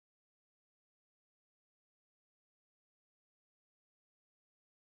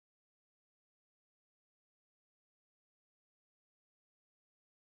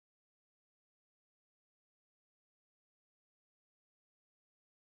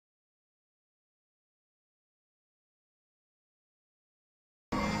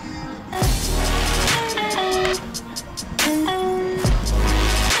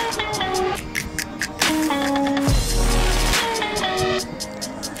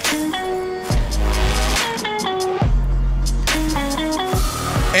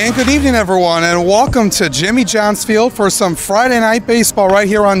And good evening, everyone, and welcome to Jimmy John's Field for some Friday night baseball right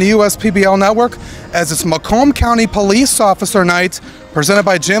here on the USPBL Network, as it's Macomb County Police Officer Night, presented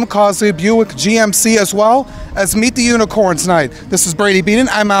by Jim Causey, Buick GMC, as well as Meet the Unicorns Night. This is Brady Beaton.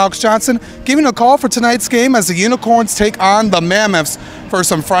 I'm Alex Johnson, giving a call for tonight's game as the Unicorns take on the Mammoths for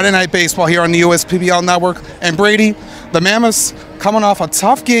some Friday night baseball here on the USPBL Network. And Brady, the Mammoths, coming off a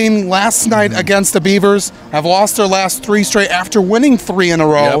tough game last night against the Beavers, have lost their last 3 straight after winning 3 in a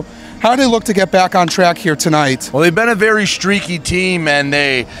row. Yep. How do they look to get back on track here tonight? Well, they've been a very streaky team, and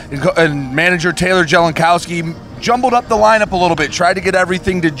manager Taylor Jelenkowski jumbled up the lineup a little bit, tried to get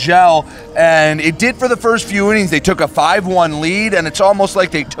everything to gel, and it did for the first few innings. They took a 5-1 lead, and it's almost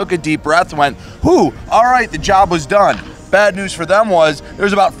like they took a deep breath and went, whew, all right, the job was done. Bad news for them was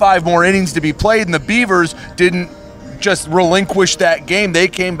there's about 5 more innings to be played, and the Beavers didn't just relinquish that game. They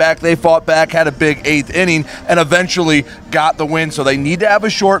came back, they fought back, had a big 8th inning, and eventually got the win. So they need to have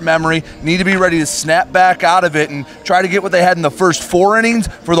a short memory, need to be ready to snap back out of it and try to get what they had in the first 4 innings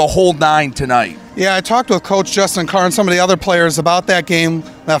for the whole 9 tonight. Yeah, I talked with Coach Justin Carr and some of the other players about that game,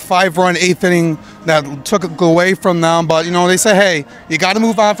 that 5-run 8th inning that took it away from them. But, you know, they say, hey, you got to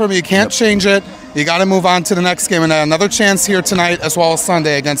move on from it. You can't change it. You got to move on to the next game. And another chance here tonight as well as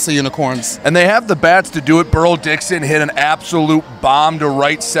Sunday against the Unicorns. And they have the bats to do it. Burl Dixon hit an absolute bomb to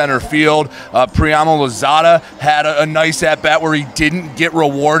right center field. Priamo Lozada had a nice at-bat where he didn't get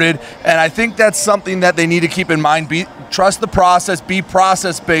rewarded. And I think that's something that they need to keep in mind. Trust the process, be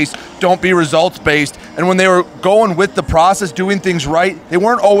process-based, don't be results-based. And when they were going with the process, doing things right, they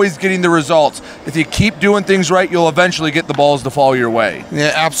weren't always getting the results. If you keep doing things right, you'll eventually get the balls to fall your way.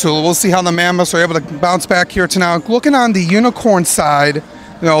 Yeah, absolutely. We'll see how the Mammoths are able to bounce back here tonight. Looking on the Unicorn side,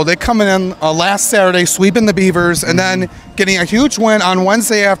 you know, they coming in last Saturday, sweeping the Beavers, and then getting a huge win on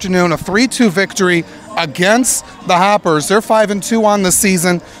Wednesday afternoon, a 3-2 victory against the Hoppers. They're 5-2 on the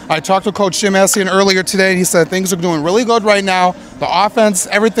season. I talked to Coach Jim Essian earlier today, and he said things are doing really good right now. The offense,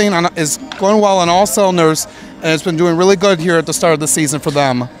 everything is going well on all cylinders, and it's been doing really good here at the start of the season for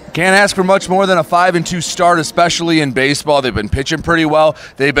them. Can't ask for much more than a 5-2 start, especially in baseball. They've been pitching pretty well.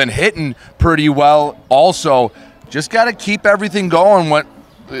 They've been hitting pretty well also. Just got to keep everything going. What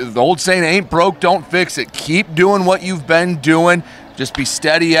the old saying, ain't broke, don't fix it. Keep doing what you've been doing. Just be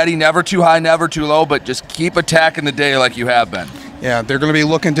steady, Eddie, never too high, never too low, but just keep attacking the day like you have been. Yeah, they're going to be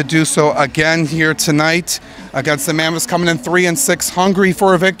looking to do so again here tonight against the Mammoths, coming in 3-6, hungry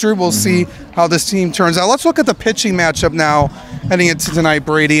for a victory. We'll see how this team turns out. Let's look at the pitching matchup now heading into tonight,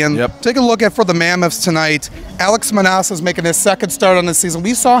 Brady, and take a look at for the Mammoths tonight. Alex Manassa is making his 2nd start on the season.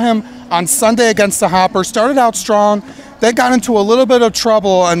 We saw him on Sunday against the Hoppers. Started out strong. They got into a little bit of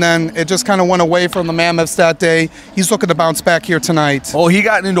trouble, and then it just kind of went away from the Mammoths that day. He's looking to bounce back here tonight. Well, he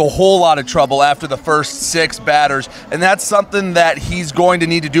got into a whole lot of trouble after the first 6 batters, and that's something that he's going to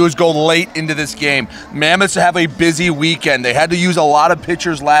need to do is go late into this game. Mammoths have a busy weekend. They had to use a lot of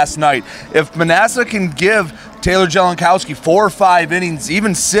pitchers last night. If Manassa can give Taylor Jelenkowski 4 or 5 innings,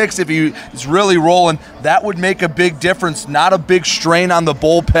 even 6 if he is really rolling, that would make a big difference. Not a big strain on the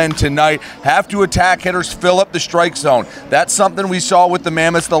bullpen tonight. Have to attack hitters, fill up the strike zone. That's something we saw with the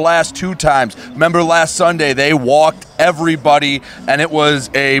Mammoths the last 2 times. Remember last Sunday, they walked everybody, and it was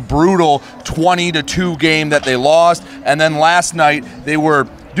a brutal 20-2 game that they lost. And then last night, they were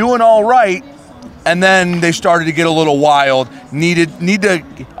doing all right, and then they started to get a little wild. Need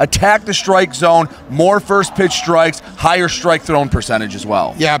to attack the strike zone, more first pitch strikes, higher strike thrown percentage as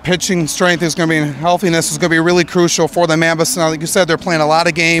well. Yeah, pitching strength is going to be, and healthiness is going to be really crucial for the Mammoths. Now, like you said, they're playing a lot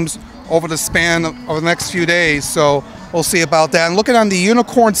of games over the span of the next few days, so we'll see about that. And looking on the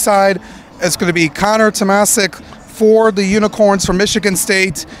Unicorn side, it's going to be Connor Tomasic for the Unicorns from Michigan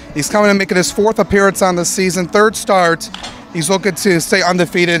State. He's coming and making his 4th appearance on the season, 3rd start. He's looking to stay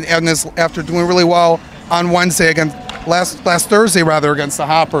undefeated after doing really well on Wednesday against last Thursday against the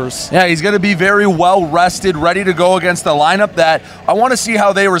Hoppers. Yeah, he's going to be very well rested, ready to go against the lineup that I want to see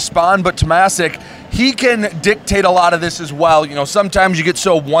how they respond. But Tomasic, he can dictate a lot of this as well. You know, sometimes you get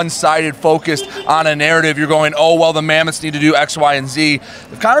so one-sided focused on a narrative. You're going, oh, well, the Mammoths need to do X, Y, and Z.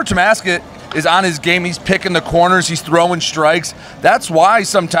 If Connor Tomasic is on his game, he's picking the corners, he's throwing strikes. That's why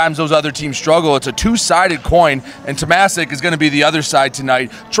sometimes those other teams struggle. It's a 2-sided coin, and Tomasic is going to be the other side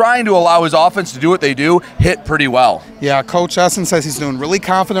tonight, trying to allow his offense to do what they do, hit pretty well. Yeah, Coach Essen says he's doing really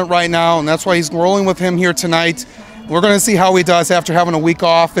confident right now, and that's why he's rolling with him here tonight. We're going to see how he does after having a week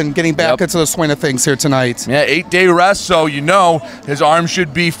off and getting back into the swing of things here tonight. Yeah, 8-day rest, so you know his arm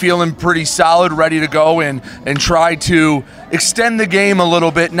should be feeling pretty solid, ready to go and try to extend the game a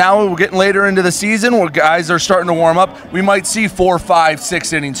little bit. Now we're getting later into the season where guys are starting to warm up. We might see 4, 5,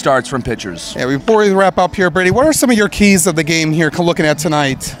 6 inning starts from pitchers. Yeah, before we wrap up here, Brady, what are some of your keys of the game here looking at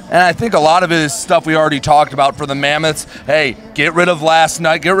tonight? And I think a lot of it is stuff we already talked about for the Mammoths. Hey, get rid of last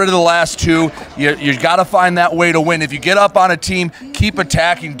night, get rid of the last two. You got to find that way to win. If you get up on a team, keep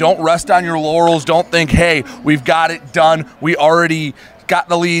attacking. Don't rest on your laurels. Don't think, hey, we've got it done. We already got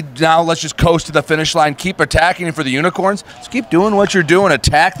the lead. Now let's just coast to the finish line. Keep attacking. And for the Unicorns, just keep doing what you're doing.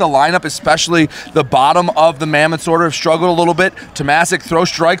 Attack the lineup, especially the bottom of the Mammoths order have struggled a little bit. Tomasic, throw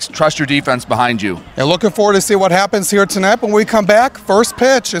strikes. Trust your defense behind you. And looking forward to see what happens here tonight when we come back. First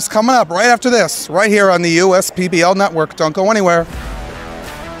pitch is coming up right after this, right here on the USPBL Network. Don't go anywhere.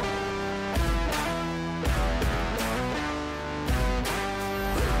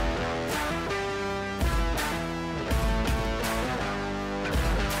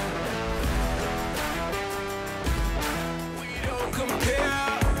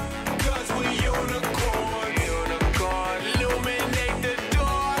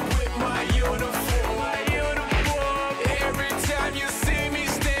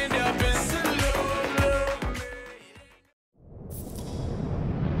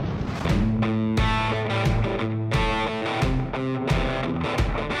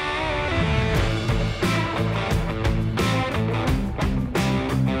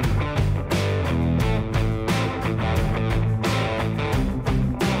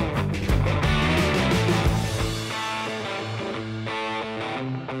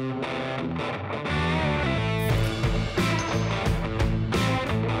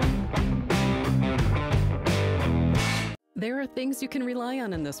 There are things you can rely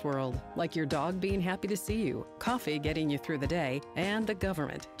on in this world, like your dog being happy to see you, coffee getting you through the day, and the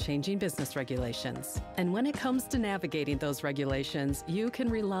government changing business regulations. And when it comes to navigating those regulations, you can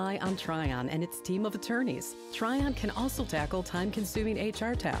rely on Tryon and its team of attorneys. Tryon can also tackle time-consuming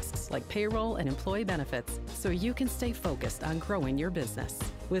HR tasks like payroll and employee benefits, so you can stay focused on growing your business.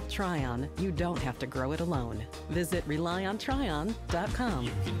 With Tryon, you don't have to grow it alone. Visit RelyOnTryon.com.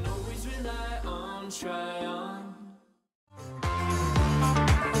 You can always rely on Tryon.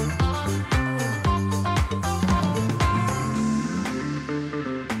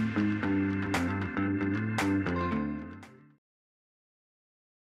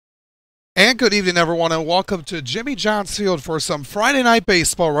 And good evening, everyone, and welcome to Jimmy John's Field for some Friday night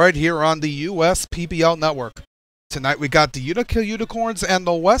baseball right here on the USPBL Network. Tonight we got the Utica Unicorns and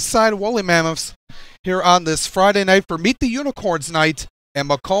the Westside Woolly Mammoths here on this Friday night for Meet the Unicorns Night and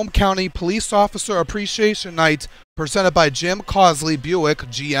Macomb County Police Officer Appreciation Night presented by Jim Causley Buick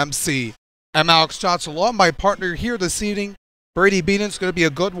GMC. I'm Alex Johnson Law, my partner here this evening. Brady Beaton's going to be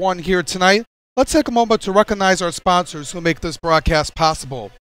a good one here tonight. Let's take a moment to recognize our sponsors who make this broadcast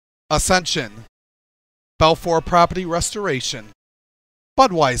possible. Ascension, Belfour Property Restoration,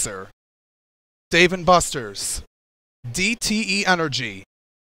 Budweiser, Dave & Buster's, DTE Energy,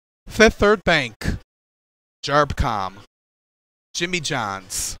 Fifth Third Bank, Jarbcom, Jimmy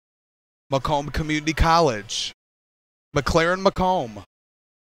John's, Macomb Community College, McLaren Macomb,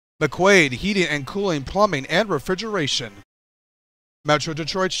 McQuaid Heating and Cooling, Plumbing and Refrigeration, Metro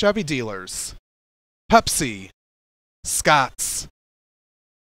Detroit Chevy Dealers, Pepsi, Scott's,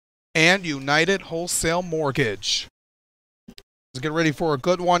 and United Wholesale Mortgage. Let's get ready for a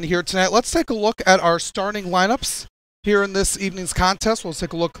good one here tonight. Let's take a look at our starting lineups here in this evening's contest. We'll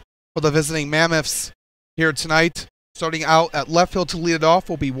take a look for the visiting Mammoths here tonight. Starting out at left field to lead it off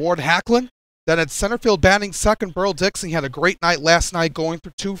will be Ward Hacklin. Then at center field batting second, Burl Dixon. He had a great night last night, going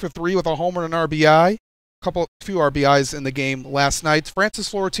for 2 for 3 with a homer and an RBI. Few RBIs in the game last night. Francis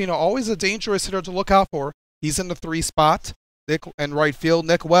Florentino, always a dangerous hitter to look out for. He's in the 3 spot. Nick in right field.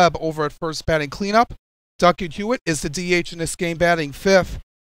 Nick Webb over at first batting cleanup. Duncan Hewitt is the DH in this game batting 5th.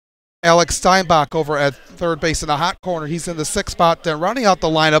 Alex Steinbach over at third base in the hot corner. He's in the 6th spot. Then rounding out the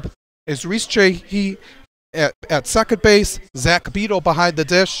lineup is Reese He at second base. Zach Beadle behind the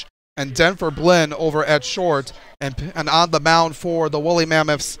dish. And Denver Blinn over at short. And on the mound for the Woolly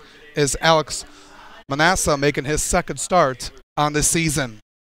Mammoths is Alex Manassa making his 2nd start on the season.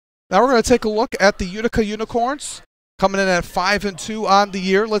 Now we're going to take a look at the Utica Unicorns. Coming in at 5-2 on the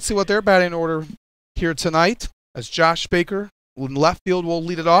year. Let's see what their batting order here tonight. As Josh Baker in left field will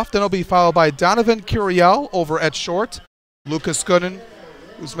lead it off. Then it'll be followed by Donovan Curiel over at short. Lucas Gooden,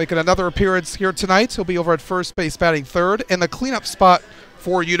 who's making another appearance here tonight. He'll be over at first base batting 3rd. In the cleanup spot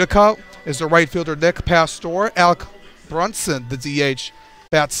for Utica is the right fielder Nick Pastor. Alec Brunson, the DH,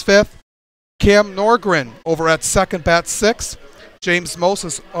 bats 5th. Cam Norgren over at second, bat 6. James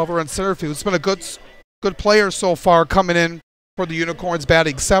Moses over in center field. It's been a good player so far coming in for the Unicorns,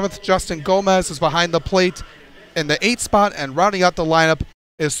 batting 7th. Justin Gomez is behind the plate in the 8th spot, and rounding out the lineup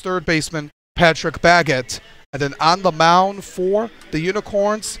is third baseman Patrick Baggett. And then on the mound for the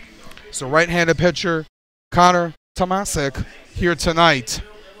Unicorns is the right-handed pitcher Connor Tomasic here tonight.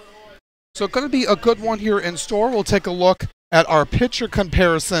 So going to be a good one here in store. We'll take a look at our pitcher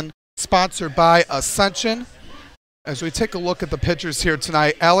comparison sponsored by Ascension. As we take a look at the pitchers here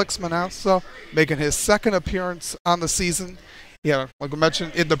tonight, Alex Manassa making his second appearance on the season. Yeah, like we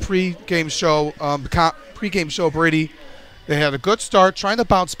mentioned in the pregame show, Brady, they had a good start, trying to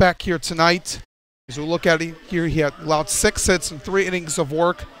bounce back here tonight. As we look at it here, he had allowed 6 hits and 3 innings of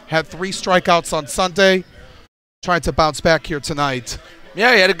work, had 3 strikeouts on Sunday, trying to bounce back here tonight.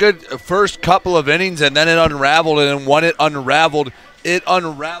 Yeah, he had a good first couple of innings, and then it unraveled, and when it unraveled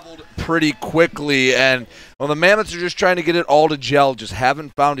pretty quickly. And, well, the Mammoths are just trying to get it all to gel, just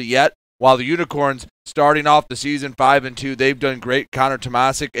haven't found it yet. While the Unicorns, starting off the season 5-2, they've done great. Connor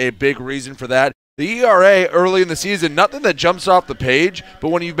Tomasic, a big reason for that. The ERA early in the season, nothing that jumps off the page, but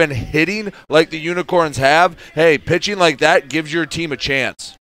when you've been hitting like the Unicorns have, hey, pitching like that gives your team a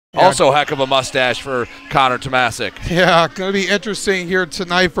chance. Yeah. Also, heck of a mustache for Connor Tomasic. Yeah, going to be interesting here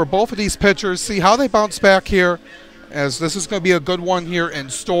tonight for both of these pitchers. See how they bounce back here, as this is going to be a good one here in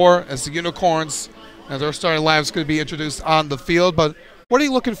store as the Unicorns, and their starting lineup is going to be introduced on the field. But what are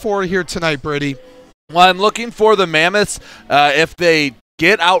you looking for here tonight, Brady? Well, I'm looking for the Mammoths, if they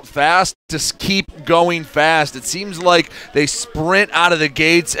get out fast, to keep going fast. It seems like they sprint out of the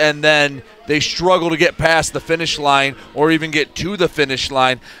gates and then they struggle to get past the finish line or even get to the finish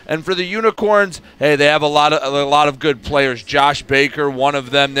line. And for the Unicorns, hey, they have a lot of good players. Josh Baker, one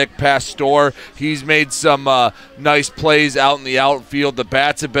of them. Nick Pastor, he's made some nice plays out in the outfield. The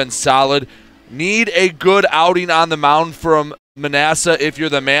bats have been solid. Need a good outing on the mound from Manassa if you're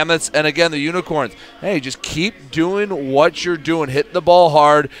the Mammoths. And again, the Unicorns, hey, just keep doing what you're doing. Hit the ball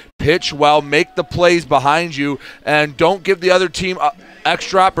hard, pitch well, make the plays behind you, and don't give the other team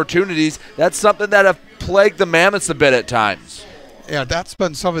extra opportunities. That's something that have plagued the Mammoths a bit at times. Yeah, that's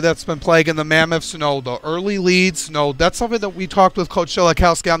been something that's been plaguing the Mammoths. The early leads. That's something that we talked with Coach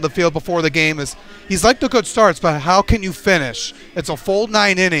Shelakowski on the field before the game. Is he's like the good starts, but how can you finish? It's a full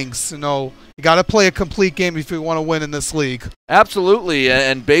 9 innings. You got to play a complete game if you want to win in this league. Absolutely,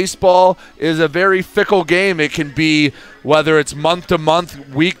 and baseball is a very fickle game. It can be whether it's month to month,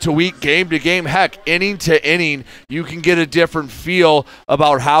 week to week, game to game, heck, inning to inning. You can get a different feel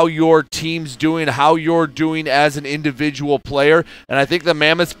about how your team's doing, how you're doing as an individual player, and I think the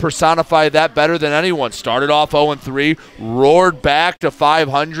Mammoths personify that better than anyone. Started off 0-3, roared back to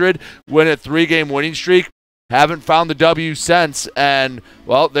 500, win a 3-game winning streak. Haven't found the W since, and,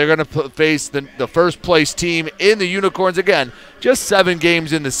 well, they're going to face the first-place team in the Unicorns again. Just 7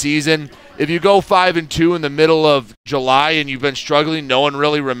 games in the season. If you go 5-2 in the middle of July and you've been struggling, no one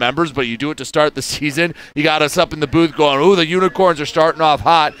really remembers, but you do it to start the season. You got us up in the booth going, ooh, the Unicorns are starting off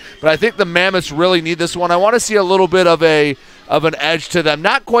hot. But I think the Mammoths really need this one. I want to see a little bit of an edge to them.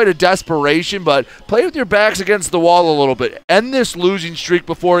 Not quite a desperation, but play with your backs against the wall a little bit. End this losing streak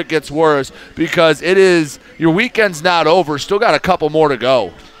before it gets worse, because your weekend's not over. Still got a couple more to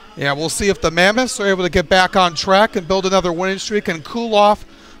go. Yeah, we'll see if the Mammoths are able to get back on track and build another winning streak and cool off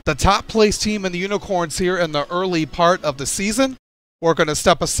the top place team in the Unicorns here in the early part of the season. We're going to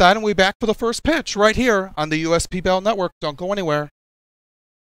step aside and we'll be back for the first pitch right here on the USPBL Network. Don't go anywhere.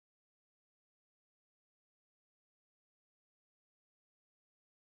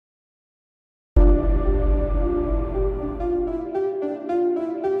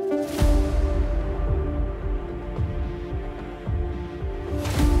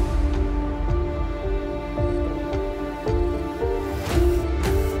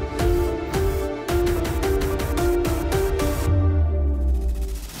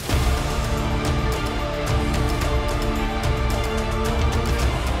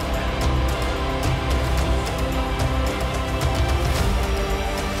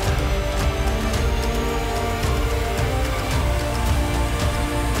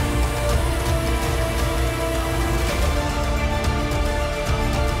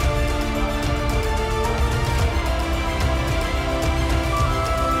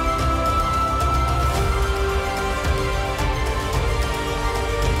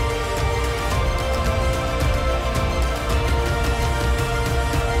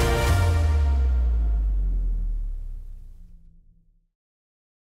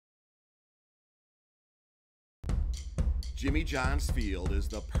 Jimmy John's Field is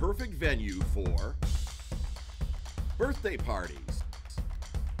the perfect venue for birthday parties,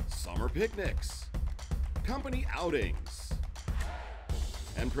 summer picnics, company outings,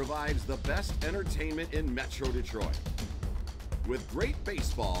 and provides the best entertainment in Metro Detroit with great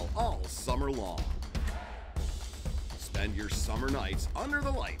baseball all summer long. Spend your summer nights under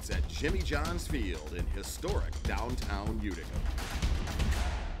the lights at Jimmy John's Field in historic downtown Utica.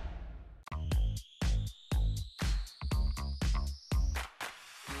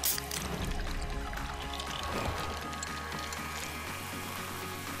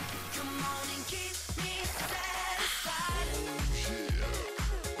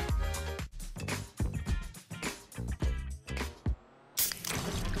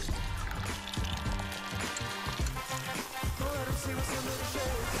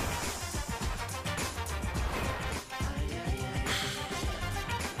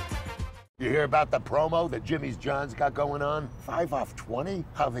 You hear about the promo that Jimmy's John's got going on? 5 off 20?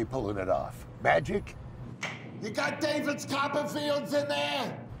 How they pulling it off? Magic? You got David's Copperfields in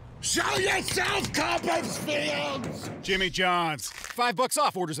there? Show yourself, Copperfields! Jimmy John's. $5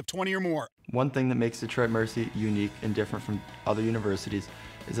 off orders of 20 or more. One thing that makes Detroit Mercy unique and different from other universities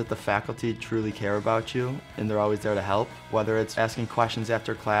is that the faculty truly care about you and they're always there to help. Whether it's asking questions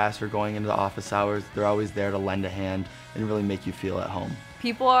after class or going into the office hours, they're always there to lend a hand and really make you feel at home.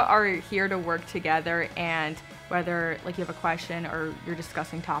 People are here to work together, and whether you have a question or you're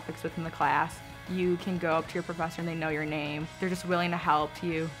discussing topics within the class, you can go up to your professor and they know your name. They're just willing to help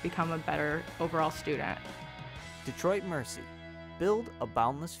you become a better overall student. Detroit Mercy. Build a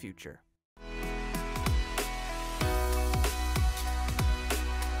boundless future.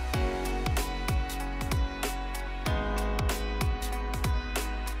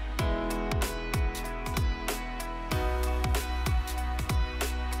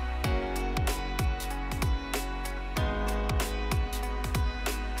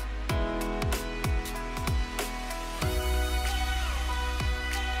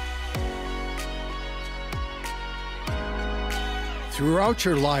 Throughout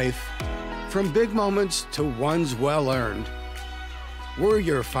your life, from big moments to ones well-earned, we're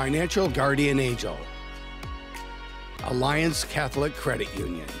your financial guardian angel. Alliance Catholic Credit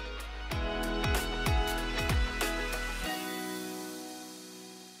Union.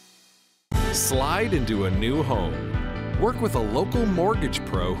 Slide into a new home. Work with a local mortgage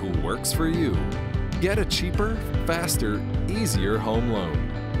pro who works for you. Get a cheaper, faster, easier home loan.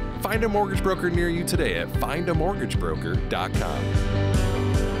 Find a mortgage broker near you today at findamortgagebroker.com.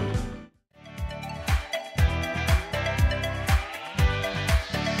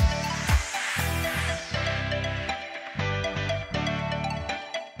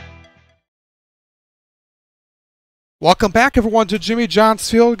 Welcome back, everyone, to Jimmy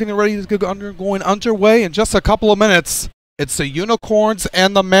John's Field. Getting ready to get going underway in just a couple of minutes. It's the Unicorns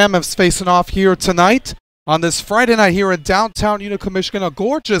and the Mammoths facing off here tonight on this Friday night here in downtown Utica, Michigan. A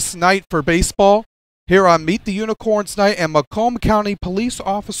gorgeous night for baseball here on Meet the Unicorns Night and Macomb County Police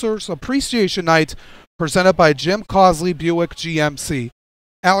Officers Appreciation Night, presented by Jim Cosley Buick GMC.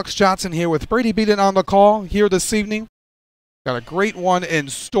 Alex Johnson here with Brady Beaton on the call here this evening. Got a great one in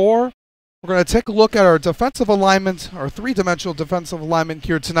store. We're going to take a look at our defensive alignment, our three-dimensional defensive alignment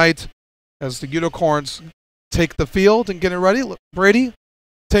here tonight as the Unicorns take the field and get it ready. Brady,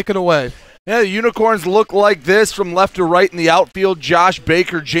 take it away. Yeah, the Unicorns look like this from left to right in the outfield. Josh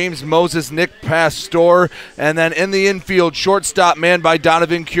Baker, James Moses, Nick Pastor. And then in the infield, shortstop manned by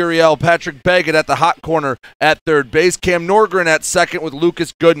Donovan Curiel, Patrick Baggett at the hot corner at third base, Cam Norgren at second with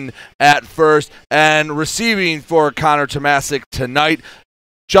Lucas Gooden at first. And receiving for Connor Tomasic tonight,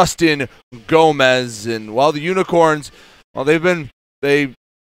 Justin Gomez. And while the Unicorns, well, they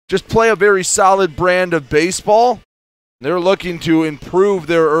just play a very solid brand of baseball. They're looking to improve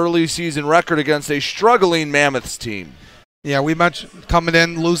their early season record against a struggling Mammoths team. Yeah, we mentioned coming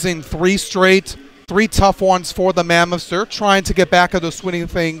in, losing three tough ones for the Mammoths. They're trying to get back into swinging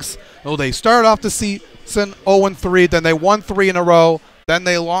things. Oh, they started off the season 0-3, then they won 3 in a row, then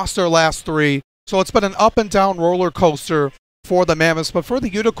they lost their last 3. So it's been an up and down roller coaster for the Mammoths. But for the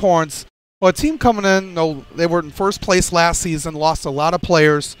Unicorns, well, a team coming in, they were in first place last season, lost a lot of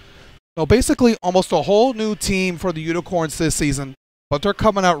players. Basically almost a whole new team for the Unicorns this season, but they're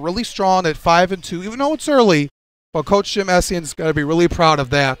coming out really strong at 5-2, even though it's early. But Coach Jim Essian's got to be really proud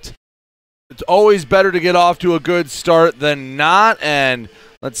of that. It's always better to get off to a good start than not, and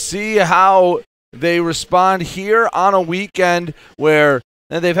let's see how they respond here on a weekend where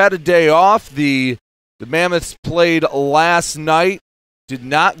they've had a day off. The Mammoths played last night. Did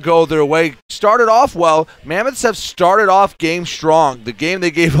not go their way. Started off well. Mammoths have started off game strong. The game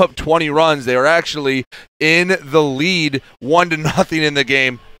they gave up 20 runs. They were actually in the lead 1-0 in the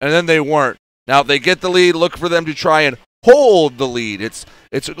game, and then they weren't. Now, if they get the lead, look for them to try and hold the lead. It's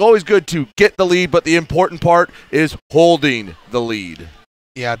always good to get the lead, but the important part is holding the lead.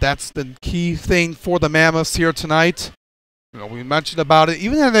 Yeah, that's the key thing for the Mammoths here tonight. We mentioned about it.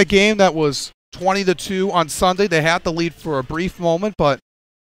 Even in a game that was 20-2 on Sunday, they had the lead for a brief moment, but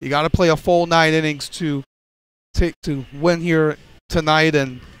you got to play a full 9 innings to win here tonight,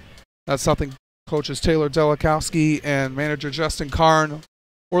 and that's something coaches Taylor Delikowski and manager Justin Karn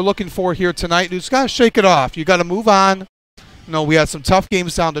we're looking for here tonight. You just got to shake it off. You got to move on. We had some tough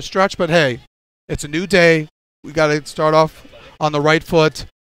games down the stretch, but hey, it's a new day. We got to start off on the right foot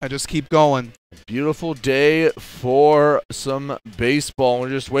and just keep going. Beautiful day for some baseball. We're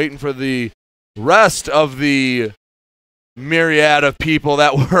just waiting for the rest of the myriad of people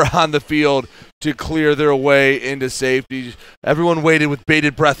that were on the field to clear their way into safety. Everyone waited with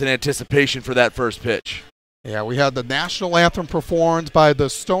bated breath in anticipation for that first pitch. Yeah, we had the national anthem performed by the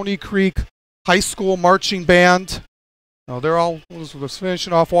Stony Creek High School Marching Band. They're all was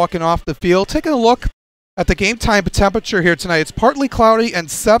finishing off, walking off the field. Taking a look at the game time temperature here tonight. It's partly cloudy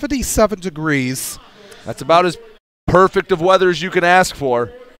and 77 degrees. That's about as perfect of weather as you can ask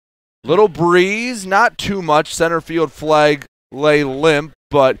for. Little breeze, not too much. Center field flag lay limp,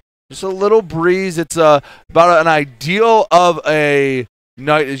 but just a little breeze. It's about an ideal of a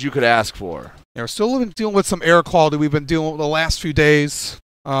night as you could ask for. Yeah, we're still dealing with some air quality we've been dealing with the last few days.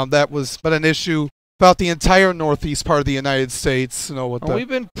 That was been an issue about the entire northeast part of the United States. We've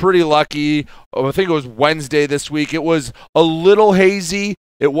been pretty lucky. I think it was Wednesday this week. It was a little hazy.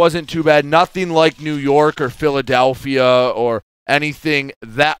 It wasn't too bad. Nothing like New York or Philadelphia or anything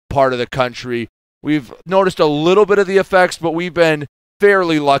that part of the country. We've noticed a little bit of the effects, but we've been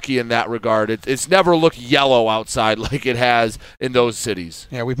fairly lucky in that regard. It's never looked yellow outside like it has in those cities.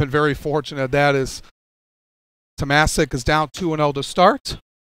 Yeah, we've been very fortunate. That is, Tomasic is down 2-0 to start.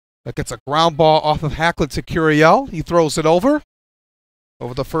 That gets a ground ball off of Hacklin to Curiel. He throws it over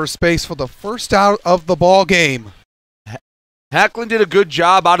the first base for the first out of the ball game. Hacklin did a good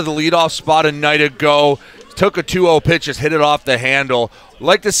job out of the leadoff spot a night ago. Took a 2-0 pitch, just hit it off the handle.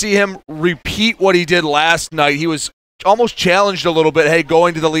 Like to see him repeat what he did last night. He was almost challenged a little bit. Hey,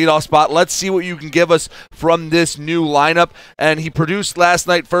 going to the leadoff spot, let's see what you can give us from this new lineup. And he produced last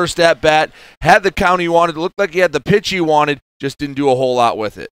night, first at bat, had the count he wanted. It looked like he had the pitch he wanted, just didn't do a whole lot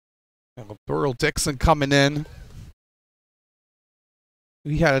with it. Burrell Dixon coming in.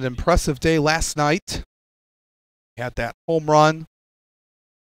 He had an impressive day last night. He had that home run.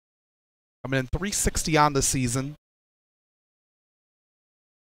 Coming in 360 on the season.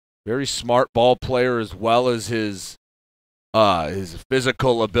 Very smart ball player as well as his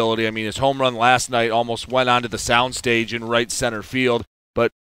physical ability. I mean, his home run last night almost went onto the soundstage in right center field,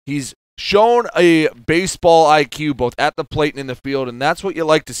 but he's shown a baseball IQ both at the plate and in the field, and that's what you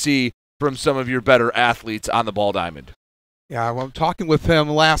like to see from some of your better athletes on the ball diamond. Yeah, I'm talking with him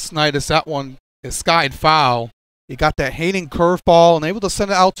last night as that one is skied foul. He got that Hayden curveball and able to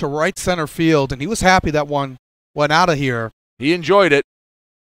send it out to right center field, and he was happy that one went out of here. He enjoyed it.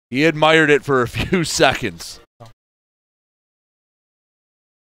 He admired it for a few seconds.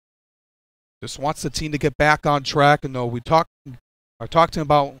 Just wants the team to get back on track. And I talked to him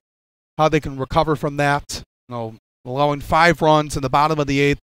about how they can recover from that. Allowing 5 runs in the bottom of the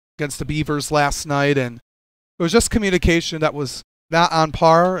 8th against the Beavers last night, and it was just communication that was not on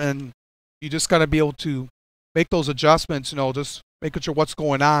par. And you just got to be able to make those adjustments. Just making sure what's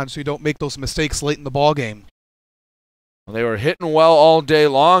going on so you don't make those mistakes late in the ball game. Well, they were hitting well all day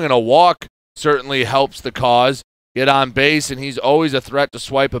long, and a walk certainly helps the cause. Get on base, and he's always a threat to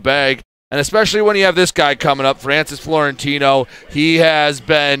swipe a bag. And especially when you have this guy coming up, Francis Florentino. He has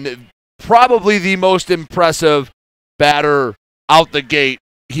been probably the most impressive batter out the gate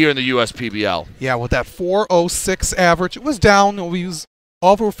here in the USPBL. Yeah, with that 4.06 average. It was down. He was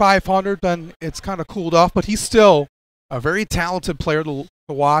over 500, then it's kind of cooled off, but he's still a very talented player to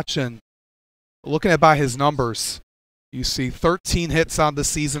watch. And looking at by his numbers, you see 13 hits on the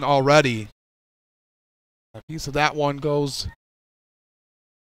season already. A piece of that one goes.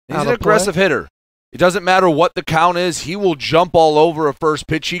 He's an aggressive hitter. It doesn't matter what the count is. He will jump all over a first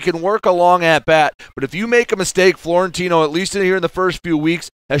pitch. He can work a long at bat. But if you make a mistake, Florentino, at least in here in the first few weeks,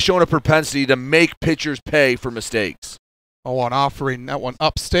 has shown a propensity to make pitchers pay for mistakes. Oh, and offering that one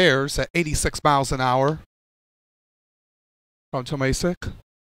upstairs at 86 miles an hour from Tomasic.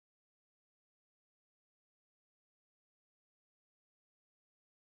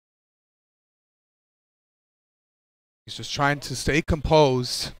 He's just trying to stay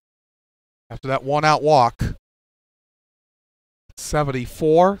composed after that one-out walk.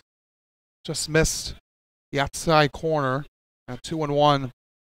 74. Just missed the outside corner at 2-1.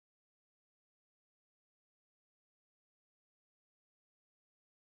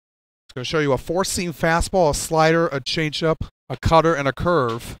 It's going to show you a four-seam fastball, a slider, a changeup, a cutter, and a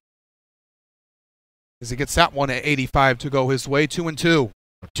curve. As he gets that one at 85 to go his way, 2-2.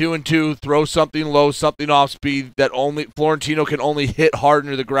 2-2, throw something low, something off speed that only Florentino can only hit hard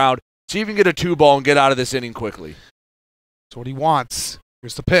into the ground. See if you can get a 2-ball and get out of this inning quickly. That's what he wants.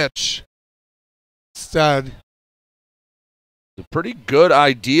 Here's the pitch. Instead, a pretty good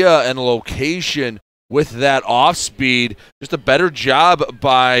idea and location with that off speed. Just a better job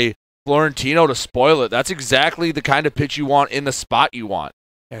by Florentino to spoil it. That's exactly the kind of pitch you want in the spot you want.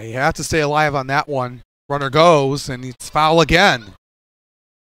 Yeah, you have to stay alive on that one. Runner goes, and it's foul again.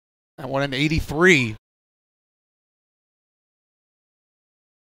 That one in 83.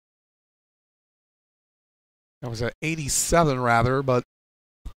 That was at 87, rather, but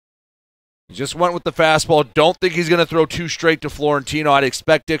he just went with the fastball. Don't think he's going to throw two straight to Florentino. I'd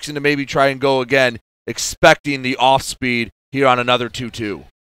expect Dixon to maybe try and go again, expecting the off speed here on another 2-2.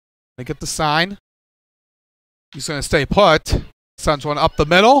 They get the sign. He's going to stay put. Sends one up the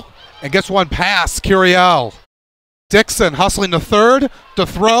middle and gets one past Curiel. Dixon hustling to third, to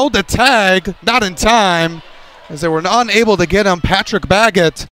throw, the tag, not in time, as they were unable to get him. Patrick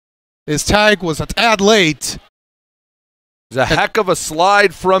Baggett, his tag was a tad late. It was a heck of a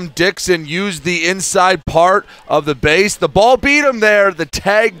slide from Dixon, used the inside part of the base. The ball beat him there. The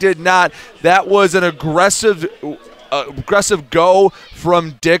tag did not. That was an aggressive go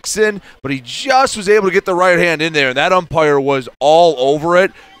from Dixon, but he just was able to get the right hand in there, and that umpire was all over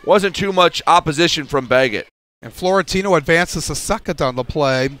it. Wasn't too much opposition from Baggett. And Florentino advances a second on the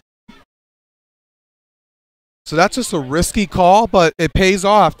play. So that's just a risky call, but it pays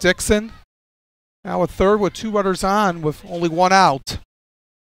off. Dixon now a third with two runners on with only one out.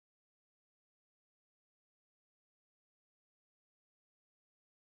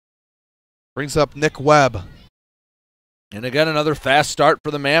 Brings up Nick Webb. And again, another fast start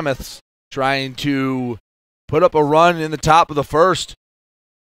for the Mammoths, trying to put up a run in the top of the first.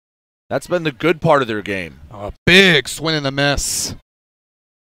 That's been the good part of their game. A big swing and a miss.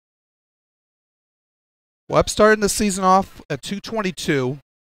 Webb starting the season off at 222.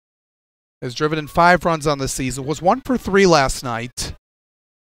 Has driven in 5 runs on the season. Was 1 for 3 last night.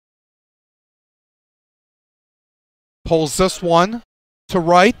 Pulls this one to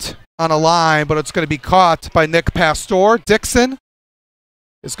right on a line, but it's going to be caught by Nick Pastor. Dixon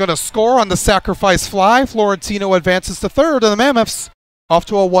is going to score on the sacrifice fly. Florentino advances to third, and the Mammoths off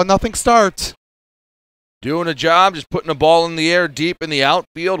to a 1-0 start. Doing a job, just putting a ball in the air deep in the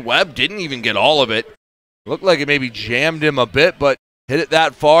outfield. Webb didn't even get all of it. Looked like it maybe jammed him a bit, but hit it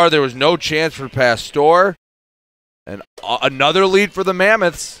that far. There was no chance for Pastor. And another lead for the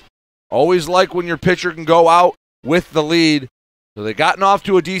Mammoths. Always like when your pitcher can go out with the lead. So they've gotten off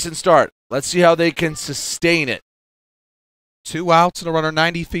to a decent start. Let's see how they can sustain it. 2 outs and a runner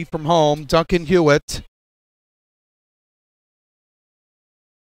 90 feet from home. Duncan Hewitt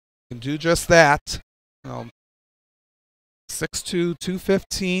can do just that. 6'2",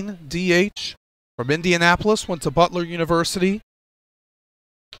 215 DH from Indianapolis. Went to Butler University.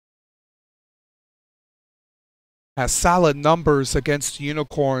 Has solid numbers against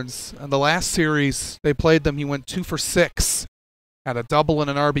Unicorns. In the last series they played them, he went 2 for 6. Had a double and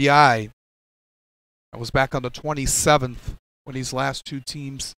an RBI. That was back on the 27th when these last two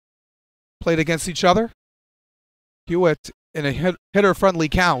teams played against each other. Hewitt in a hitter-friendly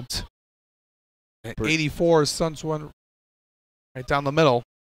count. At 84, Suns one right down the middle.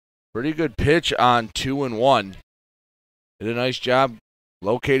 Pretty good pitch on 2-1. Did a nice job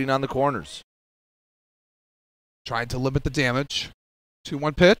locating on the corners. Trying to limit the damage.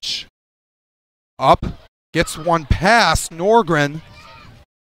 2-1 pitch. Up. Gets one past Norgren.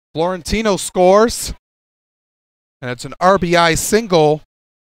 Florentino scores. And it's an RBI single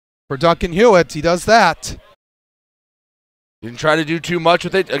for Duncan Hewitt. He does that. Didn't try to do too much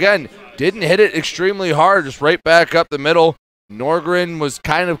with it. Again, didn't hit it extremely hard, just right back up the middle. Norgren was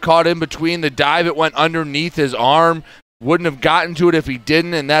kind of caught in between the dive. It went underneath his arm. Wouldn't have gotten to it if he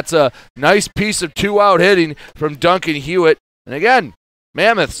didn't, and that's a nice piece of 2-out hitting from Duncan Hewitt. And again,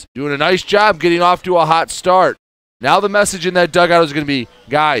 Mammoths doing a nice job getting off to a hot start. Now the message in that dugout is going to be,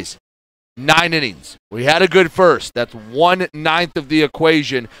 guys, 9 innings. We had a good first. That's 1/9 of the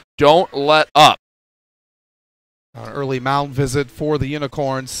equation. Don't let up. An early mound visit for the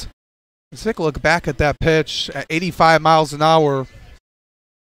Unicorns. Let's take a look back at that pitch at 85 miles an hour.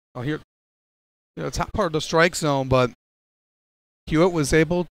 Oh, here, top part of the strike zone, but Hewitt was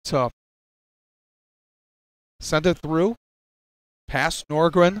able to send it through, past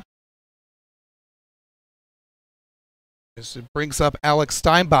Norgren. This brings up Alex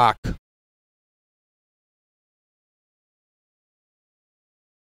Steinbach.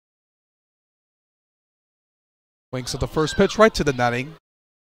 Swings at the first pitch right to the netting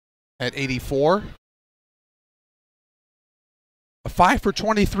at 84. A 5 for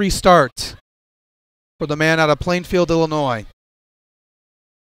 23 start for the man out of Plainfield, Illinois.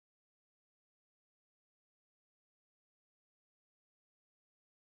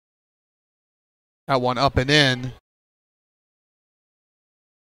 That one up and in.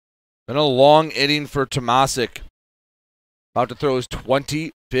 Been a long inning for Tomasic. About to throw his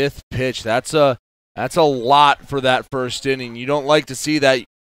 25th pitch. That's a lot for that first inning. You don't like to see that.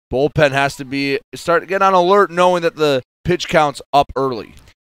 Bullpen has to start to get on alert knowing that the pitch count's up early.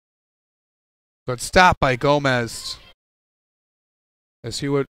 Good stop by Gomez as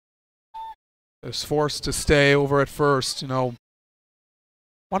Hewitt is forced to stay over at first. You know,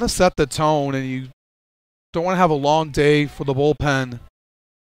 want to set the tone, and you don't want to have a long day for the bullpen. You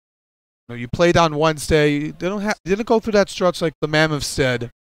know, you played on Wednesday. They didn't go through that stretch like the Mammoths did,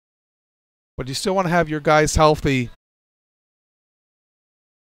 but you still want to have your guys healthy,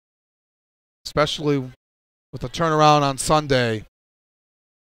 especially with a turnaround on Sunday.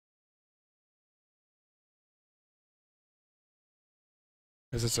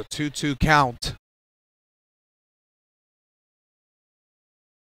 As it's a 2-2 count.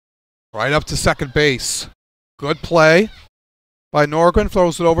 Right up to second base. Good play by Norgren.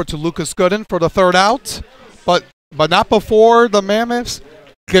 Throws it over to Lucas Gooden for the third out. But not before the Mammoths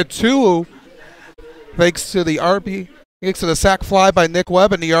get two. Thanks to the sac fly by Nick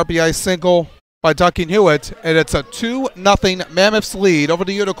Webb and the RBI single by Duncan Hewitt. And it's a 2-0 Mammoths lead over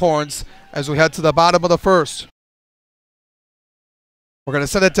the Unicorns as we head to the bottom of the first. We're going to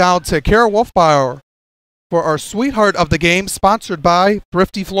send it down to Kara Wolfbauer for our Sweetheart of the Game, sponsored by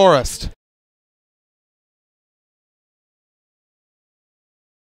Thrifty Florist.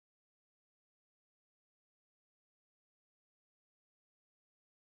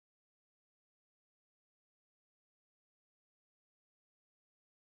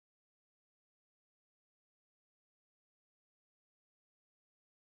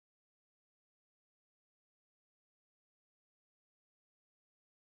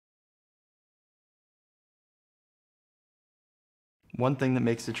 One thing that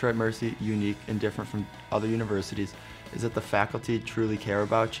makes Detroit Mercy unique and different from other universities is that the faculty truly care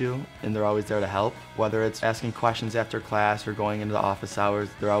about you and they're always there to help. Whether it's asking questions after class or going into the office hours,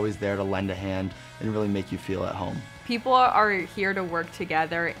 they're always there to lend a hand and really make you feel at home. People are here to work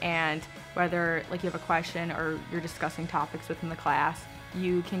together, and whether you have a question or you're discussing topics within the class,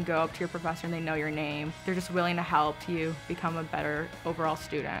 you can go up to your professor and they know your name. They're just willing to help you become a better overall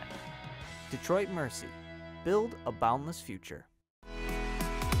student. Detroit Mercy. Build a boundless future.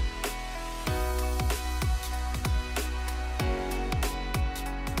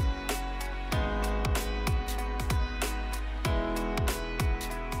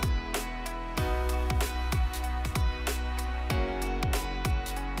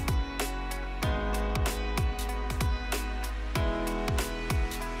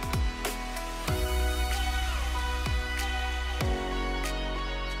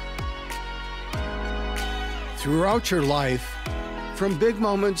 Throughout your life, from big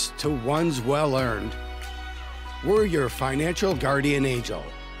moments to ones well-earned, we're your financial guardian angel.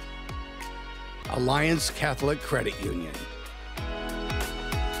 Alliance Catholic Credit Union.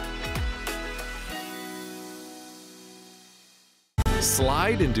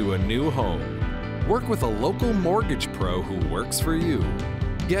 Slide into a new home. Work with a local mortgage pro who works for you.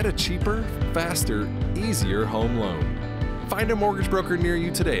 Get a cheaper, faster, easier home loan. Find a mortgage broker near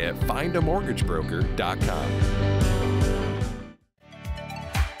you today at findamortgagebroker.com.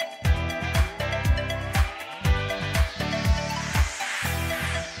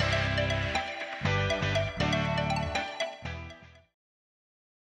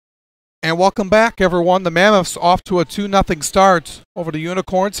 And welcome back, everyone. The Mammoths off to a 2-0 start over the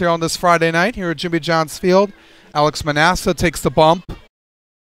Unicorns here on this Friday night here at Jimmy John's Field. Alex Manassa takes the bump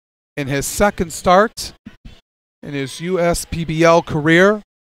in his second start in his USPBL career.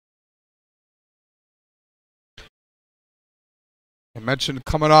 I mentioned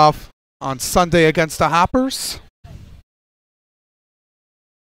coming off on Sunday against the Hoppers.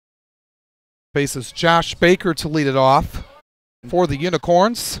 Faces Josh Baker to lead it off for the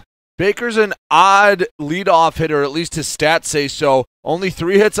Unicorns. Baker's an odd leadoff hitter, at least his stats say so. Only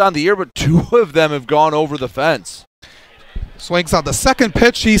 3 hits on the year, but 2 of them have gone over the fence. Swings on the second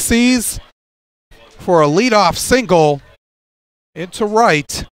pitch he sees for a leadoff single into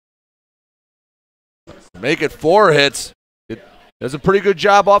right. Make it 4 hits. It does a pretty good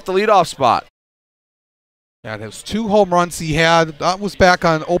job off the leadoff spot. And his 2 home runs he had, that was back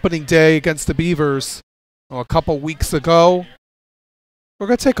on opening day against the Beavers a couple weeks ago. We're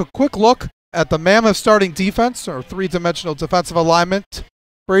going to take a quick look at the Mammoth starting defense, or three-dimensional defensive alignment.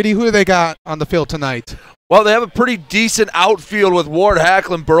 Brady, who do they got on the field tonight? Well, they have a pretty decent outfield with Ward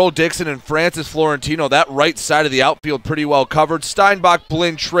Hacklin, Burl Dixon, and Francis Florentino. That right side of the outfield pretty well covered. Steinbach,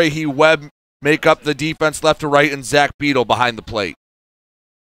 Blinn, Trahey, Webb make up the defense left to right, and Zach Beadle behind the plate.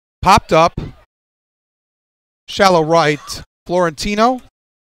 Popped up. Shallow right. Florentino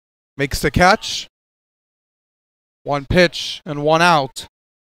makes the catch. One pitch and one out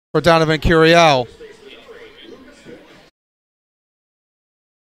for Donovan Curiel.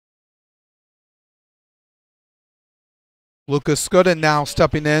 Lucas Gooden now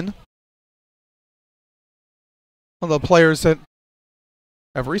stepping in. One of the players that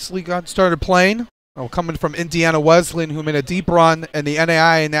have recently started playing. Coming from Indiana Wesleyan, who made a deep run in the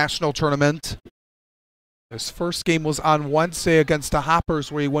NAIA National Tournament. His first game was on Wednesday against the Hoppers,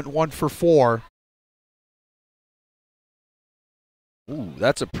 where he went 1 for 4. Ooh,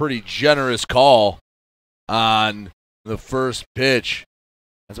 that's a pretty generous call on the first pitch.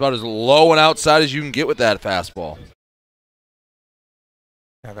 That's about as low and outside as you can get with that fastball.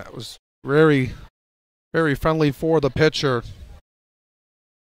 Yeah, that was very, very friendly for the pitcher.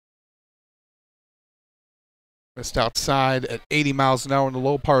 Missed outside at 80 miles an hour in the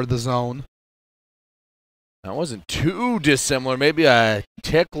low part of the zone. That wasn't too dissimilar, maybe a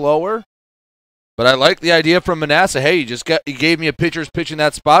tick lower. But I like the idea from Manasseh. Hey, you gave me a pitcher's pitch in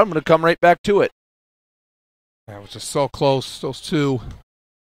that spot. I'm going to come right back to it. That was just so close. Those two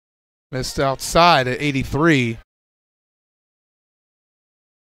missed outside at 83.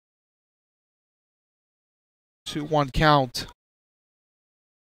 Two 1 count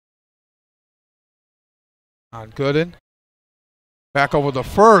on Gooden. Back over the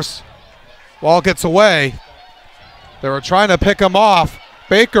first. Ball gets away. They were trying to pick him off.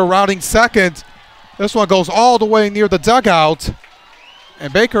 Baker rounding second. This one goes all the way near the dugout.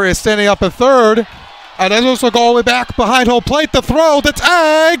 And Baker is standing up at third. And then this will go all the way back behind home plate. The throw, the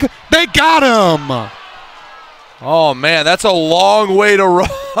tag. They got him. Oh, man, that's a long way to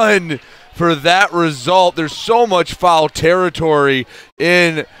run for that result. There's so much foul territory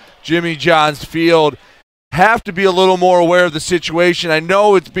in Jimmy John's field. Have to be a little more aware of the situation. I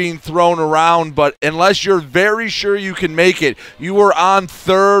know it's being thrown around, but unless you're very sure you can make it, you were on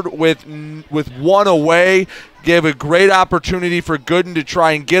third with one away. Gave a great opportunity for Gooden to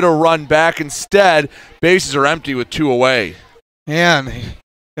try and get a run back. Instead, bases are empty with 2 away. And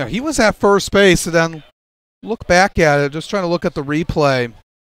yeah, he was at first base, and then look back at it, just trying to look at the replay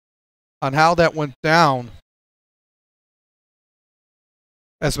on how that went down.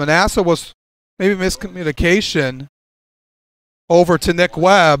 As Manasseh was maybe miscommunication over to Nick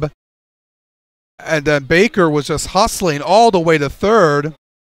Webb, and then Baker was just hustling all the way to third,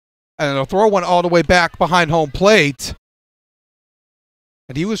 and the throw went all the way back behind home plate,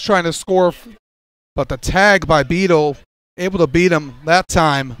 and he was trying to score, but the tag by Beadle, able to beat him that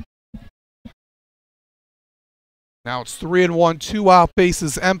time. Now it's 3-1, 2 out,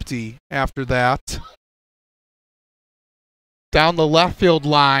 bases empty after that. Down the left field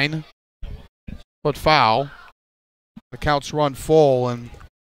line, but foul. The count's run full, and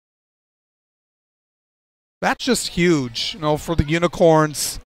that's just huge, for the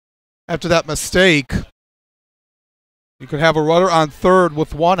Unicorns. After that mistake, you could have a runner on third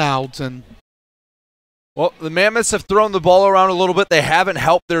with 1 out, and well, the Mammoths have thrown the ball around a little bit. They haven't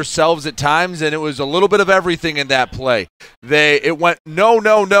helped themselves at times, and it was a little bit of everything in that play. It went no,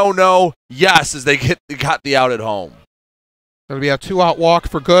 no, no, no, yes, as they got the out at home. It'll be a 2-out walk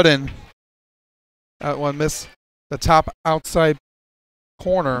for Gooden. That one missed the top outside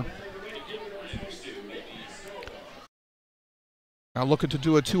corner. Now looking to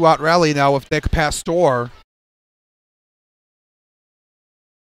do a 2-out rally now with Nick Pastor.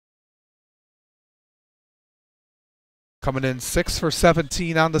 Coming in 6 for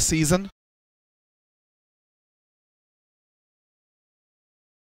 17 on the season.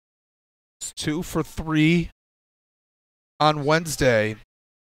 It's 2 for 3 on Wednesday.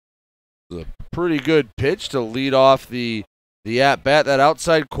 A pretty good pitch to lead off the at-bat. That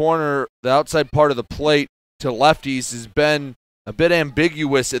outside corner, the outside part of the plate to lefties has been a bit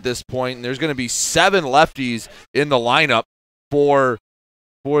ambiguous at this point. And there's going to be 7 lefties in the lineup for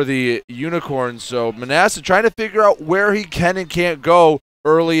the Unicorns. So Manasseh trying to figure out where he can and can't go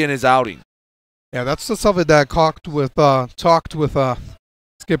early in his outing. Yeah, that's just something that I talked with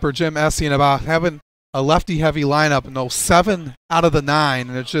skipper Jim Essien about, having a lefty-heavy lineup. 7 out of the 9,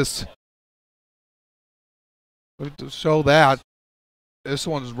 and it's just to show that this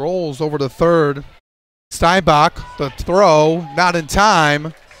one rolls over to third. Steinbach, the throw, not in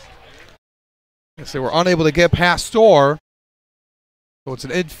time. Yes, they were unable to get past Pastor. So it's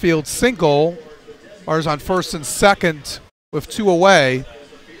an infield single. Ours on first and second with 2 away.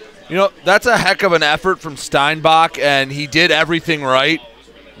 You know, that's a heck of an effort from Steinbach, and he did everything right.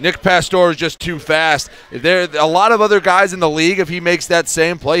 Nick Pastor is just too fast. If there are a lot of other guys in the league, if he makes that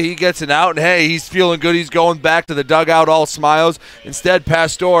same play, he gets an out, and hey, he's feeling good. He's going back to the dugout all smiles. Instead,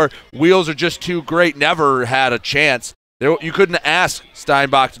 Pastor, wheels are just too great, never had a chance. You couldn't ask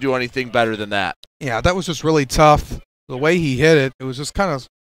Steinbach to do anything better than that. Yeah, that was just really tough. The way he hit it, it was just kind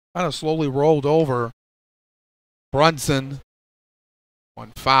of slowly rolled over. Brunson,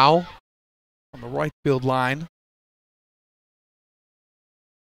 one foul on the right field line.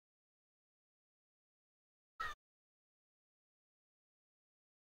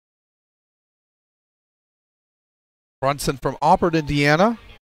 Brunson from Auburn, Indiana.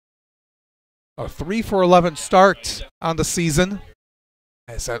 A 3-for-11 start on the season.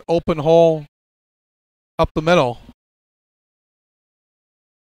 It's that open hole up the middle.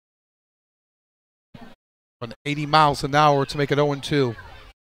 On 80 miles an hour to make it 0-2.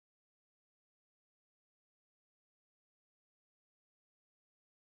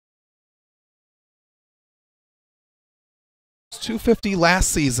 It's .250 last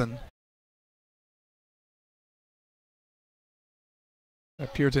season.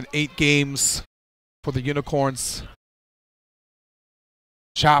 Appeared in 8 games for the Unicorns.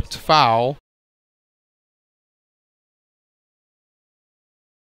 Chopped foul.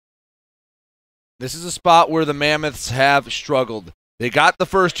 This is a spot where the Mammoths have struggled. They got the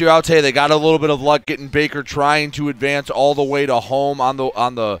first 2 outs. Hey, they got a little bit of luck getting Baker trying to advance all the way to home on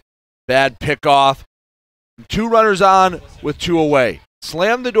the bad pickoff. 2 runners on with 2 away.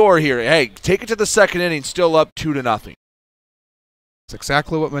 Slam the door here. Hey, take it to the second inning, still up 2-0. That's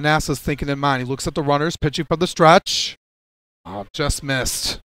exactly what Manasseh's thinking in mind. He looks at the runners, pitching from the stretch. Oh, just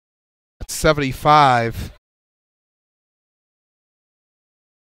missed. At 75.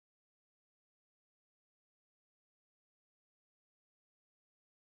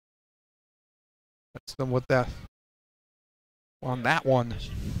 That's them with that. On that one.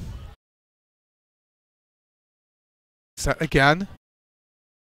 Set again.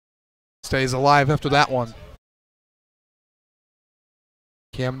 Stays alive after that one.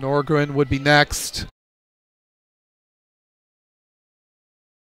 Cam Norgren would be next.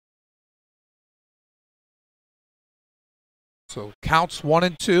 So counts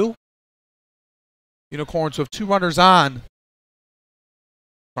 1-2. Unicorns with 2 runners on.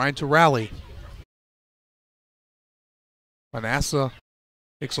 Trying to rally. Manasseh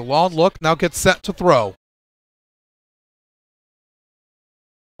takes a long look, now gets set to throw.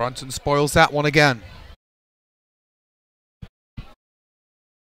 Brunson spoils that one again.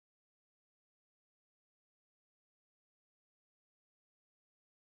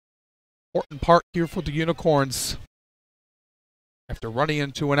 Important part here for the Unicorns. After running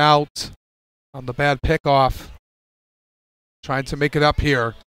into an out on the bad pickoff. Trying to make it up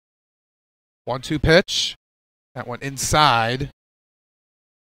here. 1-2 pitch. That went inside.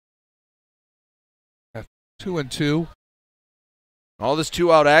 At 2-2. All this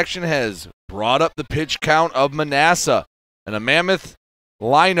 2-out action has brought up the pitch count of Manasseh. And a Mammoth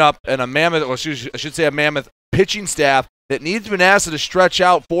lineup and a Mammoth, or I should say a Mammoth pitching staff that needs Manasseh to stretch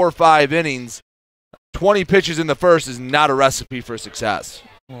out 4 or 5 innings. 20 pitches in the first is not a recipe for success.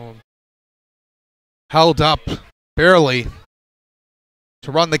 Held up barely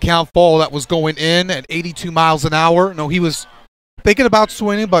to run the count ball that was going in at 82 miles an hour. No, he was thinking about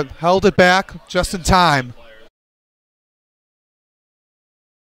swinging, but held it back just in time.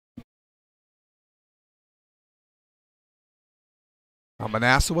 Now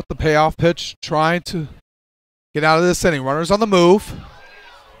Manasseh with the payoff pitch, trying to get out of this inning. Runners on the move.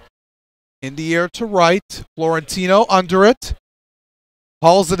 In the air to right. Florentino under it.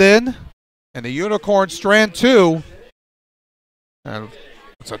 Hauls it in. And the Unicorns strand 2. And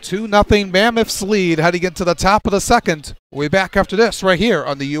it's a 2-0 Mammoths lead heading into the top of the second. We'll be back after this right here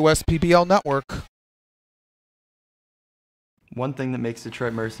on the USPBL Network. One thing that makes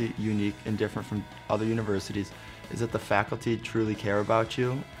Detroit Mercy unique and different from other universities is that the faculty truly care about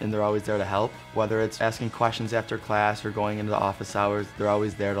you and they're always there to help. Whether it's asking questions after class or going into the office hours, they're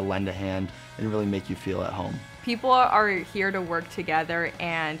always there to lend a hand and really make you feel at home. People are here to work together,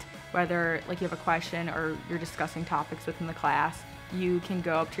 and whether you have a question or you're discussing topics within the class, you can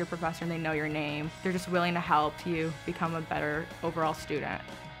go up to your professor and they know your name. They're just willing to help you become a better overall student.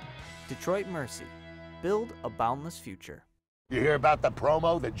 Detroit Mercy. Build a boundless future. You hear about the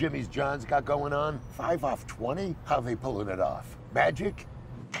promo that Jimmy's John's got going on? 5 off 20? How they pulling it off? Magic?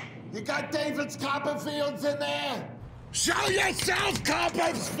 You got David's Copperfields in there? Show yourself,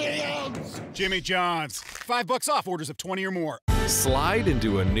 Copperfields! Jimmy John's. $5 off orders of 20 or more. Slide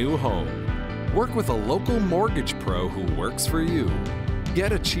into a new home. Work with a local mortgage pro who works for you.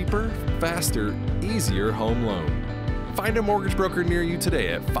 Get a cheaper, faster, easier home loan. Find a mortgage broker near you today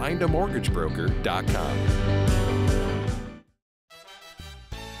at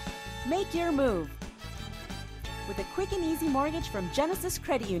findamortgagebroker.com. Make your move with a quick and easy mortgage from Genesis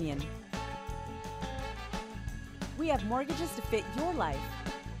Credit Union. We have mortgages to fit your life.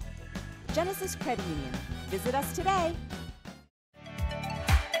 Genesis Credit Union. Visit us today.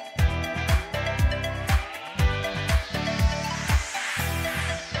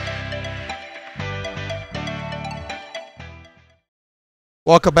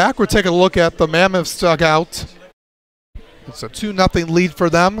 Welcome back. We're taking a look at the Mammoths dugout. It's a 2-0 lead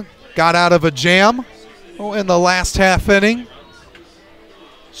for them. Got out of a jam in the last half inning.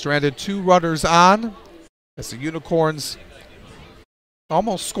 Stranded 2 runners on as the Unicorns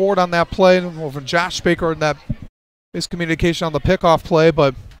almost scored on that play over Josh Baker in that miscommunication on the pickoff play,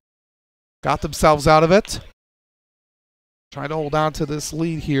 but got themselves out of it. Trying to hold on to this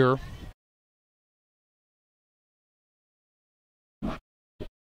lead here.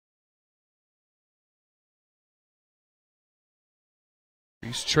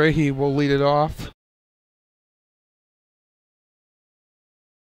 Reese Trahey will lead it off.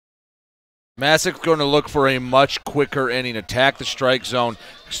 Massic's going to look for a much quicker inning, attack the strike zone.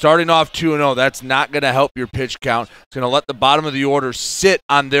 Starting off 2-0, that's not going to help your pitch count. It's going to let the bottom of the order sit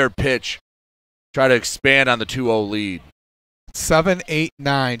on their pitch. Try to expand on the 2-0 lead. 7, 8,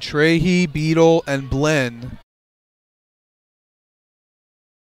 9. Trahey, Beadle, and Blinn.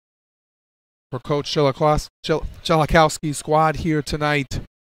 For Coach Jelakowski's squad here tonight.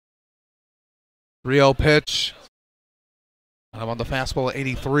 3-0 pitch. I'm on the fastball at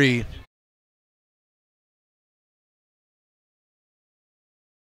 83.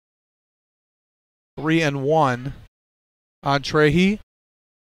 Three and 1 on Trahey.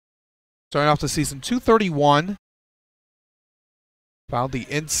 Starting off the season 231. Found the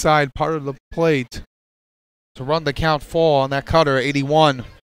inside part of the plate to run the count fall on that cutter at 81.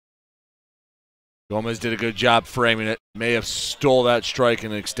 Gomez did a good job framing it. May have stole that strike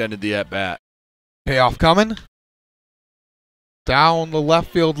and extended the at-bat. Payoff coming. Down the left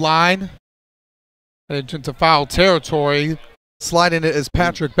field line. And into foul territory. Sliding it is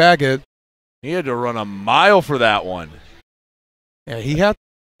Patrick Baggett. He had to run a mile for that one. Yeah,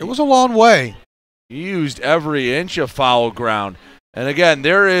 it was a long way. He used every inch of foul ground. And again,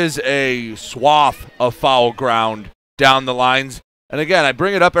 there is a swath of foul ground down the lines. And again, I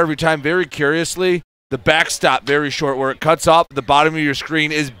bring it up every time very curiously. The backstop, very short, where it cuts off the bottom of your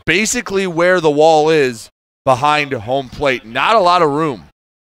screen, is basically where the wall is behind home plate. Not a lot of room.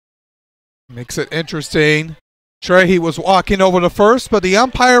 Makes it interesting. Trahey was walking over to first, but the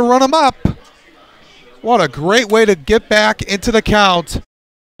umpire run him up. What a great way to get back into the count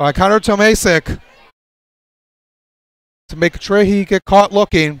by Connor Tomasic to make Trahey get caught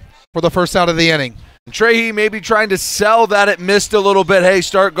looking for the first out of the inning. Trahey may be trying to sell that it missed a little bit. Hey,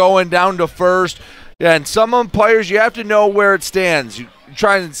 start going down to first. Yeah, and some umpires, you have to know where it stands. You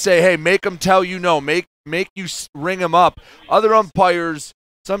try and say, hey, make them tell you no. Make you ring them up. Other umpires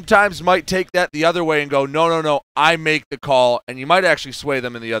sometimes might take that the other way and go, no, I make the call. And you might actually sway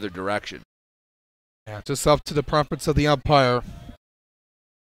them in the other direction. Yeah, just up to the preference of the umpire.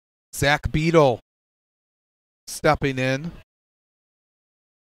 Zach Beadle stepping in.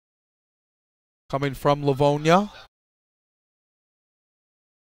 Coming from Livonia.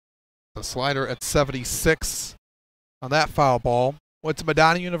 The slider at 76 on that foul ball. Went to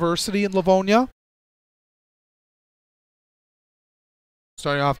Madonna University in Livonia.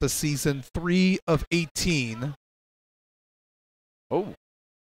 Starting off the season 3 of 18. Oh.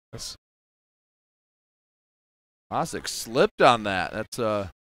 Yes. Osick slipped on that.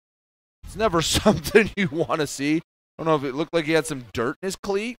 It's never something you want to see. I don't know if it looked like he had some dirt in his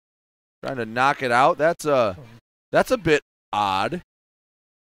cleat. Trying to knock it out. That's a bit odd.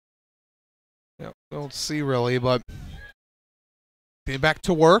 Yeah, don't see really, but getting back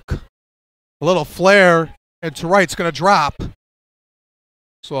to work. A little flare, and to right's going to drop.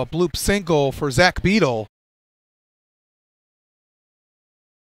 So a bloop single for Zach Beadle.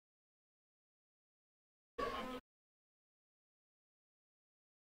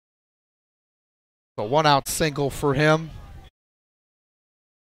 A 1-out single for him.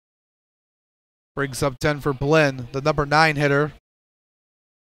 Brings up Denver Blinn, the number 9 hitter.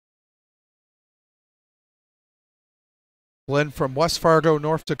 Blinn from West Fargo,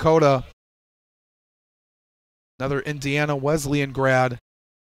 North Dakota. Another Indiana Wesleyan grad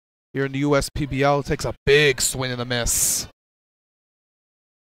here in the USPBL. Takes a big swing and a miss.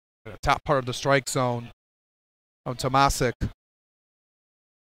 The top part of the strike zone on Tomasic.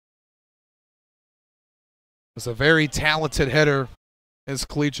 Was a very talented hitter in his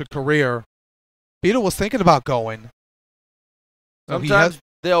collegiate career. Beetle was thinking about going. So Sometimes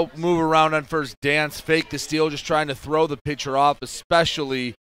they'll move around on first, dance, fake the steal, just trying to throw the pitcher off,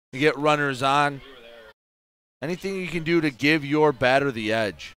 especially to get runners on. Anything you can do to give your batter the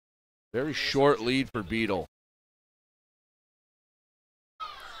edge. Very short lead for Beetle.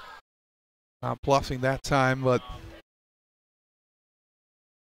 Not bluffing that time, but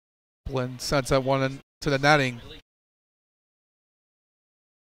Blinn sends that one into the netting.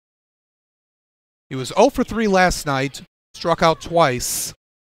 He was 0 for 3 last night, struck out twice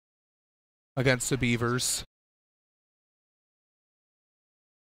against the Beavers.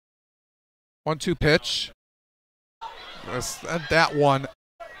 1-2 pitch. That one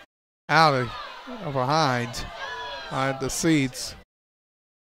out of behind the seats.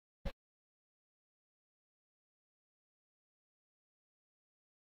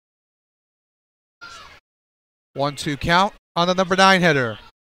 One-two count on the number 9 hitter.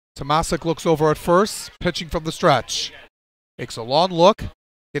 Tomasic looks over at first, pitching from the stretch. Takes a long look,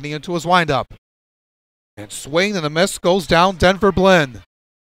 getting into his windup. And swing and a miss goes down Denver Blinn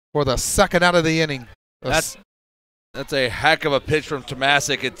for the second out of the inning. That's a heck of a pitch from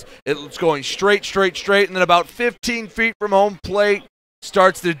Tomasic. It's going straight, and then about 15 feet from home plate,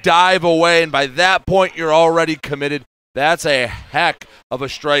 starts to dive away, and by that point, you're already committed. That's a heck of a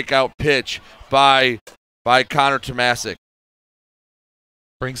strikeout pitch by Connor Tomasic.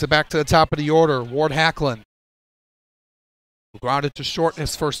 Brings it back to the top of the order. Ward Hacklin, who grounded to short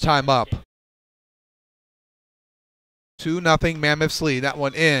his first time up. 2-0 Mammoths lead. That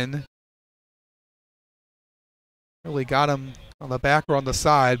one in. Really got him on the back or on the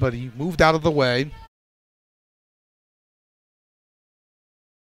side, but he moved out of the way.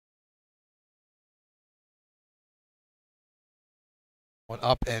 One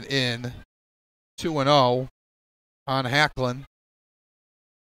up and in. 2-0 on Hacklin.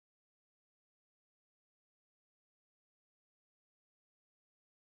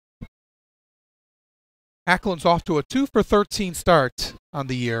 Hacklin's off to a 2 for 13 start on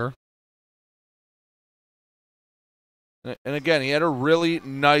the year. And again, he had a really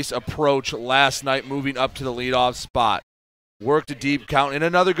nice approach last night, moving up to the leadoff spot. Worked a deep count and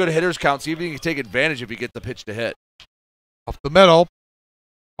another good hitter's count. See if he can take advantage if he gets the pitch to hit. Up the middle.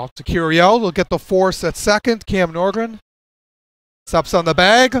 Off to Curiel. He'll get the force at second. Cam Norgren stops on the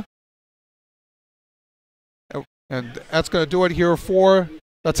bag. And that's going to do it here for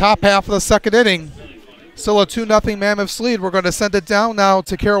the top half of the second inning. Still a 2-0 Mammoths lead. We're going to send it down now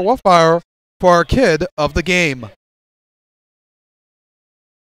to Kara Wolfbauer for our kid of the game.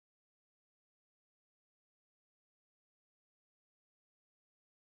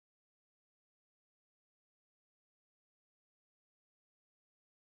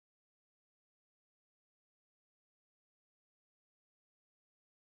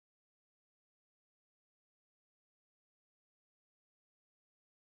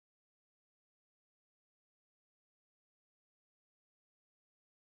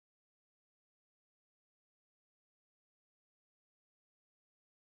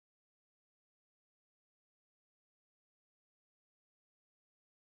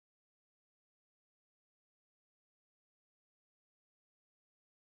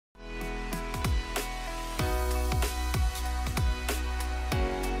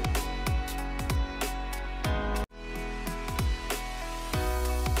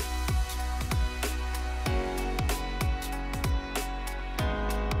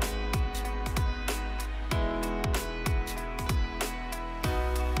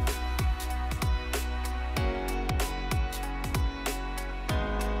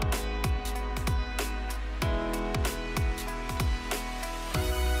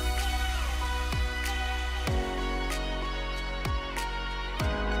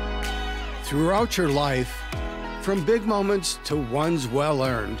 Throughout your life, from big moments to ones well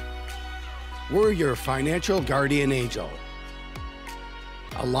earned, we're your financial guardian angel.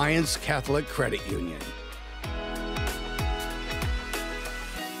 Alliance Catholic Credit Union.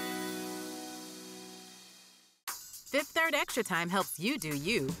 Fifth Third Extra Time helps you do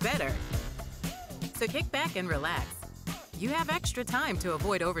you better. So kick back and relax. You have extra time to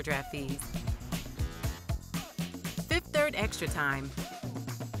avoid overdraft fees. Fifth Third Extra Time.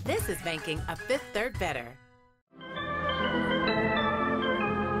 This is banking a Fifth Third better.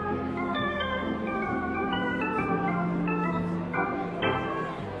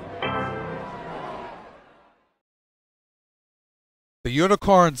 The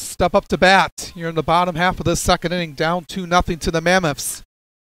Unicorns step up to bat here in the bottom half of this second inning, down 2-0 to the Mammoths.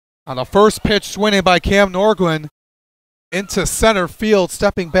 On the first pitch, swinging by Cam Norgren into center field,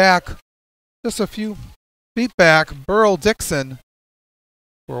 stepping back just a few feet back, Burl Dixon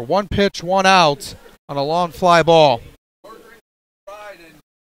for a 1 pitch, 1 out on a long fly ball.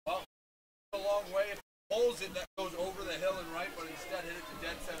 A long way. If he pulls it, that goes over the hill and right, but instead hit it to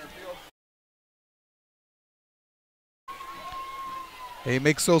dead center field. He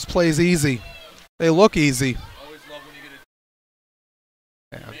makes those plays easy. They look easy. Always love when you get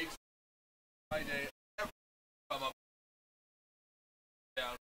it. Yeah. Makes Friday come up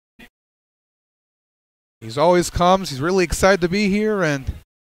down. He's always comes. He's really excited to be here, and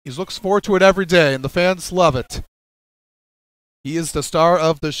he looks forward to it every day, and the fans love it. He is the star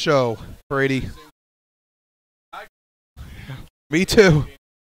of the show, Brady. Me too.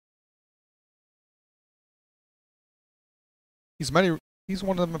 He's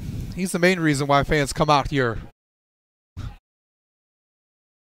the main reason why fans come out here.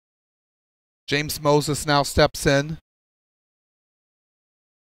 James Moses now steps in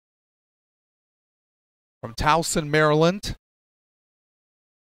from Towson, Maryland.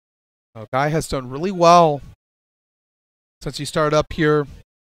 The guy has done really well since he started up here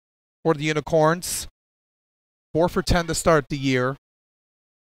for the Unicorns. 4 for 10 to start the year.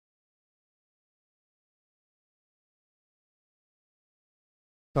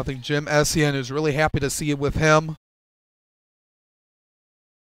 I think Jim Essien is really happy to see it with him.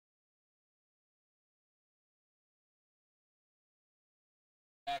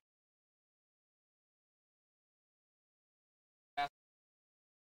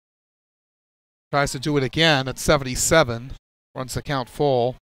 Tries to do it again at 77. Runs the count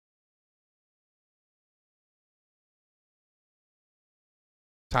full.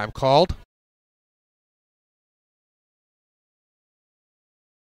 Time called.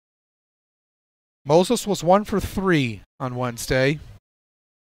 Moses was 1 for 3 on Wednesday.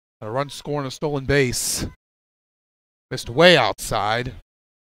 A run score and a stolen base. Missed way outside.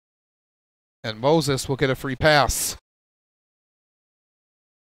 And Moses will get a free pass.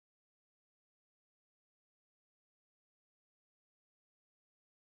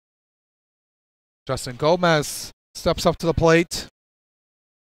 Justin Gomez steps up to the plate.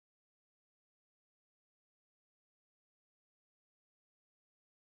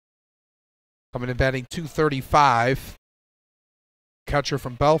 Coming in batting .235. Catcher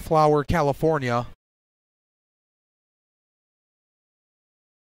from Bellflower, California.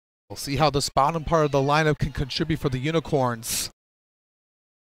 We'll see how this bottom part of the lineup can contribute for the Unicorns.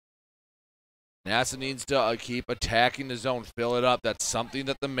 NASA needs to keep attacking the zone, fill it up. That's something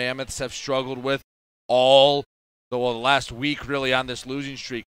that the Mammoths have struggled with all the last week, really, on this losing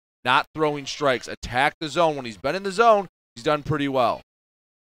streak. Not throwing strikes. Attack the zone. When he's been in the zone, he's done pretty well.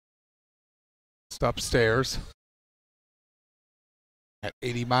 It's upstairs at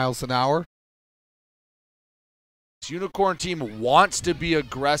 80 miles an hour. This Unicorn team wants to be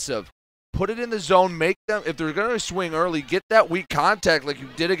aggressive. Put it in the zone. Make them, if they're going to swing early, get that weak contact like you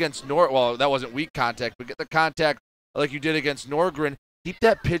did against well, that wasn't weak contact, but get the contact like you did against Norgren. Keep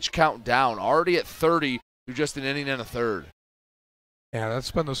that pitch count down. Already at 30, you're just an inning and a third. Yeah, that's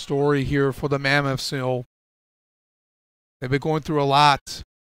been the story here for the Mammoths. You know, they've been going through a lot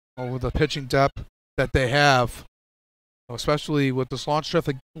with the pitching depth that they have, especially with this long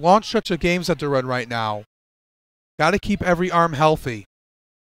stretch of games that they're in right now. Got to keep every arm healthy.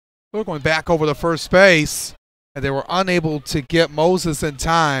 They're going back over the first base, and they were unable to get Moses in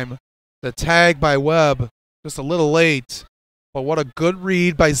time. The tag by Webb just a little late, but what a good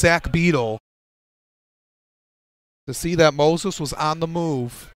read by Zach Beadle to see that Moses was on the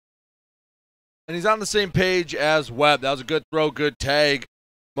move. And he's on the same page as Webb. That was a good throw, good tag.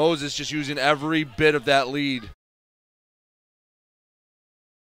 Moses just using every bit of that lead.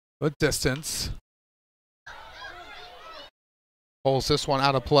 Good distance. Pulls this one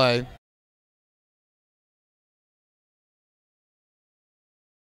out of play.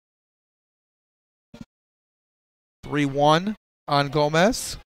 (3-1) on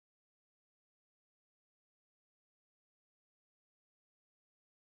Gomez.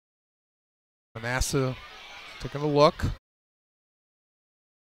 Manasseh taking a look.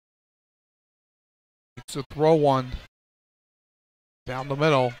 Needs to throw one down the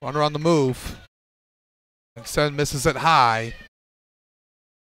middle. Runner on the move. Instead misses it high.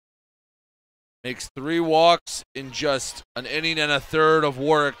 Makes 3 walks in just an inning and a third of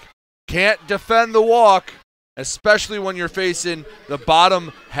work. Can't defend the walk, especially when you're facing the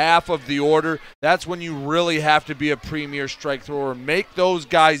bottom half of the order. That's when you really have to be a premier strike thrower. Make those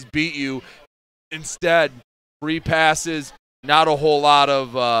guys beat you. Instead, free passes, not a whole lot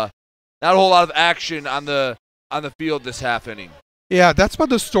of action on the field this half inning. Yeah, that's been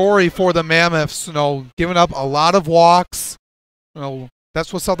the story for the Mammoths. You know, giving up a lot of walks. You know,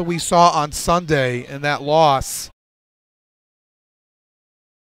 That's what something we saw on Sunday in that loss.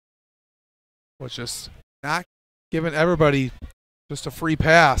 Was just not giving everybody just a free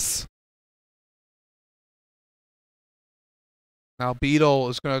pass. Now Beadle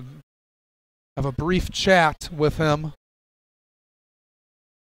is going to have a brief chat with him.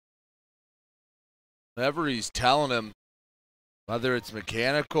 Whatever he's telling him, whether it's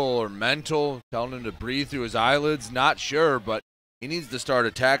mechanical or mental, telling him to breathe through his eyelids, not sure, but he needs to start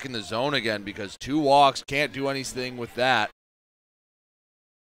attacking the zone again because 2 walks can't do anything with that.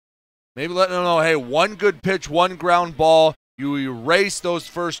 Maybe letting him know, hey, 1 good pitch, 1 ground ball, you erase those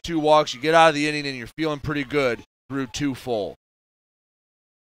first 2 walks, you get out of the inning, and you're feeling pretty good through 2 full.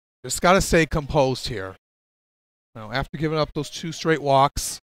 Just got to stay composed here. Now, after giving up those 2 straight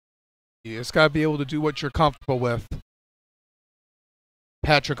walks, you just got to be able to do what you're comfortable with.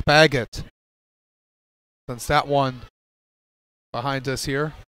 Patrick Baggett, since that one behind us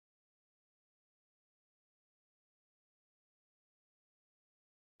here.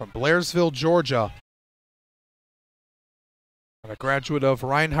 From Blairsville, Georgia. And a graduate of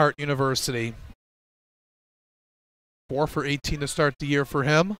Reinhardt University. 4 for 18 to start the year for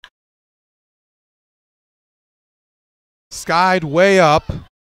him. Skied way up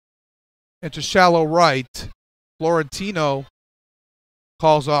into shallow right. Florentino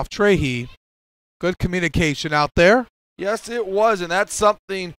calls off Trahey. Good communication out there. Yes, it was, and that's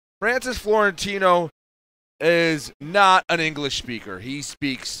something. Francis Florentino is not an English speaker. He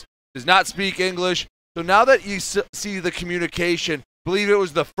does not speak English. So now that you see the communication, I believe it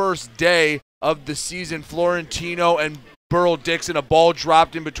was the first day of the season, Florentino and Burl Dixon, a ball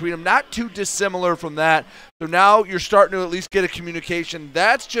dropped in between them. Not too dissimilar from that. So now you're starting to at least get a communication.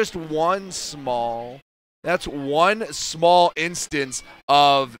 That's just one small instance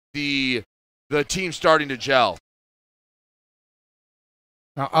of the team starting to gel.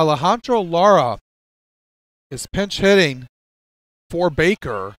 Now Alejandro Lara is pinch hitting for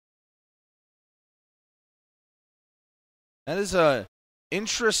Baker. That is a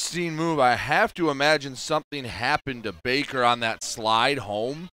interesting move. I have to imagine something happened to Baker on that slide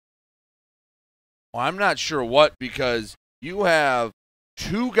home. Well, I'm not sure what, because you have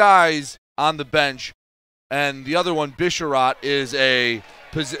 2 guys on the bench, and the other one, Bisharat, is a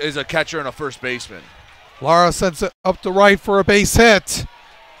catcher and a first baseman. Lara sends it up to right for a base hit.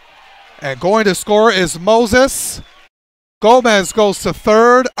 And going to score is Moses. Gomez goes to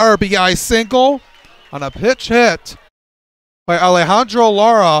third, RBI single on a pitch hit by Alejandro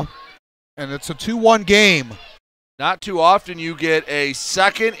Lara, and it's a 2-1 game. Not too often you get a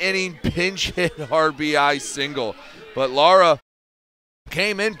second inning pinch hit RBI single, but Lara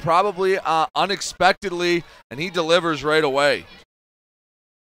came in probably unexpectedly, and he delivers right away.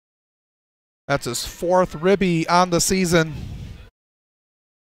 That's his 4th ribby on the season.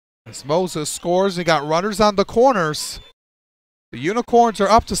 As Moses scores, he got runners on the corners. The Unicorns are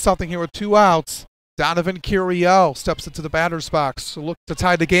up to something here with 2 outs. Donovan Curiel steps into the batter's box to look to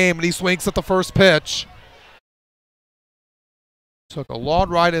tie the game, and he swings at the first pitch. Took a long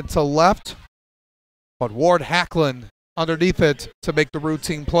ride into left, but Ward Hacklin underneath it to make the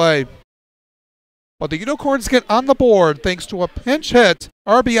routine play. But the Unicorns get on the board thanks to a pinch hit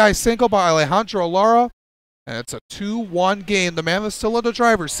RBI single by Alejandro Lara, and it's a 2-1 game. The Mammoths still in the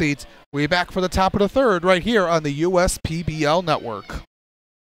driver's seat. We'll be back for the top of the 3rd right here on the USPBL Network.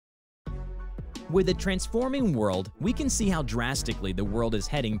 With a transforming world, we can see how drastically the world is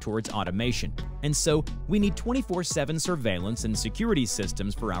heading towards automation. And so, we need 24/7 surveillance and security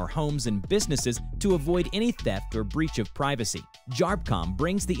systems for our homes and businesses to avoid any theft or breach of privacy. JARBCOM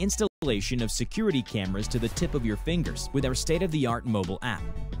brings the installation of security cameras to the tip of your fingers with our state-of-the-art mobile app.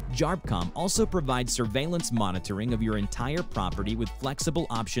 JARBCOM also provides surveillance monitoring of your entire property with flexible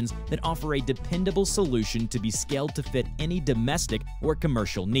options that offer a dependable solution to be scaled to fit any domestic or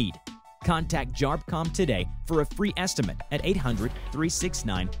commercial need. Contact JARBCOM today for a free estimate at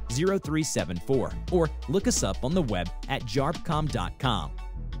 800-369-0374 or look us up on the web at jarbcom.com.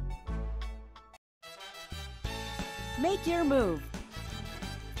 Make your move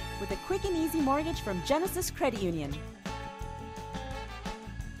with a quick and easy mortgage from Genesis Credit Union.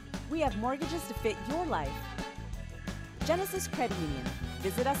 We have mortgages to fit your life. Genesis Credit Union.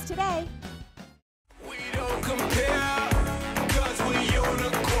 Visit us today. We don't compare, 'cause we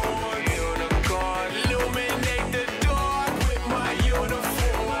unicorn. Illuminate the dark with my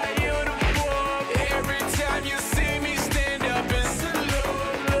uniform. Every time you see me, stand up and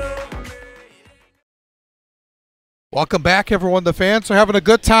salute. Welcome back, everyone. The fans are having a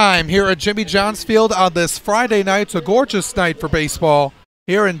good time here at Jimmy John's Field on this Friday night. It's a gorgeous night for baseball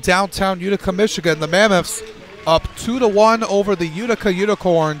here in downtown Utica, Michigan. The Mammoths up 2-1 over the Utica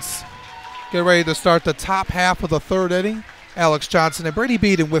Unicorns. Get ready to start the top half of the third inning. Alex Johnson and Brady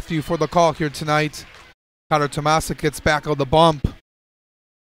Beaton with you for the call here tonight. Connor Tomasic gets back on the bump.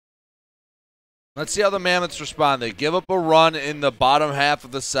 Let's see how the Mammoths respond. They give up a run in the bottom half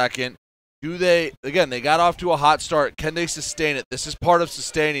of the second. Do they, again, they got off to a hot start. Can they sustain it? This is part of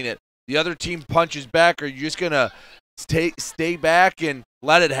sustaining it. The other team punches back. Are you just going to stay back and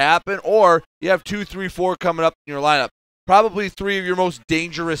let it happen? Or you have 2, 3, 4 coming up in your lineup. Probably 3 of your most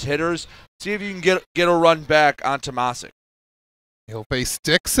dangerous hitters. See if you can get a run back on Tomasic. He'll face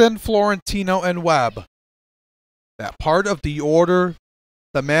Dixon, Florentino, and Webb. That part of the order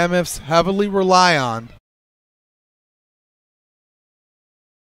the Mammoths heavily rely on.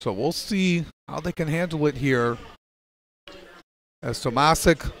 So we'll see how they can handle it here as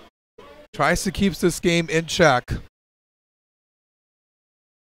Tomasic tries to keep this game in check.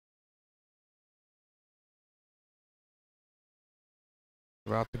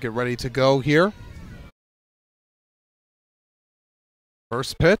 About to get ready to go here.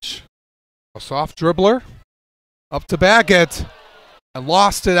 First pitch, a soft dribbler, up to Baggett, and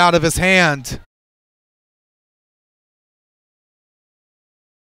lost it out of his hand.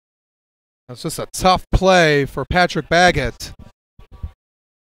 That's just a tough play for Patrick Baggett.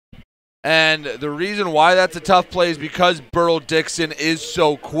 And the reason why that's a tough play is because Burl Dixon is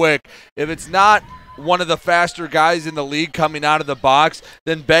so quick. If it's not one of the faster guys in the league coming out of the box,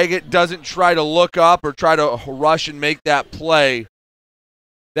 then Baggett doesn't try to look up or try to rush and make that play.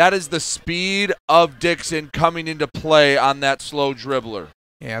 That is the speed of Dixon coming into play on that slow dribbler.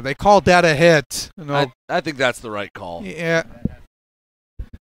 Yeah, they called that a hit. You know, I think that's the right call. Yeah.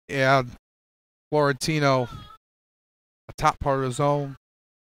 Yeah. Florentino, a top part of the zone,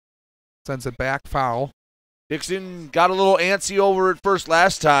 sends it back foul. Dixon got a little antsy over at first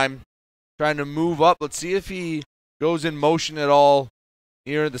last time, trying to move up. Let's see if he goes in motion at all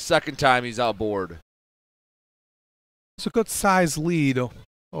here the second time he's outboard. It's a good size lead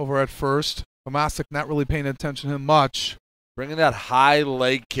over at first. Tomasic not really paying attention to him much. Bringing that high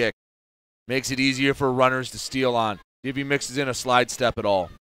leg kick makes it easier for runners to steal on. See if he mixes in a slide step at all.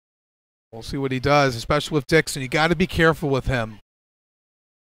 We'll see what he does, especially with Dixon. You got to be careful with him.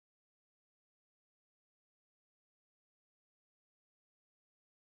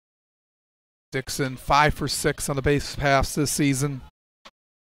 Dixon 5 for 6 on the base pass this season.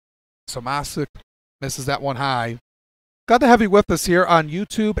 Tomasic misses that one high. Got to have you with us here on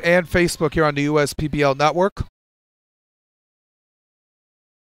YouTube and Facebook here on the USPBL Network.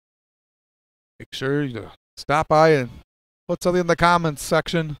 Make sure you stop by and put something in the comments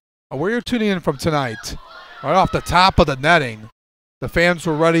section on where you're tuning in from tonight. Right off the top of the netting, the fans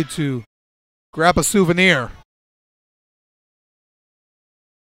were ready to grab a souvenir.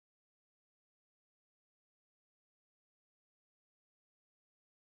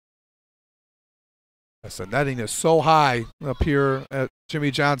 Yes, the netting is so high up here at Jimmy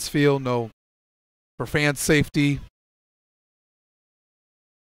John's Field. No, for fan safety.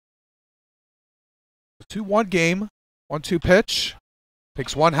 2-1 game. 1-2 pitch.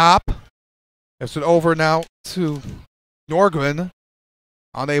 Takes one hop. It's an over now to Norgren.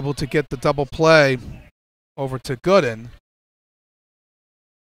 Unable to get the double play over to Gooden.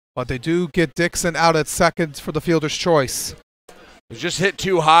 But they do get Dixon out at second for the fielder's choice. It was just hit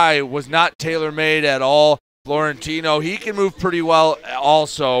too high. Was not tailor-made at all. Florentino, he can move pretty well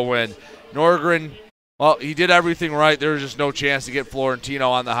also when Norgren, well, he did everything right. There was just no chance to get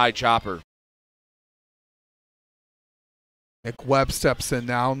Florentino on the high chopper. Nick Webb steps in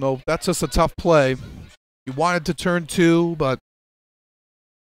now. No, that's just a tough play. He wanted to turn 2, but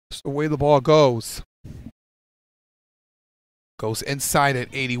that's the way the ball goes. Goes inside at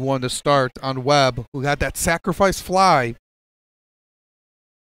 81 to start on Webb, who had that sacrifice fly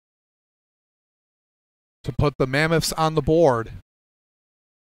to put the Mammoths on the board.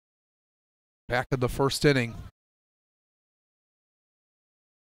 Back in the first inning.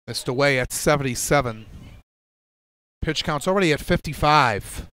 Missed away at 77. Pitch count's already at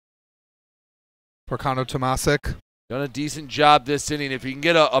 55 for Connor Tomasic. Done a decent job this inning. If he can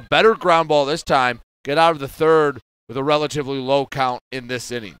get a better ground ball this time, get out of the third with a relatively low count in this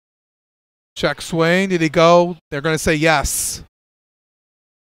inning. Check swing. Did he go? They're going to say yes.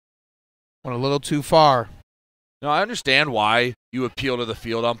 Went a little too far. No, I understand why you appeal to the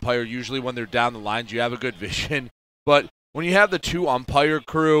field umpire. Usually when they're down the lines, you have a good vision. But when you have the 2 umpire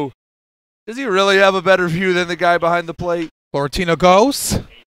crew, does he really have a better view than the guy behind the plate? Florentino goes.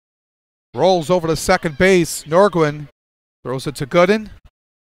 Rolls over to second base. Norgren throws it to Gooden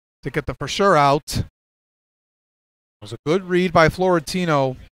to get the for sure out. It was a good read by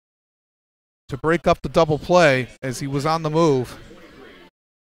Florentino to break up the double play as he was on the move.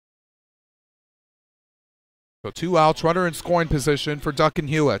 So 2 outs, runner in scoring position for Duncan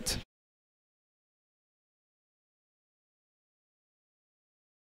Hewitt.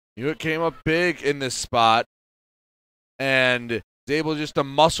 Hewitt came up big in this spot and is able just to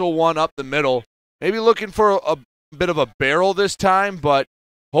muscle one up the middle. Maybe looking for a bit of a barrel this time, but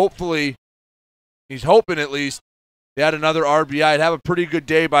hopefully, he's hoping at least, he had another RBI. I'd have a pretty good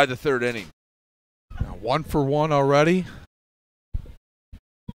day by the 3rd inning. Now 1 for 1 already.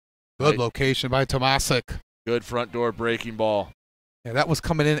 Good location by Tomasic. Good front door breaking ball. Yeah, that was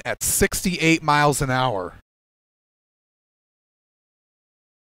coming in at 68 miles an hour.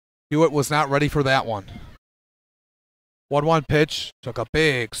 Hewitt was not ready for that one. 1-1 pitch, took a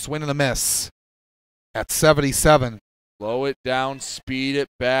big swing and a miss at 77. Slow it down, speed it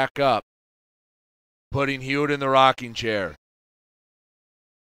back up. Putting Hewitt in the rocking chair.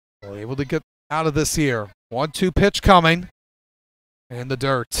 Well, able to get out of this here. 1-2 pitch coming. In the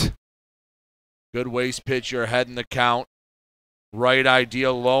dirt. Good waste pitch, you're ahead in the count. Right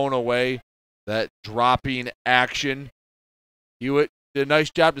idea, lone away. That dropping action. Hewitt did a nice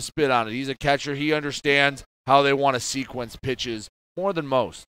job to spit on it. He's a catcher. He understands how they want to sequence pitches more than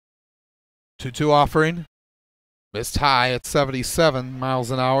most. 2-2 offering. Missed high at 77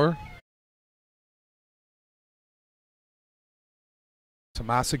 miles an hour.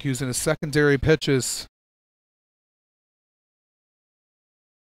 Tomasic using his secondary pitches.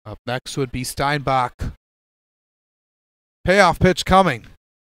 Up next would be Steinbach. Payoff pitch coming.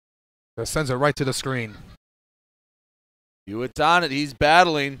 That sends it right to the screen. Hewitt's on it. He's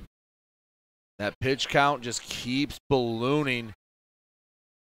battling. That pitch count just keeps ballooning.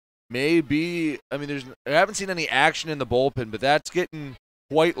 Maybe, I mean, I haven't seen any action in the bullpen, but that's getting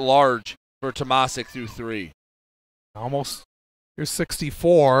quite large for Tomasic through 3. Almost, here's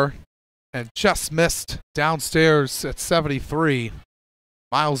 64, and just missed downstairs at 73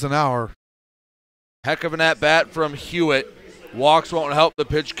 miles an hour. Heck of an at-bat from Hewitt. Walks won't help the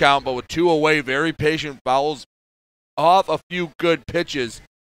pitch count, but with 2 away, very patient, fouls off a few good pitches.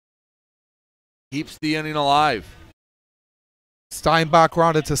 Keeps the inning alive. Steinbach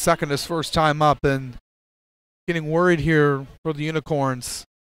rounded to second his first time up, and getting worried here for the Unicorns.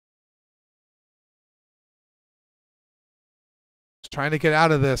 Just trying to get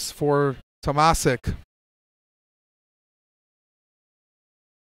out of this for Tomasic.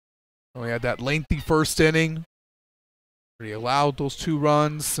 We had that lengthy first inning where he allowed those 2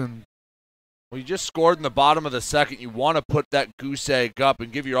 runs, and well, you just scored in the bottom of the 2nd. You want to put that goose egg up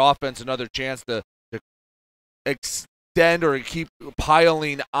and give your offense another chance to extend or keep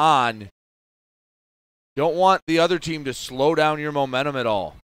piling on. Don't want the other team to slow down your momentum at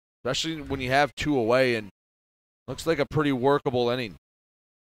all, especially when you have 2 away, and looks like a pretty workable inning.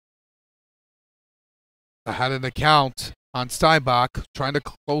 Ahead in the count on Steinbach, trying to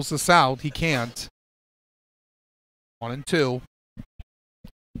close this out. He can't. 1-2.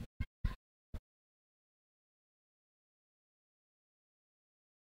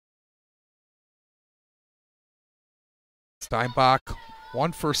 Steinbach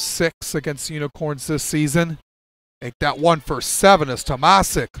 1 for 6 against the Unicorns this season. Make that 1 for 7 as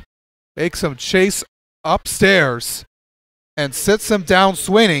Tomasic makes him chase upstairs and sits him down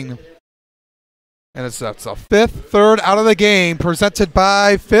swinging. And that's a 5th third out of the game, presented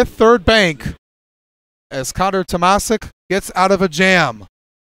by Fifth Third Bank, as Connor Tomasic gets out of a jam.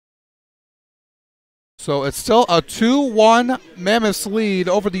 So it's still a 2-1 Mammoths lead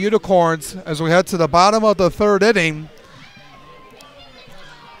over the Unicorns as we head to the bottom of the 3rd inning.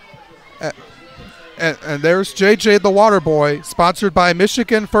 And there's JJ the Water Boy, sponsored by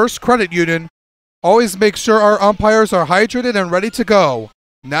Michigan First Credit Union. Always make sure our umpires are hydrated and ready to go.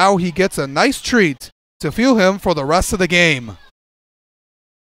 Now he gets a nice treat to fuel him for the rest of the game.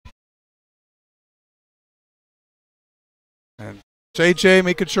 And JJ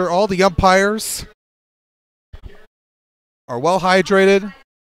making sure all the umpires are well hydrated,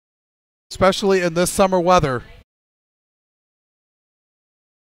 especially in this summer weather.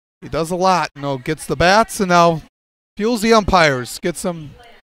 He does a lot, gets the bats and now fuels the umpires, gets them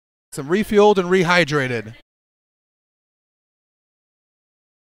refueled and rehydrated.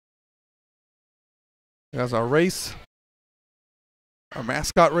 There's our race, our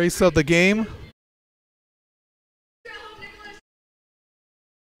mascot race of the game.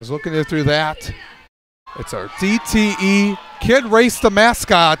 Just looking through that. It's our DTE Kid Race the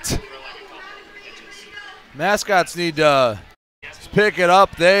Mascot. Mascots need to pick it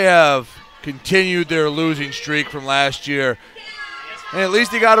up. They have continued their losing streak from last year. And at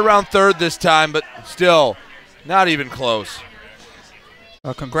least he got around 3rd this time, but still not even close.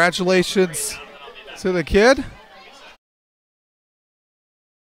 Congratulations to the kid.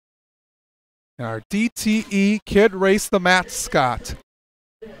 Our DTE Kid Race the mascot.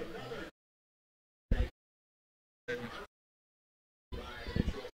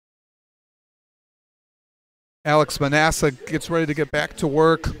 Alex Manasseh gets ready to get back to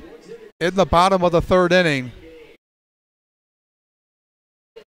work in the bottom of the third inning.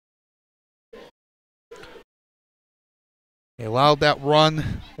 He allowed that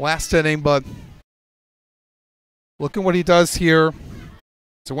run last inning, but look at what he does here.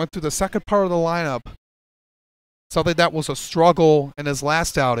 So went through the second part of the lineup. Something that was a struggle in his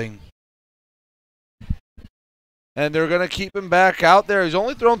last outing. And they're going to keep him back out there. He's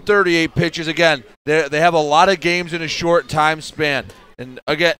only thrown 38 pitches. Again, they have a lot of games in a short time span. And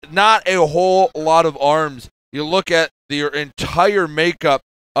again, not a whole lot of arms. You look at the entire makeup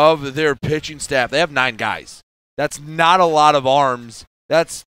of their pitching staff. They have 9 guys. That's not a lot of arms.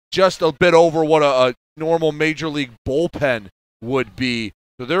 That's just a bit over what a normal major league bullpen would be.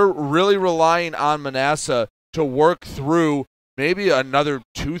 So they're really relying on Manasseh to work through. Maybe another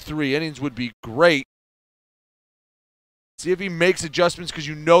 2-3 innings would be great. See if he makes adjustments, because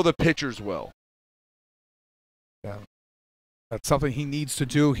you know the pitchers will. Yeah. That's something he needs to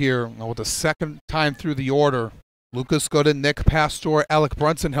do here. With the second time through the order, Lucas Gooden, Nick Pastor, Alec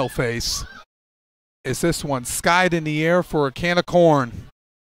Brunson he'll face. Is this one skied in the air for a can of corn?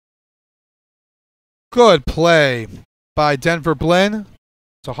 Good play by Denver Blinn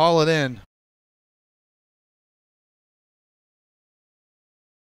to haul it in.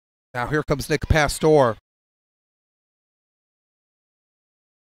 Now here comes Nick Pastor.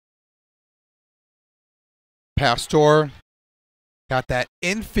 Pastor got that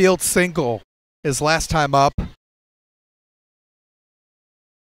infield single his last time up.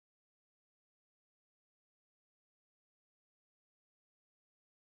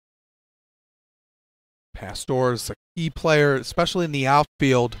 Pastor's a key player, especially in the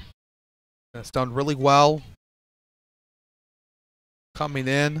outfield. That's done really well. Coming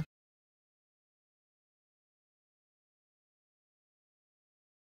in.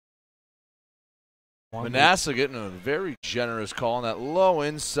 Manasseh getting a very generous call on that low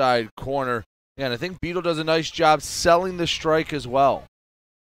inside corner. And I think Beetle does a nice job selling the strike as well.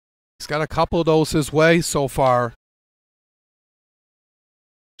 He's got a couple of those his way so far.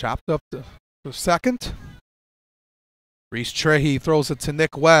 Chopped up the second. Reese Trahey throws it to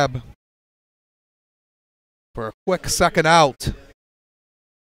Nick Webb for a quick second out.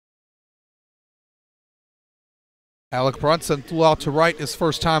 Alec Brunson flew out to right his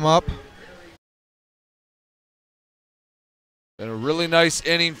first time up. And a really nice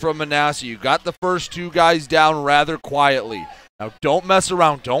inning from Manasseh. You got the first 2 guys down rather quietly. Now don't mess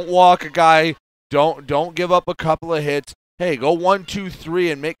around. Don't walk a guy. Don't give up a couple of hits. Hey, go 1, 2, 3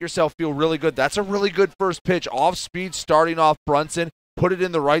 and make yourself feel really good. That's a really good first pitch. Off speed, starting off Brunson. Put it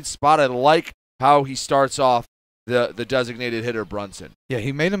in the right spot. I like how he starts off the designated hitter, Brunson. Yeah,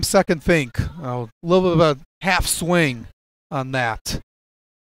 he made him second think. A little bit of a half swing on that.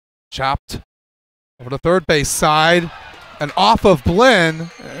 Chopped over the third base side. And off of Blinn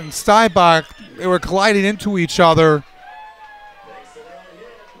and Steinbach, they were gliding into each other.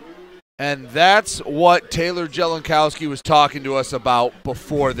 And that's what Taylor Jelenkowski was talking to us about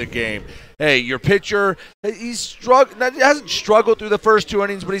before the game. Hey, your pitcher, hasn't struggled through the first 2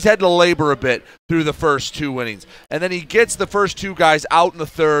 innings, but he's had to labor a bit through the first 2 innings. And then he gets the first 2 guys out in the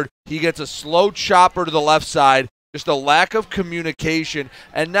third. He gets a slow chopper to the left side. Just a lack of communication.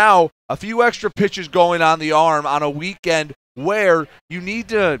 And now a few extra pitches going on the arm on a weekend where you need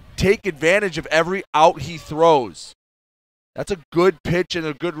to take advantage of every out he throws. That's a good pitch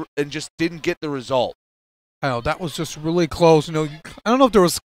and just didn't get the result. I know, that was just really close. I don't know if there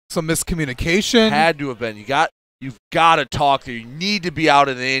was some miscommunication. Had to have been. You've got to talk to. You need to be out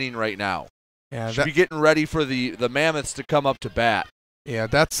in the inning right now. Yeah, should be getting ready for the Mammoths to come up to bat. Yeah,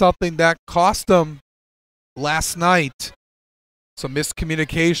 that's something that cost them last night. Some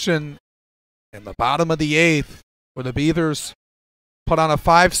miscommunication in the bottom of the 8th where the Beavers put on a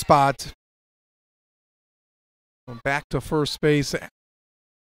 5 spot. Back to first base.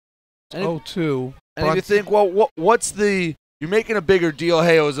 0-2. And if you think, well, what's the? You're making a bigger deal.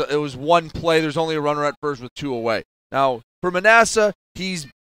 Hey, it was 1 play. There's only a runner at first with 2 away. Now for Manasseh, he's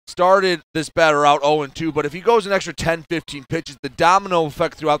started this batter out 0-2. But if he goes an extra 10, 15 pitches, the domino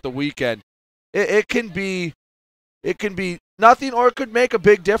effect throughout the weekend, it can be nothing, or it could make a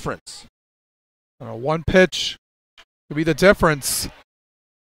big difference. 1 pitch could be the difference.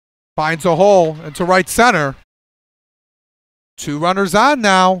 Finds a hole into right center. 2 runners on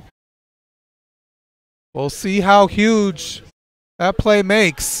now. We'll see how huge That play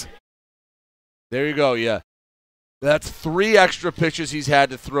makes. There you go, yeah. That's 3 extra pitches he's had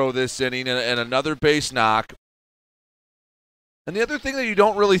to throw this inning and another base knock. And the other thing that you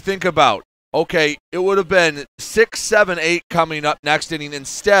don't really think about, okay, it would have been 6, 7, 8 coming up next inning.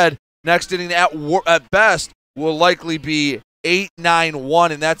 Instead, next inning at best will likely be 8, 9,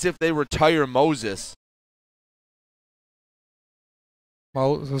 1, and that's if they retire Moses.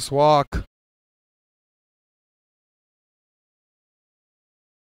 Moses walk.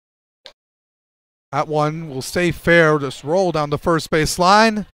 That one will stay fair. Just roll down the first base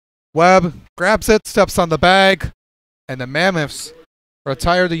line. Webb grabs it, steps on the bag, and the Mammoths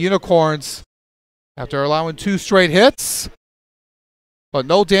retire the Unicorns after allowing 2 straight hits, but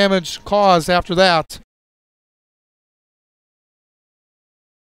no damage caused after that.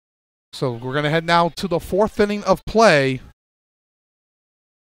 So we're going to head now to the 4th inning of play.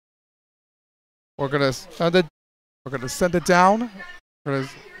 We're going to send it. We're going to send it down.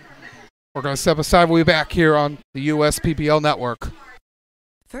 We're going to step aside. We'll be back here on the USPBL network.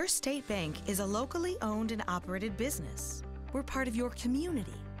 First State Bank is a locally owned and operated business. We're part of your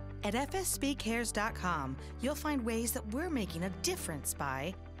community. At fsbcares.com, you'll find ways that we're making a difference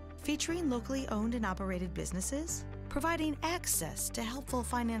by featuring locally owned and operated businesses, providing access to helpful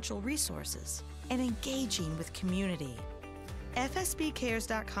financial resources, and engaging with community.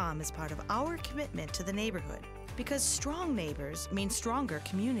 FSBcares.com is part of our commitment to the neighborhood because strong neighbors mean stronger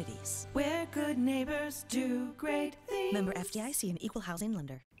communities. Where good neighbors do great things. Member FDIC, an equal housing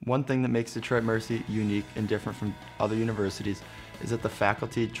lender. One thing that makes Detroit Mercy unique and different from other universities is that the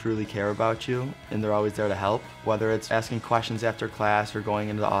faculty truly care about you and they're always there to help. Whether it's asking questions after class or going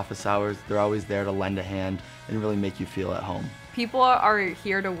into the office hours, they're always there to lend a hand and really make you feel at home. People are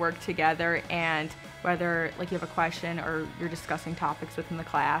here to work together, and whether you have a question or you're discussing topics within the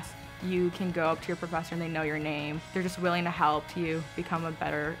class, you can go up to your professor and they know your name. They're just willing to help you become a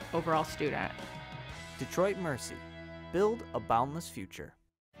better overall student. Detroit Mercy. Build a boundless future.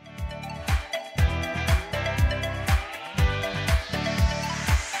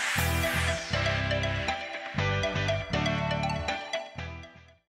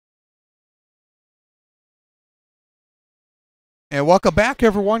 And welcome back,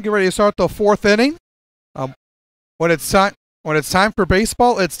 everyone. Get ready to start the 4th inning. When it's time for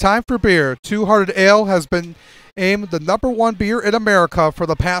baseball, it's time for beer. Two Hearted Ale has been named the #1 beer in America for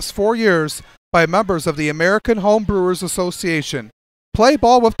the past 4 years by members of the American Home Brewers Association. Play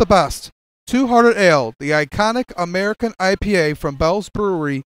ball with the best. Two Hearted Ale, the iconic American IPA from Bell's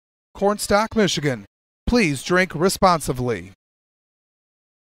Brewery, Cornstalk, Michigan. Please drink responsibly.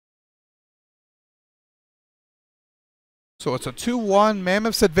 So it's a 2-1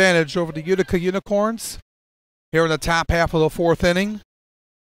 Mammoths advantage over the Utica Unicorns here in the top half of the 4th inning.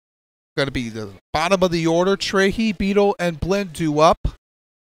 Going to be the bottom of the order. Trahey, Beetle, and Blind due up. So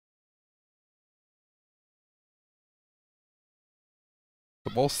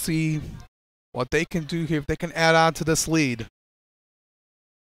we'll see what they can do here, if they can add on to this lead.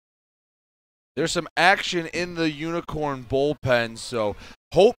 There's some action in the Unicorn bullpen, so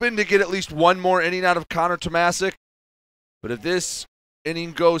hoping to get at least one more inning out of Connor Tomasic. But if this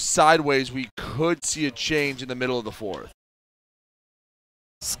inning goes sideways, we could see a change in the middle of the 4th.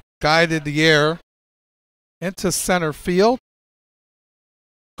 Guided the air into center field.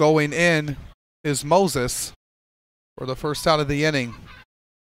 Going in is Moses for the first out of the inning.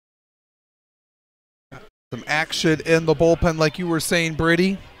 Some action in the bullpen like you were saying,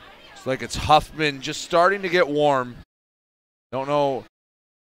 Brady. It's like it's Huffman just starting to get warm. Don't know.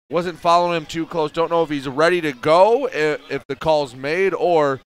 Wasn't following him too close. Don't know if he's ready to go, if the call's made,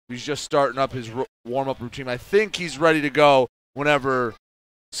 or if he's just starting up his warm-up routine. I think he's ready to go whenever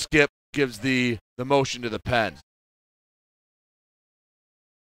Skip gives the motion to the pen.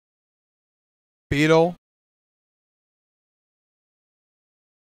 Beetle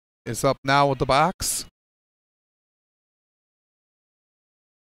is up now with the box.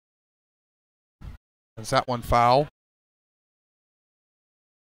 Is that one foul?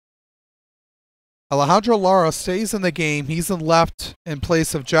 Alejandro Lara stays in the game. He's in left in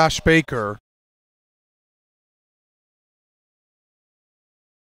place of Josh Baker.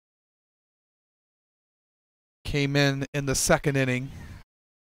 Came in the 2nd inning.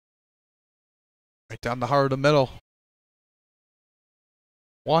 Right down the heart of the middle.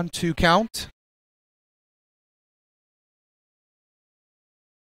 1-2 count.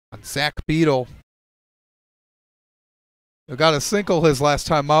 On Zach Beetle. He got a single his last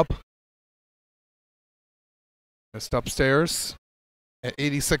time up. Just upstairs at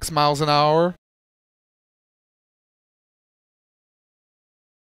 86 miles an hour.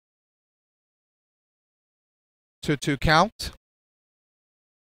 Two count.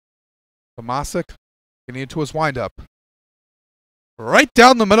 Tomasic getting into his windup. Right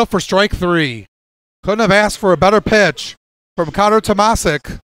down the middle for strike 3. Couldn't have asked for a better pitch from Connor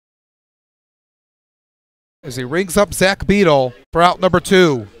Tomasic as he rings up Zach Beadle for out number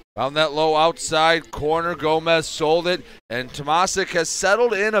 2. Found that low outside corner. Gomez sold it, and Tomasic has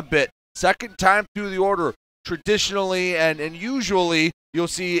settled in a bit. Second time through the order. Traditionally and usually you'll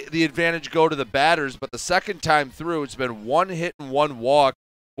see the advantage go to the batters, but the second time through it's been 1 hit and 1 walk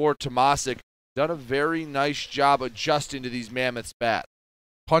for Tomasic. Done a very nice job adjusting to these Mammoths bat.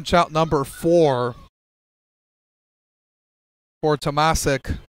 Punch out number 4 for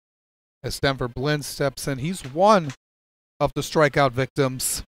Tomasic as Denver Blinn steps in. He's one of the strikeout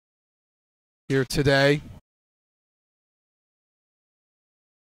victims here today.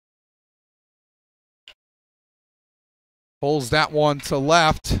 Pulls that one to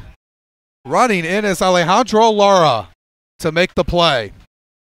left. Running in is Alejandro Lara to make the play.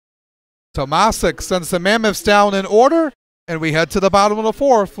 Tomasic sends the Mammoths down in order, and we head to the bottom of the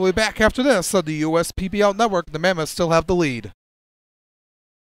 4th. We'll be back after this on the USPBL Network. The Mammoths still have the lead.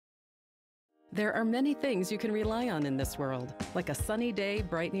 There are many things you can rely on in this world, like a sunny day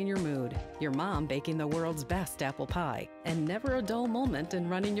brightening your mood, your mom baking the world's best apple pie, and never a dull moment in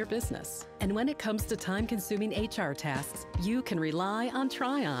running your business. And when it comes to time-consuming HR tasks, you can rely on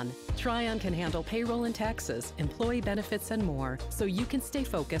Tryon. Tryon can handle payroll and taxes, employee benefits, and more, so you can stay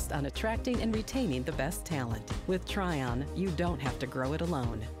focused on attracting and retaining the best talent. With Tryon, you don't have to grow it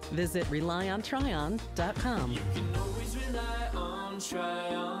alone. Visit RelyOnTryon.com. You can always rely on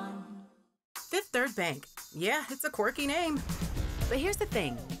Tryon. Fifth Third Bank. Yeah, it's a quirky name. But here's the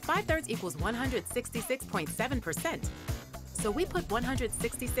thing. 5/3 equals 166.7%. So we put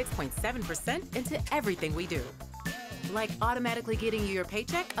 166.7% into everything we do. Like automatically getting you your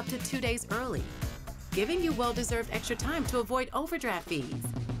paycheck up to 2 days early. Giving you well-deserved extra time to avoid overdraft fees.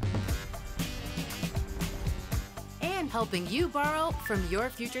 And helping you borrow from your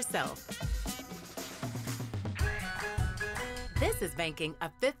future self. This is banking a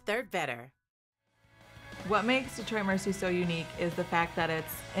Fifth Third better. What makes Detroit Mercy so unique is the fact that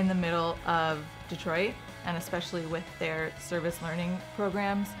it's in the middle of Detroit, and especially with their service learning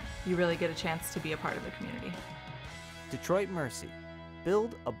programs, you really get a chance to be a part of the community. Detroit Mercy.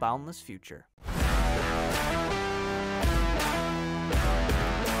 Build a boundless future.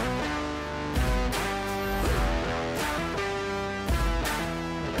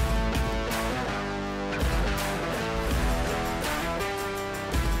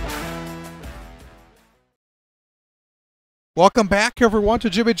 Welcome back, everyone, to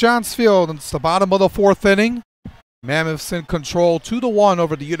Jimmy John's Field. It's the bottom of the 4th inning. Mammoths in control 2-1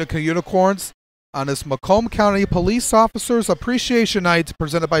 over the Utica Unicorns on this Macomb County Police Officers Appreciation Night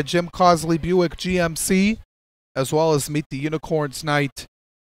presented by Jim Causley Buick GMC, as well as Meet the Unicorns Night.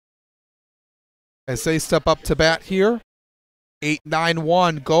 As they step up to bat here,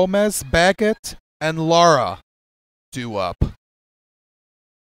 8-9-1, Gomez, Baggett, and Lara due up.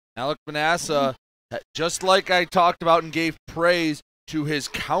 Alec Manassa, just like I talked about and gave praise to his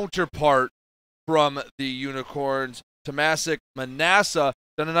counterpart from the Unicorns, Tomasic, Manassa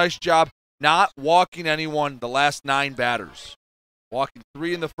done a nice job not walking anyone the last 9 batters. Walking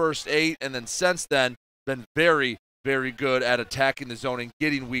 3 in the first 8, and then since then, been very, very good at attacking the zone and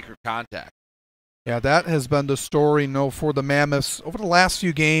getting weaker contact. Yeah, that has been the story, for the Mammoths over the last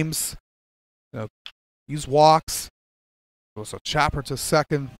few games. These walks, it was a chopper to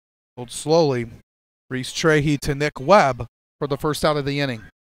second, hold slowly. Reese Trahey to Nick Webb for the first out of the inning.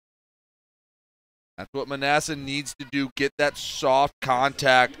 That's what Manassa needs to do, get that soft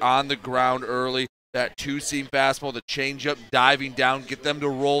contact on the ground early, that 2-seam fastball, the changeup, diving down, get them to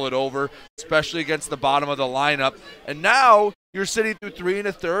roll it over, especially against the bottom of the lineup. And now you're sitting through 3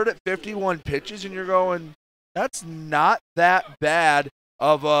 1/3 at 51 pitches, and you're going, that's not that bad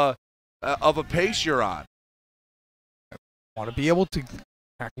of a pace you're on. Want to be able to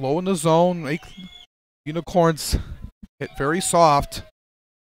act low in the zone, make Unicorns hit very soft.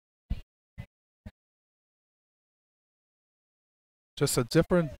 Just a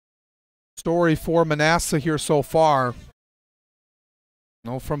different story for Manassa here so far.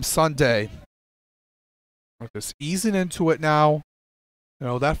 From Sunday. We're just easing into it now.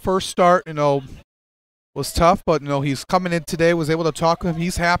 That first start, was tough, but, he's coming in today, was able to talk with him.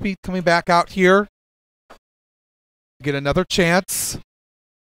 He's happy coming back out here. Get another chance.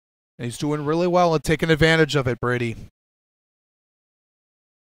 And he's doing really well and taking advantage of it, Brady.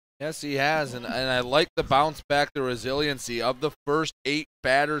 Yes, he has, and I like the bounce back, the resiliency. Of the first 8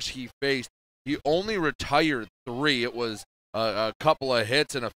 batters he faced, he only retired 3. It was a couple of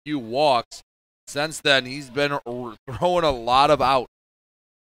hits and a few walks. Since then, he's been throwing a lot of outs.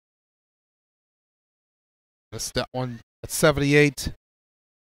 Missed that one at 78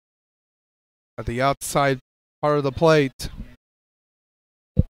 at the outside part of the plate.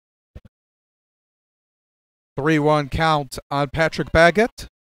 3-1 count on Patrick Baggett.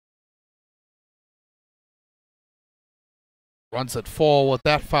 Runs it full with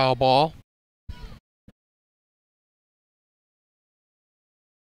that foul ball.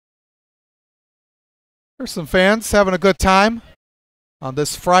 There's some fans having a good time on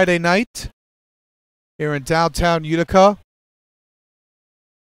this Friday night here in downtown Utica.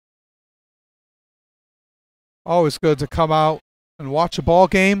 Always good to come out and watch a ball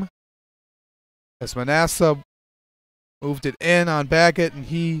game. As Manasseh moved it in on Baggett, and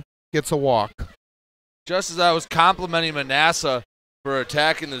he gets a walk. Just as I was complimenting Manasseh for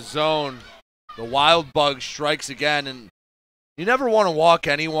attacking the zone, the wild bug strikes again. And you never want to walk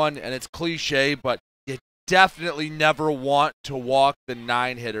anyone, and it's cliche, but you definitely never want to walk the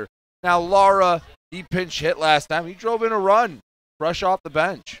 9-hitter. Now, Lara, he pinch hit last time. He drove in a run, fresh off the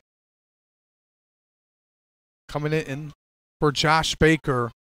bench. Coming in for Josh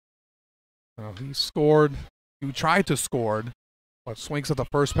Baker. He scored. He tried to score, but swings at the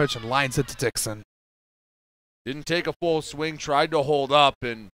first pitch and lines it to Dixon. Didn't take a full swing, tried to hold up,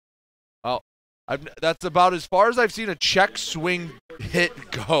 and that's about as far as I've seen a check swing hit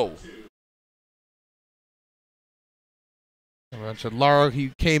go. I mentioned Lara,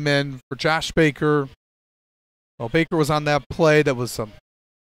 he came in for Josh Baker. Well, Baker was on that play that was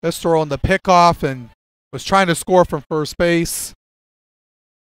this throw on the pickoff and was trying to score from first base.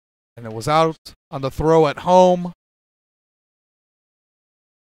 And it was out on the throw at home.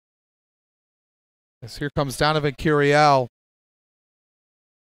 As here comes Donovan Curiel.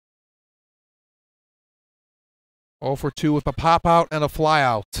 0 for 2 with a pop out and a fly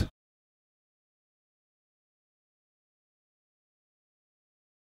out.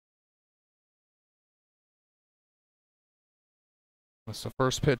 That's the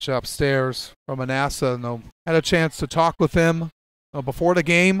first pitch upstairs from Manasseh. And had a chance to talk with him before the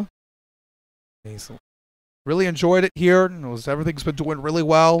game. He's really enjoyed it here. Everything's been doing really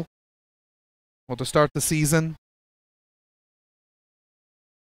well to start the season.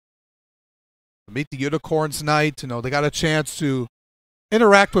 Meet the Unicorns night. They got a chance to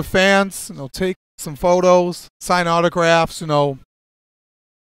interact with fans. Take some photos, sign autographs. It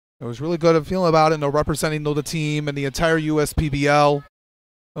was really good of feeling about it. Representing the team and the entire USPBL.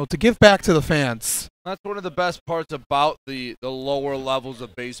 To give back to the fans. That's one of the best parts about the lower levels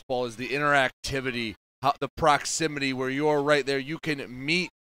of baseball is the interactivity, the proximity where you're right there. You can meet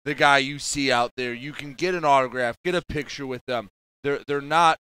the guy you see out there. You can get an autograph, get a picture with them. They're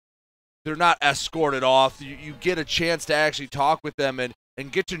not escorted off. You get a chance to actually talk with them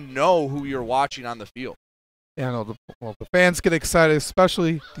and get to know who you're watching on the field. Yeah, the fans get excited,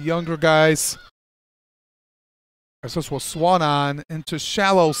 especially the younger guys. As this will swan on into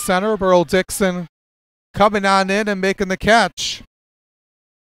shallow center. Burl Dixon coming on in and making the catch.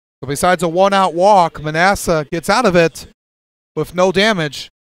 So besides a 1-out walk, Manasseh gets out of it with no damage.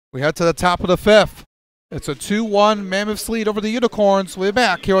 We head to the top of the 5th. It's a 2-1 Mammoths lead over the Unicorns. We're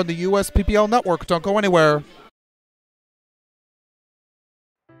back here on the USPBL Network. Don't go anywhere.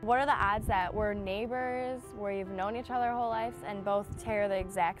 What are the odds that we're neighbors, where you've known each other our whole lives, and both tear the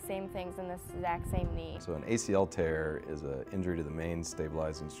exact same things in this exact same knee? So an ACL tear is an injury to the main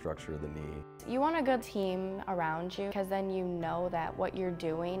stabilizing structure of the knee. You want a good team around you, because then you know that what you're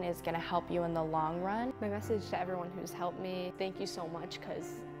doing is going to help you in the long run. My message to everyone who's helped me, thank you so much, because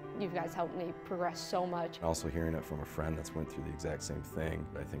you guys helped me progress so much. Also hearing it from a friend that's went through the exact same thing,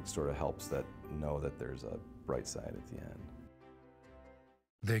 I think sort of helps that know that there's a bright side at the end.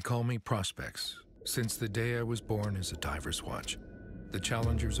 They call me Prospects. Since the day I was born as a diver's watch, the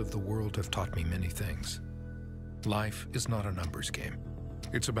challengers of the world have taught me many things. Life is not a numbers game.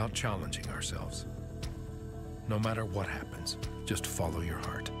 It's about challenging ourselves. No matter what happens, just follow your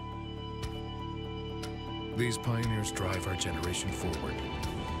heart. These pioneers drive our generation forward.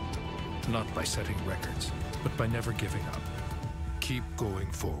 Not by setting records, but by never giving up. Keep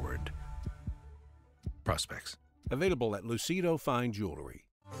going forward. Prospects. Available at Lucido Fine Jewelry.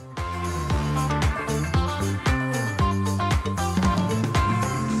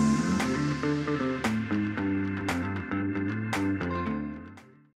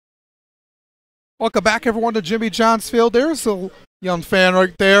 Welcome back, everyone, to Jimmy John's Field. There's a young fan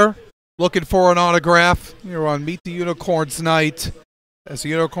right there looking for an autograph. You're on Meet the Unicorns night as the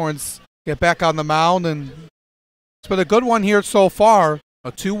Unicorns get back on the mound, and it's been a good one here so far.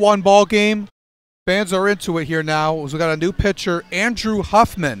 A 2-1 ball game. Fans are into it here now. We got a new pitcher, Andrew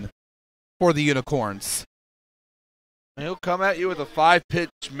Huffman, for the Unicorns. He'll come at you with a 5-pitch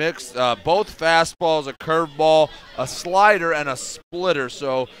mix, both fastballs, a curveball, a slider, and a splitter.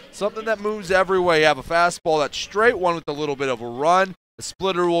 So something that moves every way. You have a fastball that's straight, one with a little bit of a run. The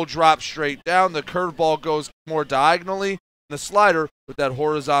splitter will drop straight down. The curveball goes more diagonally. And the slider with that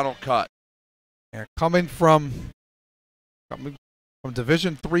horizontal cut. Yeah, coming from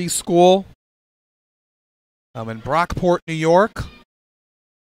Division III school. I'm in Brockport, New York.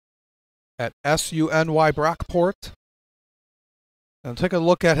 At SUNY Brockport. And take a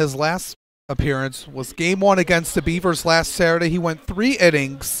look at his last appearance. Was Game 1 against the Beavers last Saturday. He went 3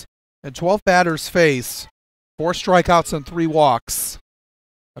 innings and 12 batters faced, 4 strikeouts and 3 walks.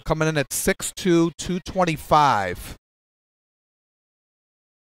 Coming in at 6'2", 225.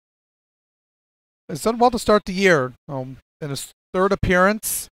 He's done well to start the year. In his 3rd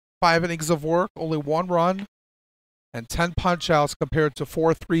appearance, 5 innings of work, only 1 run, and 10 punch-outs compared to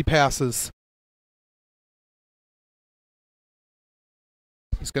 4 3 passes.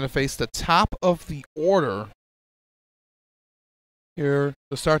 He's going to face the top of the order here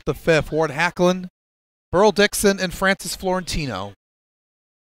to start the 5th. Ward Hacklin, Burl Dixon, and Francis Florentino.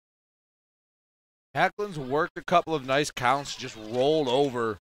 Hacklin's worked a couple of nice counts, just rolled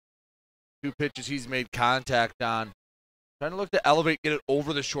over 2 pitches he's made contact on. Trying to look to elevate, get it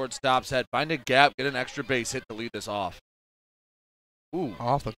over the shortstop's head, find a gap, get an extra base hit to lead this off. Ooh.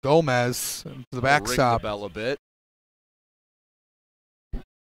 Off of Gomez to the backstop. Ring the bell a bit.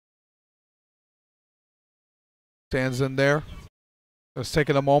 Stands in there. Just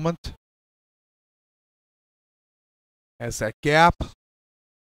taking a moment. Has that gap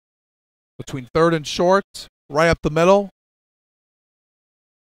between 3rd and short, right up the middle.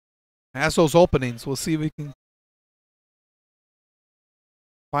 Has those openings. We'll see if we can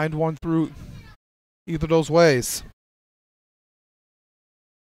find one through either of those ways.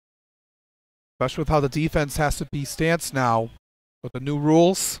 Especially with how the defense has to be stanced now with the new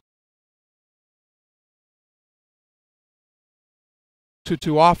rules.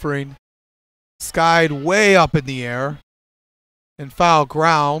 2-2 offering. Skied way up in the air. And foul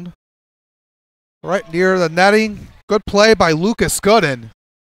ground. Right near the netting. Good play by Lucas Gooden.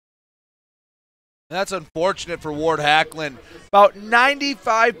 That's unfortunate for Ward Hacklin. About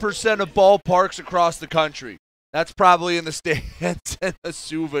 95% of ballparks across the country. That's probably in the stands and a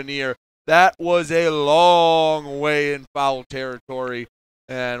souvenir. That was a long way in foul territory.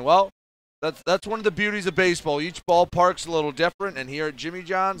 And, well, that's one of the beauties of baseball. Each ballpark's a little different, and here at Jimmy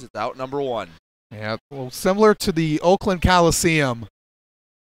John's, it's out number 1. Yeah, well, similar to the Oakland Coliseum.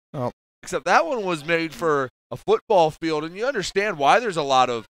 Oh. Except that one was made for a football field, and you understand why there's a lot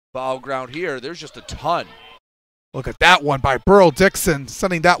of foul ground here. There's just a ton. Look at that one by Burl Dixon,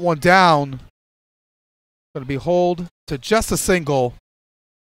 sending that one down. Going to be hold to just a single.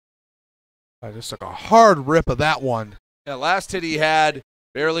 I just took a hard rip of that one. Yeah, last hit he had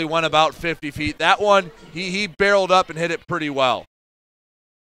barely went about 50 feet. That one, he barreled up and hit it pretty well.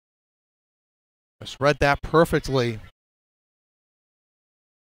 Just read that perfectly.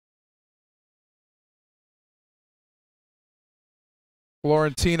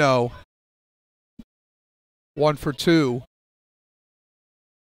 Florentino, 1 for 2.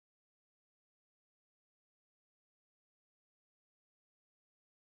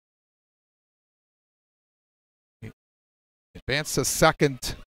 Advance to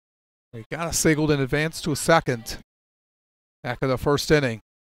second. He got a singled in advance to a second. Back of the 1st inning.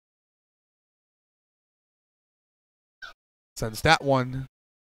 Sends that one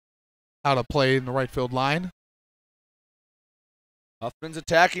out of play in the right field line. Huffman's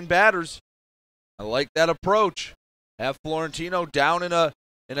attacking batters. I like that approach. Have Florentino down in a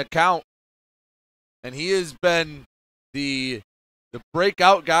count. And he has been the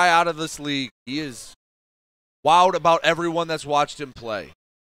breakout guy out of this league. He is wowed about everyone that's watched him play.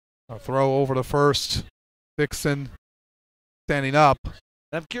 A throw over to first. Dixon standing up.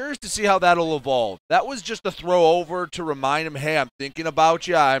 I'm curious to see how that'll evolve. That was just a throw over to remind him, hey, I'm thinking about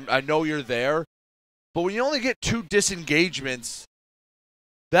you. I know you're there. But when you only get 2 disengagements,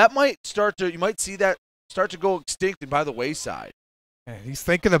 that might you might see that start to go extinct and by the wayside. And he's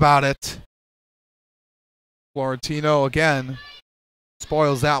thinking about it. Florentino again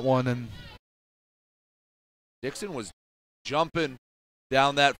spoils that one, and Dixon was jumping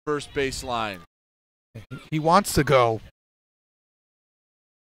down that first base line. He wants to go.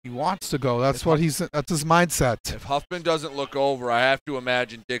 He wants to go. That's that's his mindset. If Huffman doesn't look over, I have to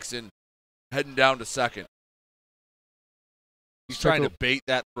imagine Dixon heading down to second. He's trying to bait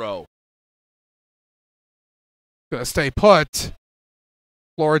that throw. Gonna stay put.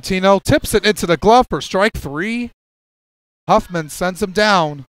 Florentino tips it into the glove for strike 3. Huffman sends him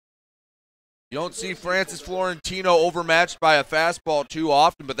down. You don't see Francis Florentino overmatched by a fastball too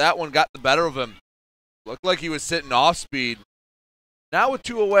often, but that one got the better of him. Looked like he was sitting off speed. Now with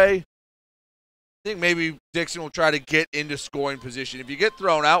 2 away, I think maybe Dixon will try to get into scoring position. If you get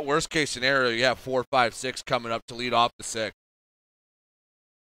thrown out, worst case scenario, you have 4, 5, 6 coming up to lead off the 6th.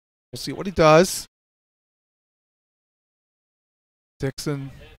 We'll see what he does.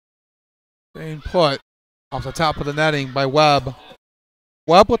 Dixon staying put off the top of the netting by Webb.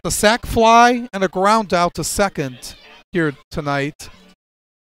 Webb with the sac fly and a ground out to second here tonight.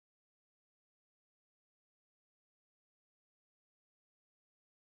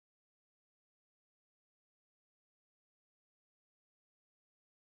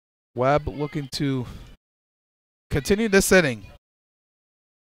 Webb looking to continue this inning.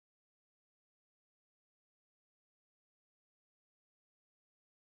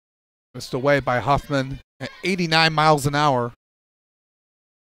 Missed away by Huffman at 89 miles an hour.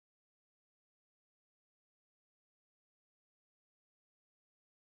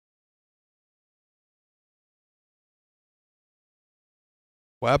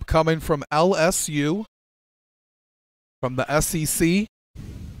 Webb coming from LSU, from the SEC.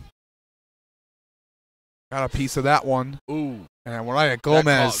 Got a piece of that one. Ooh. And we're right at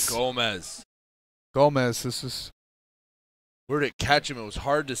Gomez. Gomez, this is... Where did it catch him? It was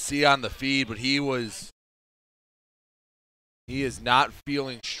hard to see on the feed, but he is not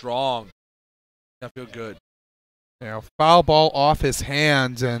feeling strong. Not feel good. Yeah, foul ball off his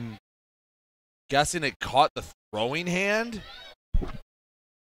hands, and guessing it caught the throwing hand?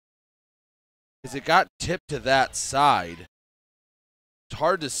 Because it got tipped to that side. It's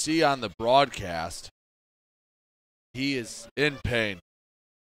hard to see on the broadcast. He is in pain.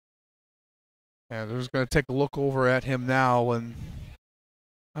 Yeah, they're just going to take a look over at him now, and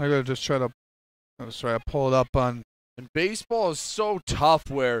I'm going to just try to pull it up on. And baseball is so tough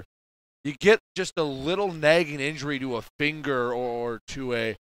where you get just a little nagging injury to a finger or to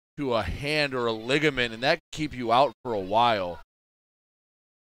a hand or a ligament, and that can keep you out for a while.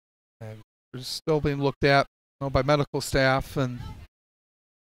 And they're still being looked at, by medical staff. And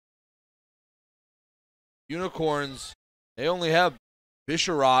Unicorns, they only have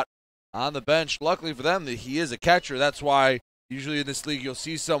Bisharat on the bench. Luckily for them, that he is a catcher. That's why usually in this league you'll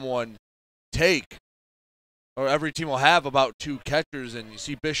see someone take, or every team will have about 2 catchers, and you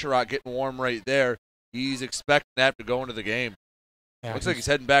see Bisharat getting warm right there. He's expecting that to go into the game. Yeah, looks like he's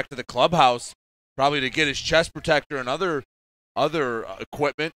heading back to the clubhouse, probably to get his chest protector and other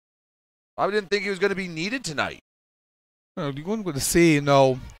equipment. Probably didn't think he was going to be needed tonight. You wouldn't want to see,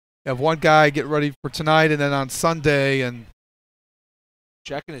 have one guy get ready for tonight, and then on Sunday, and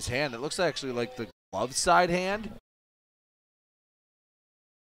checking his hand. It looks actually like the glove side hand.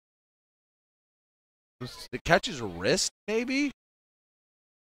 It catches a wrist, maybe?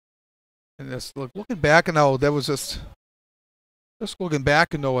 And this looking back, and that was just looking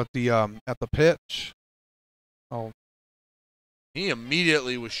back, and at the pitch. Oh, he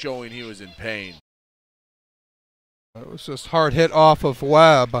immediately was showing he was in pain. It was just hard hit off of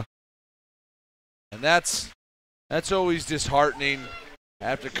Webb, and that's always disheartening.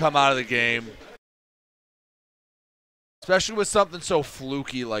 Have to come out of the game, especially with something so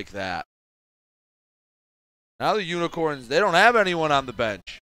fluky like that. Now the Unicorns, they don't have anyone on the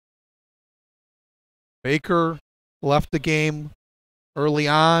bench. Baker left the game early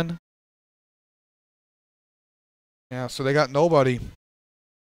on. Yeah, so they got nobody.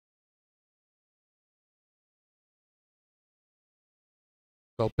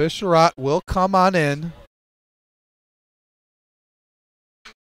 So Bisharat will come on in.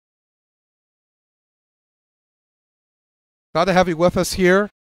 Glad to have you with us here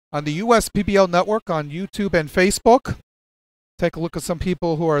on the USPBL Network on YouTube and Facebook. Take a look at some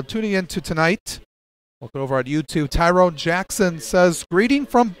people who are tuning in to tonight. Look over at YouTube. Tyrone Jackson says, greeting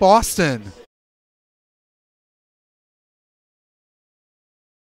from Boston.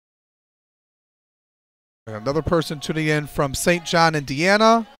 Another person tuning in from St. John,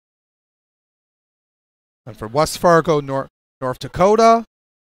 Indiana. And from West Fargo, North Dakota.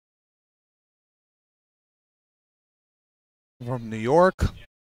 From New York.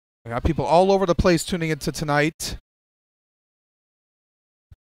 We got people all over the place tuning into tonight.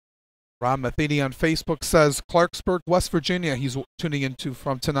 Ron Matheny on Facebook says Clarksburg, West Virginia, he's tuning into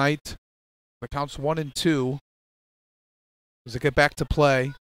from tonight. The count's 1-2 as they get back to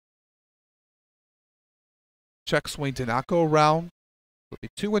play. Check swing did not go around. It'll be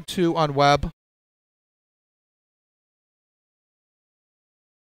 2-2 on Webb.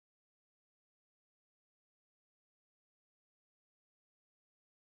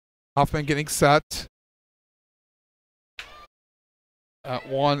 Hoffman getting set. That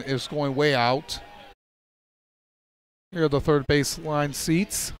one is going way out. Here are the third baseline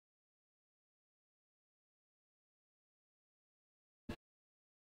seats.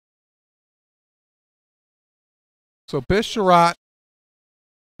 So Bisharat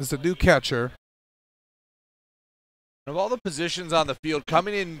is the new catcher. Of all the positions on the field,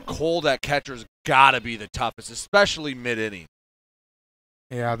 coming in cold at catcher's got to be the toughest, especially mid-inning.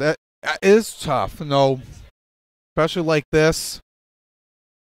 Yeah, that is tough. No, especially like this.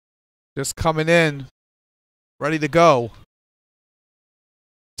 Just coming in, ready to go.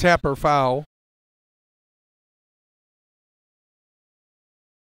 Tapper foul.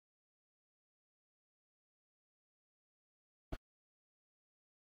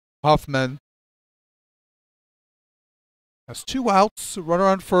 Huffman has 2 outs, runner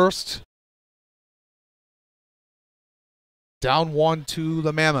on first. Down 1 to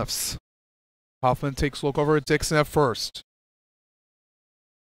the Mammoths. Huffman takes a look over at Dixon at first.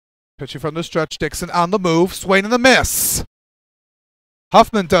 Pitching from the stretch, Dixon on the move, swing and the miss.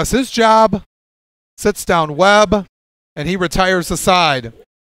 Huffman does his job, sits down Webb, and he retires the side.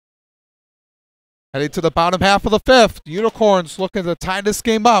 Heading to the bottom half of the 5th, Unicorns looking to tie this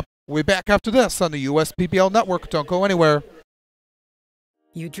game up. We'll be back after this on the USPBL Network. Don't go anywhere.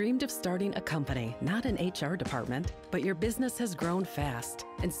 You dreamed of starting a company, not an HR department, but your business has grown fast,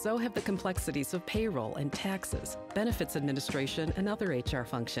 and so have the complexities of payroll and taxes, benefits administration, and other HR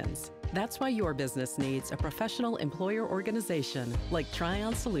functions. That's why your business needs a professional employer organization like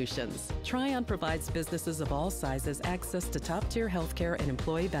Tryon Solutions. Tryon provides businesses of all sizes access to top-tier healthcare and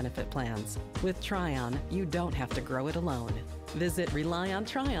employee benefit plans. With Tryon, you don't have to grow it alone. Visit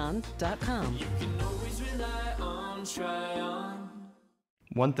RelyOnTryon.com. You can always rely on Tryon.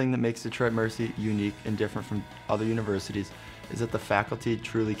 One thing that makes Detroit Mercy unique and different from other universities is that the faculty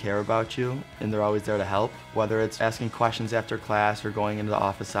truly care about you and they're always there to help. Whether it's asking questions after class or going into the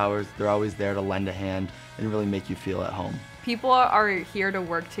office hours, they're always there to lend a hand and really make you feel at home. People are here to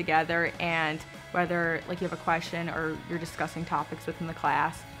work together, and whether you have a question or you're discussing topics within the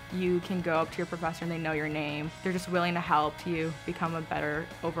class, you can go up to your professor and they know your name. They're just willing to help you become a better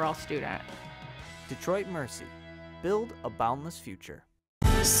overall student. Detroit Mercy. Build a boundless future.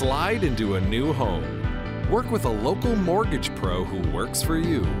 Slide into a new home. Work with a local mortgage pro who works for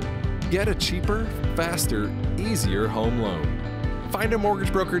you. Get a cheaper, faster, easier home loan. Find a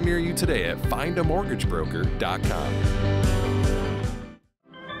mortgage broker near you today at findamortgagebroker.com.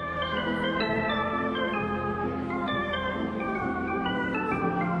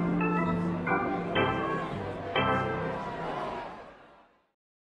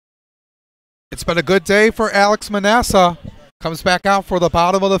 It's been a good day for Alex Manasseh. Comes back out for the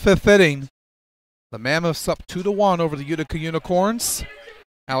bottom of the 5th inning. The Mammoths up 2-1 over the Utica Unicorns.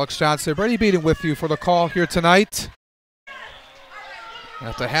 Alex Johnson, Brady Beaton with you for the call here tonight.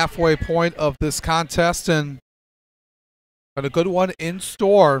 At the halfway point of this contest, and got a good one in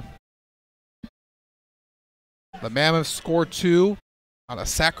store. The Mammoths scored 2 on a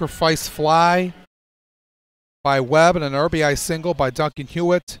sacrifice fly by Webb and an RBI single by Duncan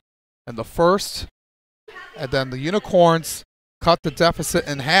Hewitt in the first. And then the Unicorns cut the deficit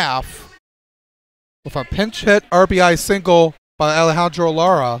in half with a pinch hit RBI single by Alejandro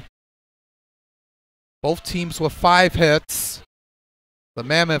Lara. Both teams with 5 hits. The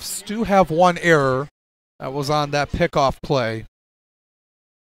Mammoths do have 1 error. That was on that pickoff play.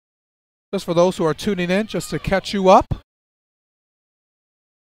 Just for those who are tuning in, just to catch you up.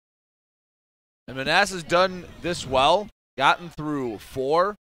 And Manasseh's done this well, gotten through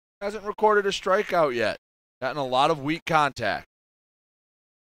 4, hasn't recorded a strikeout yet. Gotten a lot of weak contact.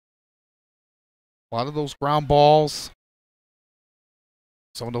 A lot of those ground balls.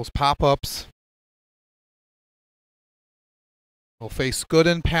 Some of those pop-ups. Will face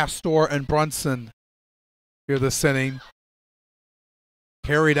Gooden, Pastor, and Brunson here this inning.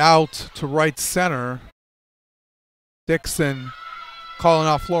 Carried out to right center. Dixon calling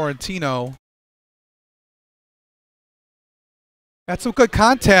off Florentino. Had some good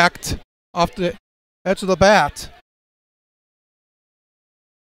contact off the edge of the bat.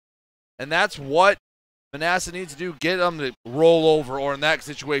 And that's what Manasseh needs to do. Get them to roll over, or in that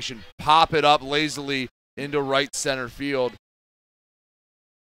situation, pop it up lazily into right center field.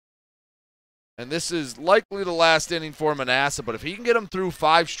 And this is likely the last inning for Manasseh, but if he can get them through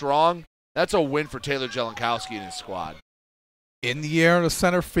 5 strong, that's a win for Taylor Jelenkowski and his squad. In the air to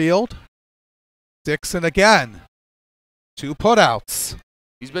center field. Dixon again. 2 putouts.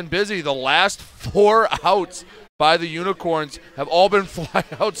 He's been busy. The last 4 outs by the Unicorns have all been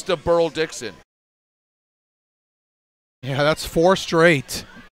flyouts to Burl Dixon. Yeah, that's 4 straight.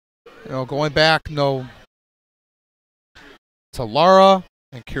 Going back, to Lara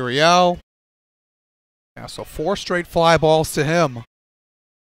and Curiel. Yeah, so 4 straight fly balls to him.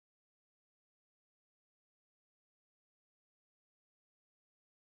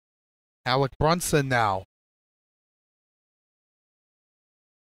 Alec Brunson now.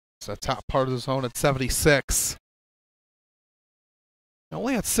 It's the top part of the zone at 76.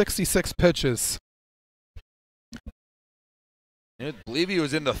 Only had 66 pitches. I believe he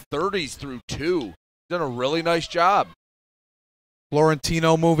was in the 30s through 2. Done a really nice job.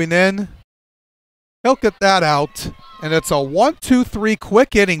 Florentino moving in. He'll get that out. And it's a 1-2-3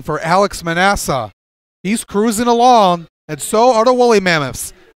 quick inning for Alex Manassa. He's cruising along, and so are the Woolly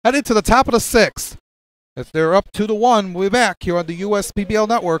Mammoths. Headed to the top of the 6th. If they're up 2-1, we'll be back here on the USPBL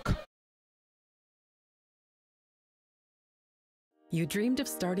Network. You dreamed of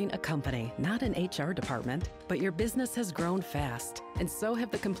starting a company, not an HR department, but your business has grown fast, and so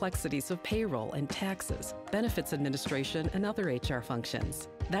have the complexities of payroll and taxes, benefits administration, and other HR functions.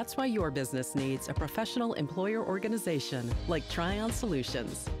 That's why your business needs a professional employer organization like Tryon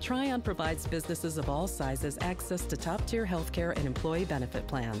Solutions. Tryon provides businesses of all sizes access to top-tier healthcare and employee benefit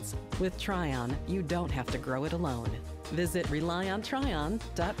plans. With Tryon, you don't have to grow it alone. Visit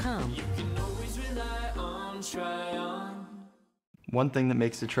RelyOnTryon.com. You can always rely on Tryon. One thing that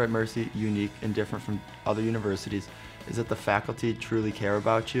makes Detroit Mercy unique and different from other universities is that the faculty truly care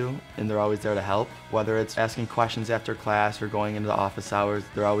about you and they're always there to help. Whether it's asking questions after class or going into the office hours,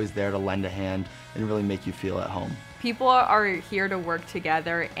 they're always there to lend a hand and really make you feel at home. People are here to work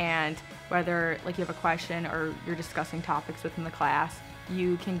together, and whether you have a question or you're discussing topics within the class,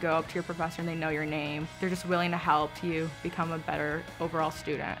 you can go up to your professor and they know your name. They're just willing to help you become a better overall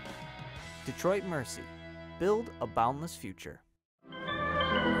student. Detroit Mercy. Build a boundless future.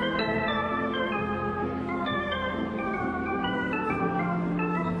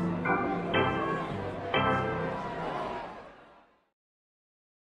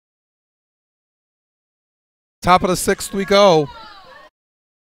 Top of the 6th we go.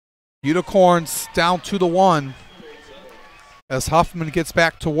 Unicorns down 2-1 as Huffman gets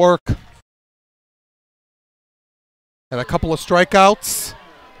back to work. And a couple of strikeouts.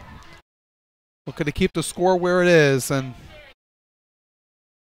 Looking to keep the score where it is, and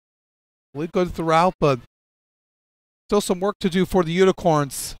really good throughout, but still some work to do for the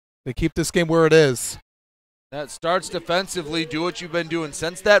Unicorns to keep this game where it is. That starts defensively. Do what you've been doing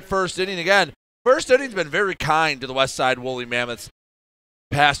since that first inning. Again, first inning's been very kind to the Westside Woolly Mammoths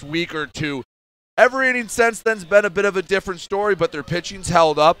past week or two. Every inning since then's been a bit of a different story, but their pitching's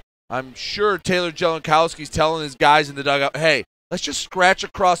held up. I'm sure Taylor Jelenkowski's telling his guys in the dugout, hey, let's just scratch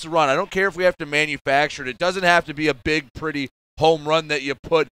across the run. I don't care if we have to manufacture it. It doesn't have to be a big, pretty home run that you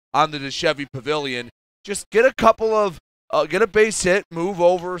put on the Chevy Pavilion. Just get a couple of, get a base hit, move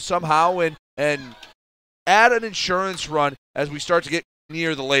over somehow, and add an insurance run as we start to get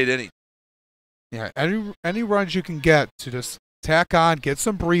near the late inning. Yeah, any runs you can get to just tack on, get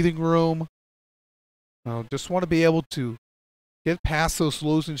some breathing room. Just want to be able to get past those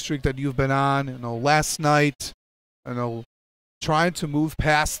losing streak that you've been on. Last night, trying to move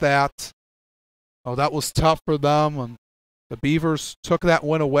past that. That was tough for them, and the Beavers took that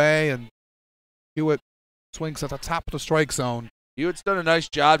win away, and Hewitt swings at the top of the strike zone. Hewitt's done a nice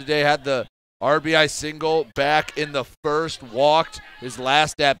job today. Had the RBI single back in the first, walked his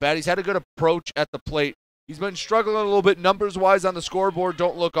last at-bat. He's had a good approach at the plate. He's been struggling a little bit numbers-wise on the scoreboard.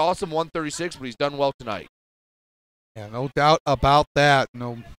 Don't look awesome, 136, but he's done well tonight. Yeah, no doubt about that.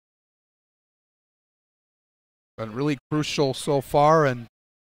 Been really crucial so far, and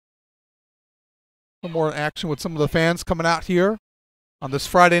some more action with some of the fans coming out here on this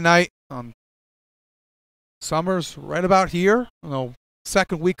Friday night. Summer's right about here,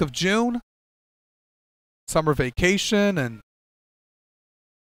 second week of June. Summer vacation, and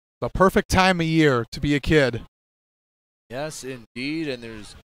the perfect time of year to be a kid. Yes, indeed, and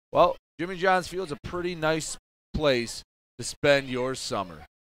Jimmy John's Field's a pretty nice place to spend your summer.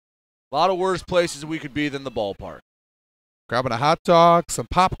 A lot of worse places we could be than the ballpark. Grabbing a hot dog, some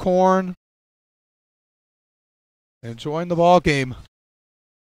popcorn, enjoying the ball game.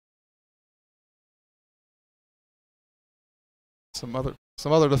 Some other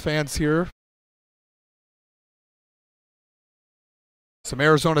of the fans here. Some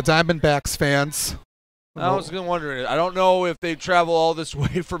Arizona Diamondbacks fans. I was wondering, I don't know if they travel all this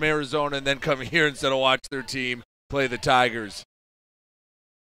way from Arizona and then come here instead of watch their team play the Tigers.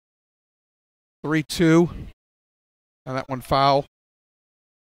 3-2. And that one foul.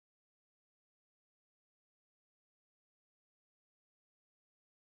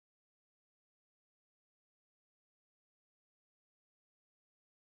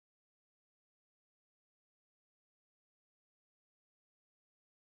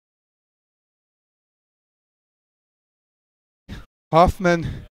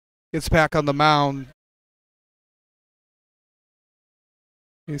 Huffman gets back on the mound.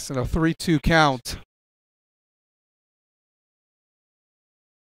 He's in a 3-2 count.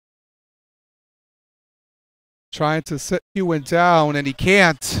 Trying to sit Hewitt down, and he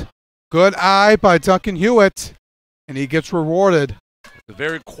can't. Good eye by Duncan Hewitt, and he gets rewarded. A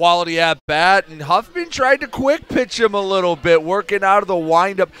very quality at bat, and Huffman tried to quick pitch him a little bit, working out of the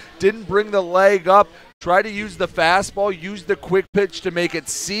windup. Didn't bring the leg up. Tried to use the fastball, used the quick pitch to make it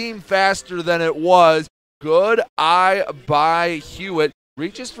seem faster than it was. Good eye by Hewitt.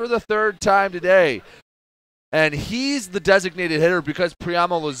 Reaches for the third time today. And he's the designated hitter because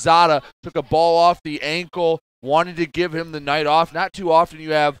Priamo Lozada took a ball off the ankle, wanted to give him the night off. Not too often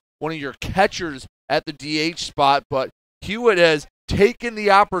you have one of your catchers at the DH spot, but Hewitt has taken the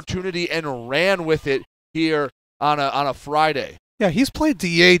opportunity and ran with it here on a Friday. Yeah, he's played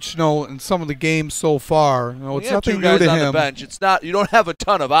DH, in some of the games so far. It's nothing new to on him. The bench. It's not, you don't have a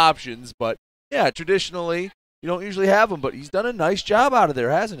ton of options, but yeah, traditionally you don't usually have them. But he's done a nice job out of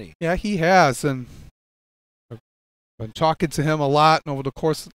there, hasn't he? Yeah, he has, and I've been talking to him a lot over the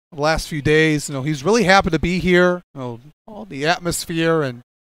course of the last few days. He's really happy to be here. All the atmosphere and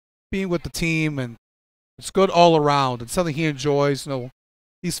being with the team, and it's good all around. It's something he enjoys.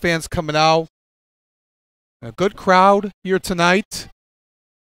 These fans coming out. A good crowd here tonight.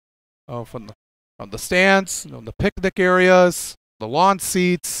 From the stands, the picnic areas, the lawn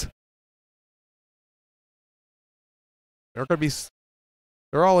seats.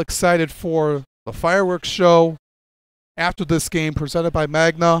 They're all excited for the fireworks show after this game presented by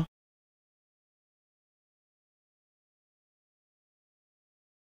Magna.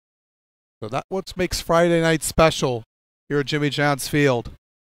 So that's what makes Friday night special here at Jimmy John's Field.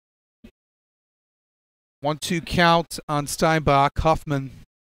 1-2 count on Steinbach. Huffman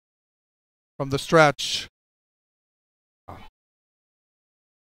from the stretch.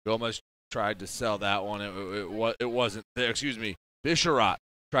 Gomez tried to sell that one. It wasn't there. Excuse me. Bisharat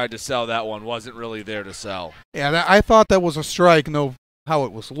tried to sell that one. Wasn't really there to sell. Yeah, I thought that was a strike. How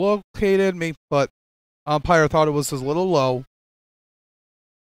it was located, but umpire thought it was a little low.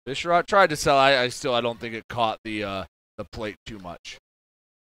 Bisharat tried to sell. I don't think it caught the plate too much.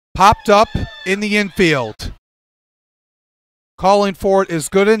 Popped up in the infield. Calling for it is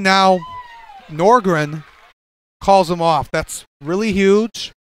good, and now Norgren calls him off. That's really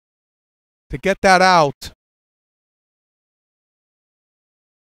huge to get that out.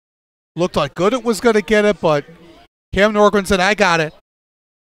 Looked like Goodett was going to get it, but Cam Norgren said, I got it.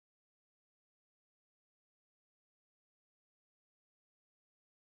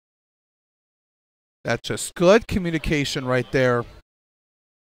 That's just good communication right there.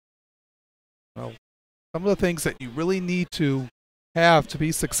 Well, some of the things that you really need to have to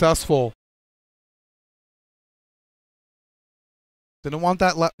be successful. Didn't want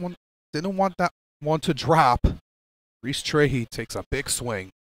that one. Didn't want that one to drop. Reese Trahey takes a big swing.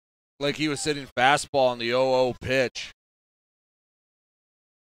 Like he was sitting fastball on the 0-0 pitch.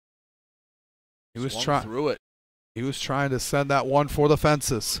 He was trying through it. He was trying to send that one for the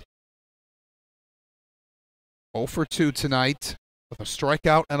fences. 0 for 2 tonight with a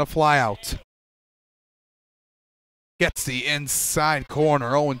strikeout and a flyout. Gets the inside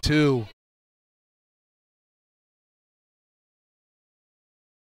corner, 0-2.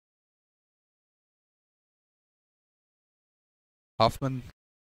 Huffman.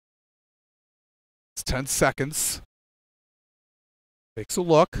 It's 10 seconds. Takes a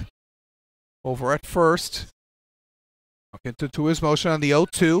look. Over at first. Into his motion on the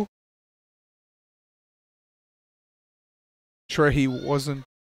 0-2. Sure, he wasn't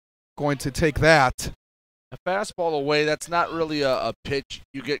going to take that. A fastball away, that's not really a pitch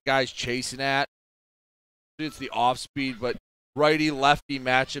you get guys chasing at. It's the off speed, but righty-lefty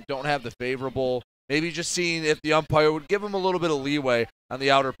matchup don't have the favorable. Maybe just seeing if the umpire would give him a little bit of leeway on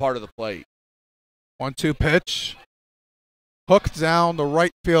the outer part of the plate. 1-2 pitch. Hooked down the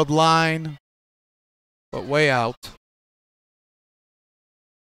right field line, but way out.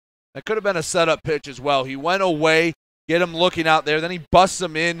 That could have been a setup pitch as well. He went away, get him looking out there, then he busts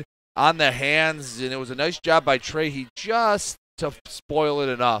him in on the hands, and it was a nice job by Trahey just to spoil it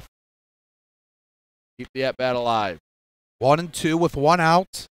enough. Keep the at-bat alive. 1-2 with one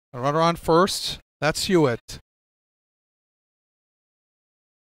out. A runner on first. That's Hewitt.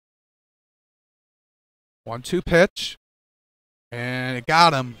 1-2 pitch. And it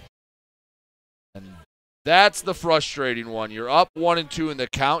got him. And that's the frustrating one. You're up 1-2 in the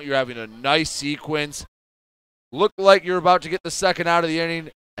count. You're having a nice sequence. Looked like you're about to get the second out of the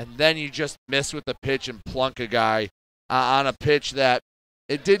inning, and then you just miss with the pitch and plunk a guy on a pitch that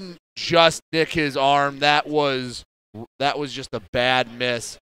it didn't just nick his arm. That was That was just a bad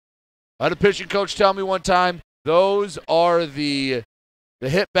miss. I had a pitching coach tell me one time, those are the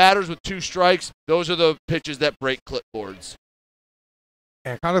hit batters with 2 strikes. Those are the pitches that break clipboards.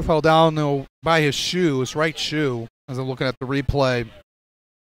 And kind of fell down though by his shoe, his right shoe, as I'm looking at the replay.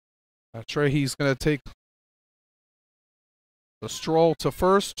 Trey, he's going to take the stroll to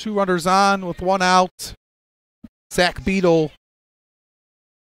first. 2 runners on with 1 out. Zach Beadle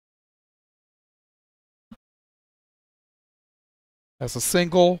has a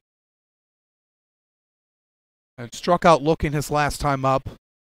single and struck out looking his last time up.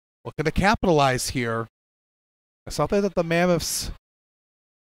 Looking to capitalize here. I saw that the Mammoths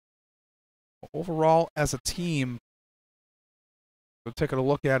overall as a team, we're taking a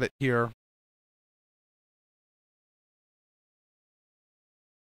look at it here.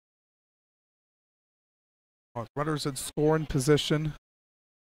 Runners in scoring position.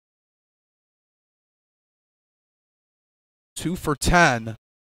 2 for 10.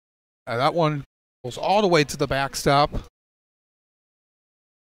 That one goes all the way to the backstop.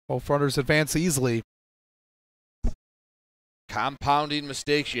 Both runners advance easily. Compounding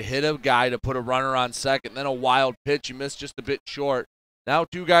mistakes. You hit a guy to put a runner on second, then a wild pitch. You missed just a bit short. Now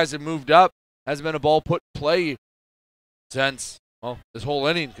 2 guys have moved up. Hasn't been a ball put in play since, well, this whole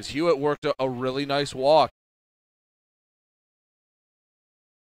inning, because Hewitt worked a really nice walk.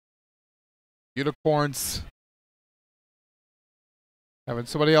 Unicorns having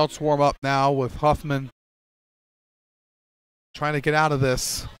somebody else warm up now with Huffman trying to get out of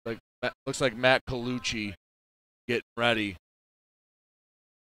this. Looks like Matt Colucci getting ready.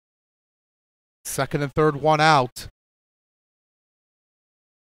 Second and third, 1 out.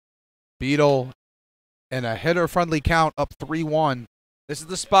 Beadle in a hitter-friendly count, up 3-1. This is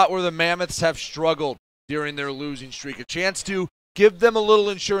the spot where the Mammoths have struggled during their losing streak. A chance to give them a little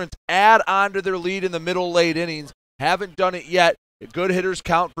insurance, add on to their lead in the middle late innings. Haven't done it yet. A good hitter's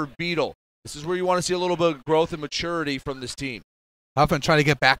count for Beadle. This is where you want to see a little bit of growth and maturity from this team. Huffman trying to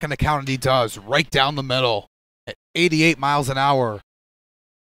get back in the count, and he does, right down the middle at 88 miles an hour.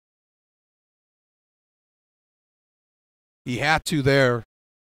 He had to there.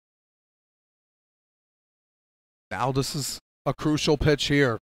 Now this is a crucial pitch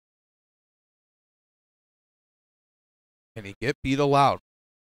here. Can he get Beadle out?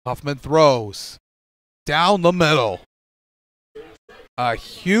 Huffman throws down the middle. A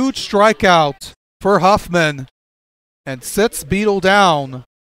huge strikeout for Huffman and sits Beadle down.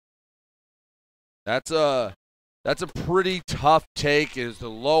 That's a pretty tough take. It is the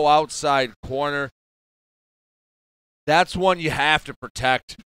low outside corner. That's one you have to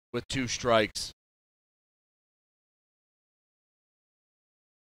protect with 2 strikes.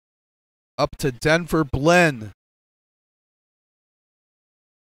 Up to Denver Blinn.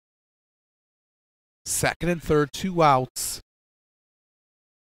 Second and third, 2 outs.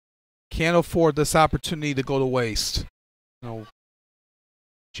 Can't afford this opportunity to go to waste. No.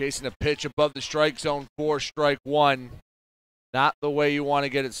 Chasing a pitch above the strike zone, 4, strike 1. Not the way you want to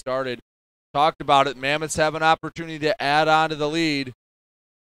get it started. Talked about it. Mammoths have an opportunity to add on to the lead.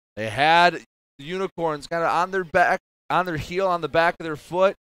 They had the Unicorns kind of on their back, on their heel, on the back of their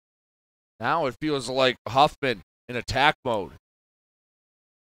foot. Now it feels like Huffman in attack mode.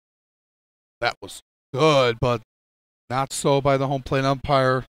 That was good, but not so by the home plate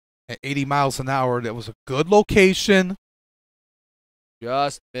umpire at 80 miles an hour. That was a good location.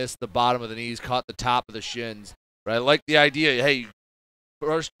 Just missed the bottom of the knees, caught the top of the shins. But I like the idea. Hey,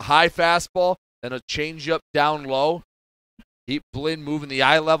 first high fastball, then a changeup down low. Keep Blinn moving the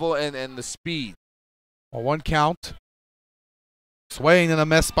eye level and the speed. A 1 count. Swaying and a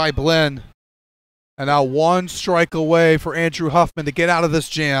miss by Blinn. And now 1 strike away for Andrew Huffman to get out of this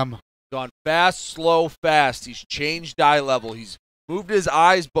jam. Gone fast, slow, fast. He's changed eye level. He's moved his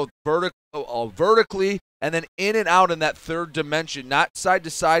eyes both vertically and then in and out in that third dimension. Not side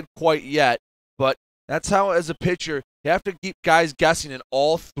to side quite yet, but that's how, as a pitcher, you have to keep guys guessing in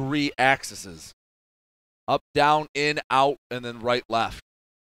all 3 axes. Up, down, in, out, and then right, left.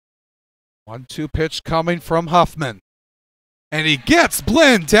 1-2 pitch coming from Huffman. And he gets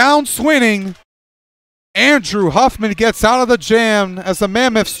Blinn down swinging. Andrew Huffman gets out of the jam as the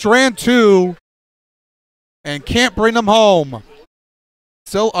Mammoths strand 2 and can't bring them home.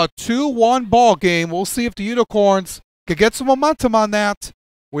 Still a 2-1 ball game. We'll see if the Unicorns can get some momentum on that.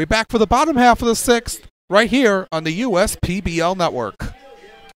 We're back for the bottom half of the 6th right here on the USPBL Network.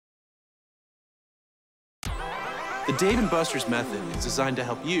 The Dave & Buster's method is designed to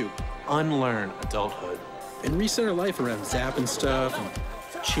help you unlearn adulthood and reset our life around zapping stuff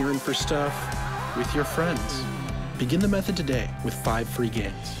and cheering for stuff with your friends. Begin the method today with 5 free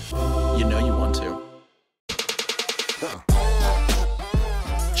games. You know you want to.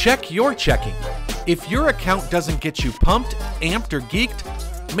 Check your checking. If your account doesn't get you pumped, amped, or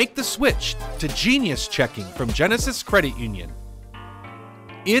geeked, make the switch to Genius Checking from Genesis Credit Union.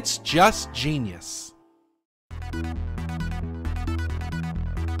 It's just genius.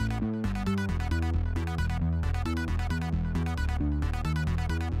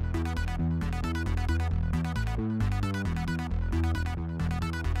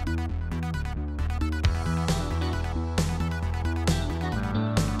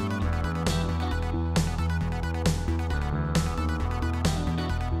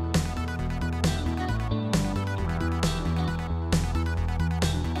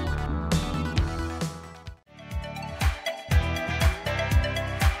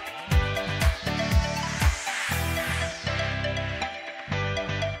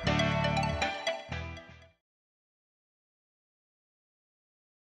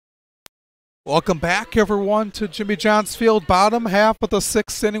 Welcome back, everyone, to Jimmy John's Field. Bottom half of the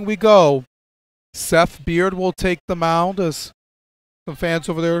sixth inning we go. Seth Beard will take the mound as some fans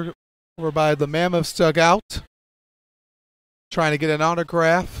over there over by the Mammoths dugout trying to get an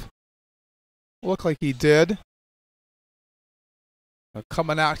autograph. Looked like he did.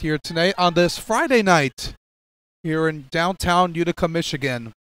 Coming out here tonight on this Friday night here in downtown Utica,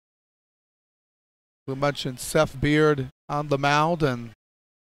 Michigan. We mentioned Seth Beard on the mound, and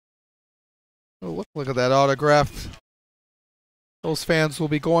oh, look at that autograph. Those fans will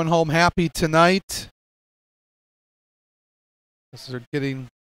be going home happy tonight. As they're getting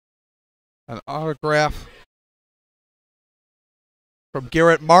an autograph from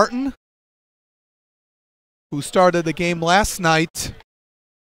Garrett Martin, who started the game last night.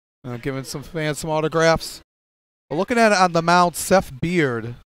 Giving some fans some autographs. But looking at it on the mound, Seth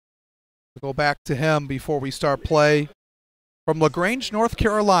Beard. We'll go back to him before we start play. From LaGrange, North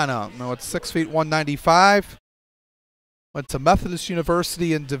Carolina. Now it's 6 feet 195. Went to Methodist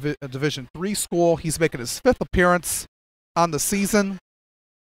University in Division III school. He's making his 5th appearance on the season.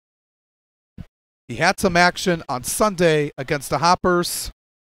 He had some action on Sunday against the Hoppers.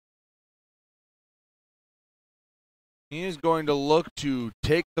 He is going to look to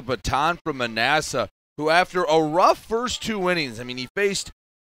take the baton from Manasseh, who after a rough first 2 innings, I mean, he faced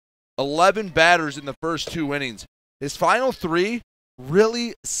 11 batters in the first 2 innings. His final 3,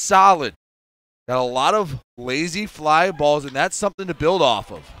 really solid. Got a lot of lazy fly balls, and that's something to build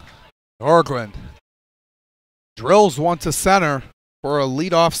off of. Norgren drills one to center for a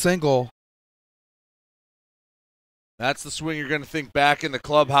leadoff single. That's the swing you're going to think back in the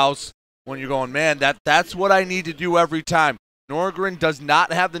clubhouse when you're going, man, that's what I need to do every time. Norgren does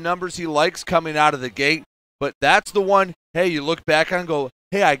not have the numbers he likes coming out of the gate, but that's the one, hey, you look back on and go,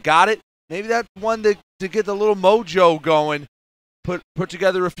 hey, I got it. Maybe that's one to get the little mojo going, put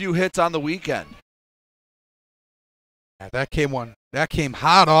together a few hits on the weekend. Yeah, that came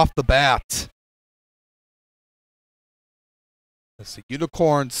hot off the bat. Let's see,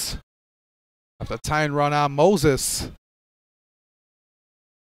 Unicorns have the tying run on Moses.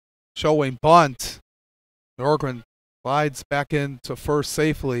 Showing bunt. Norgren slides back into first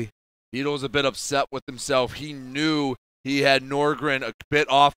safely. Vito was a bit upset with himself. He knew he had Norgren a bit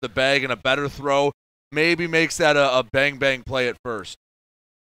off the bag and a better throw. Maybe makes that a bang-bang play at first.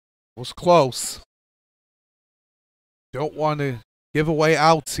 Was close. Don't want to give away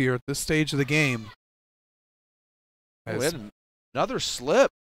outs here at this stage of the game. We had another slip.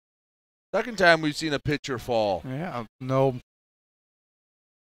 Second time we've seen a pitcher fall. Yeah, no.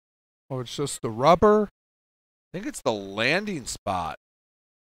 Oh, it's just the rubber. I think it's the landing spot.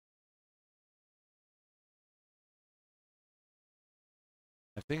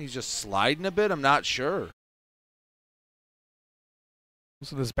 I think he's just sliding a bit. I'm not sure.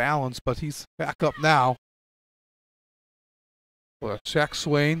 Losing his balance, but he's back up now. With a check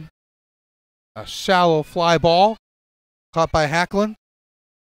swing. A shallow fly ball. Caught by Hacklin.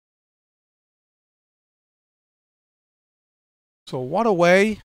 So one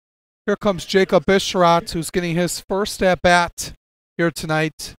away. Here comes Jacob Bisharat, who's getting his first at-bat here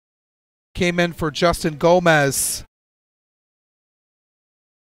tonight. Came in for Justin Gomez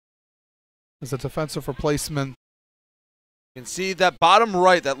as a defensive replacement. You can see that bottom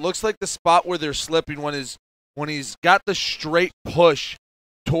right, that looks like the spot where they're slipping when he's got the straight push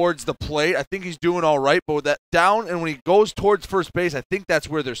towards the plate. I think he's doing all right, but with that down and when he goes towards first base, I think that's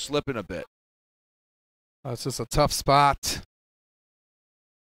where they're slipping a bit. It's just a tough spot.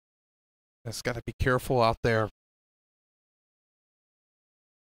 That's got to be careful out there.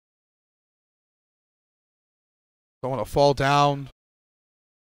 Don't want to fall down.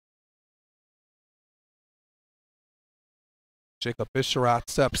 Jacob Bisharat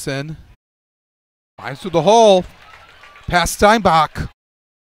steps in. Finds through the hole. Pass Steinbach.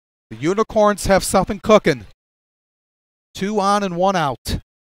 The Unicorns have something cooking. 2 on and 1 out.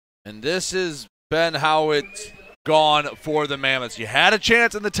 And this has been how it's gone for the Mammoths. You had a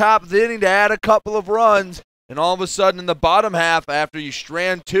chance in the top of the inning to add a couple of runs, and all of a sudden in the bottom half, after you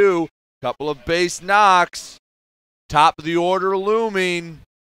strand 2, couple of base knocks, top of the order looming.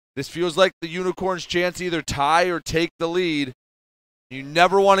 This feels like the Unicorns' chance to either tie or take the lead. You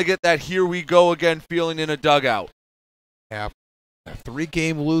never want to get that here we go again feeling in a dugout. Yeah, a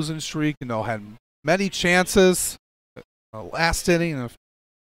 3-game losing streak, had many chances. Last inning and a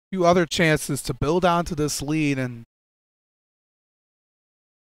few other chances to build onto this lead, and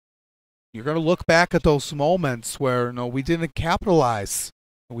you're going to look back at those moments where we didn't capitalize.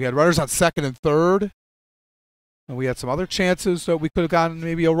 We had runners on second and third, and we had some other chances that we could have gotten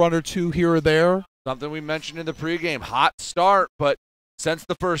maybe a run or two here or there. Something we mentioned in the pregame, hot start, but since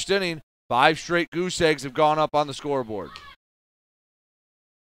the first inning, 5 straight goose eggs have gone up on the scoreboard.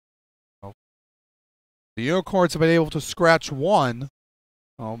 The Unicorns have been able to scratch 1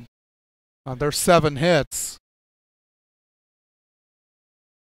 on their 7 hits.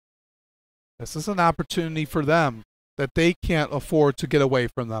 This is an opportunity for them that they can't afford to get away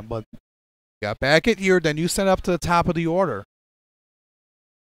from them. But got back at here, then you send up to the top of the order.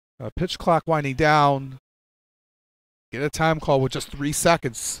 Pitch clock winding down. Get a time call with just 3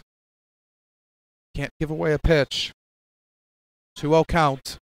 seconds. Can't give away a pitch. 2-0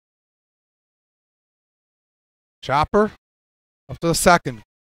 count. Chopper up to the second.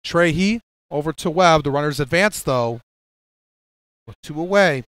 Trahey over to Webb. The runners advance, though, with 2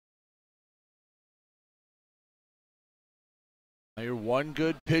 away. Now you're 1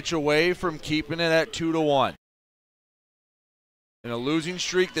 good pitch away from keeping it at 2-1. In a losing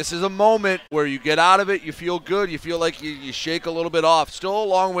streak, this is a moment where you get out of it, you feel good, you feel like you shake a little bit off. Still a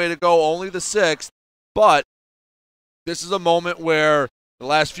long way to go, only the 6th, but this is a moment where the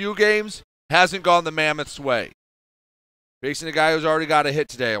last few games hasn't gone the Mammoths' way. Facing a guy who's already got a hit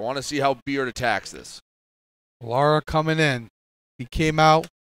today. I want to see how Beard attacks this. Lara coming in. He came out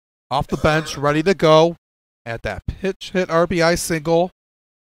off the bench, ready to go at that pitch hit RBI single.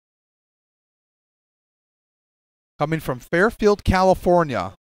 Coming from Fairfield,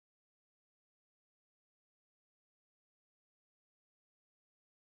 California.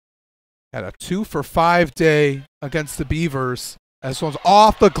 Had a 2-for-5 day against the Beavers. This one's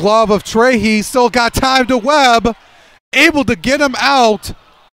off the glove of Trahey. Still got time to Webb. Able to get him out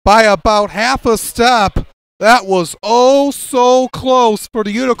by about half a step. That was oh so close for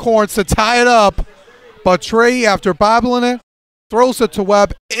the Unicorns to tie it up. But Trahey, after bobbling it, throws it to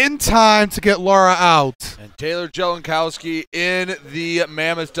Webb in time to get Lara out. And Taylor Jelenkowski in the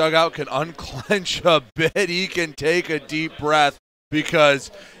Mammoth dugout can unclench a bit. He can take a deep breath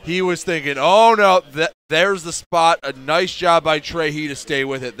because he was thinking, oh no, there's the spot. A nice job by Trahey to stay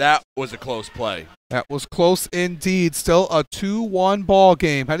with it. That was a close play. That was close indeed. Still a 2-1 ball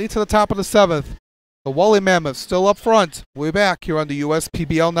game. Heading to the top of the 7th. The Woolly Mammoths still up front. We'll be back here on the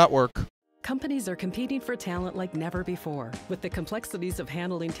USPBL Network. Companies are competing for talent like never before. With the complexities of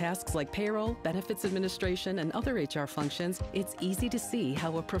handling tasks like payroll, benefits administration, and other HR functions, it's easy to see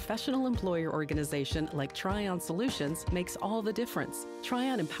how a professional employer organization like Tryon Solutions makes all the difference.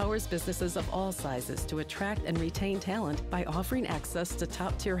 Tryon empowers businesses of all sizes to attract and retain talent by offering access to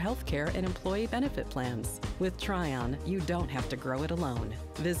top-tier healthcare and employee benefit plans. With Tryon, you don't have to grow it alone.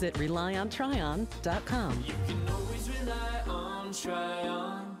 Visit RelyOnTryon.com. You can always rely on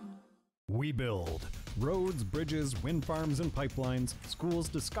Tryon. We build roads, bridges, wind farms, and pipelines, schools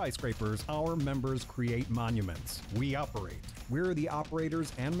to skyscrapers. Our members create monuments. We operate. We're the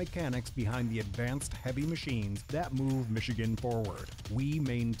operators and mechanics behind the advanced heavy machines that move Michigan forward. We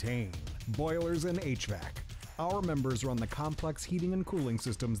maintain boilers and HVAC. Our members run the complex heating and cooling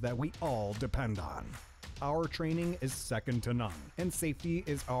systems that we all depend on. Our training is second to none, and safety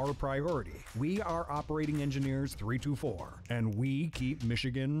is our priority. We are Operating Engineers 324, and we keep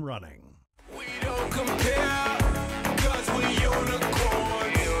Michigan running. We don't compare, cause we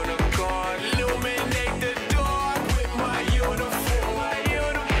unicorn. Illuminate the dark with my uniform.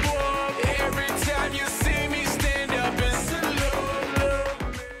 Every time you see me, stand up and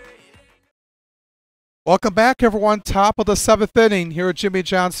salute. Welcome back, everyone. Top of the 7th inning here at Jimmy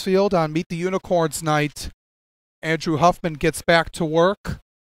John's Field on Meet the Unicorns night. Andrew Huffman gets back to work.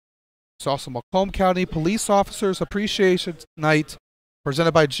 It's also Macomb County Police Officers Appreciation Night,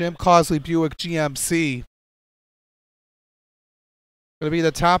 presented by Jim Causley Buick GMC. Going to be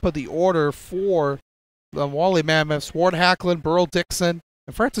the top of the order for the Woolly Mammoths: Ward Hacklin, Burl Dixon,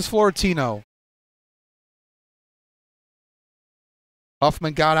 and Francis Florentino.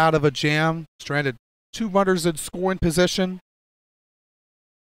 Huffman got out of a jam, stranded 2 runners in scoring position.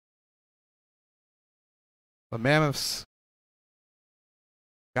 The Mammoths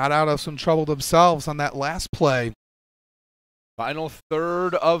got out of some trouble themselves on that last play. Final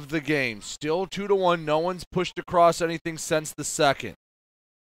third of the game. Still 2-1. No one's pushed across anything since the second.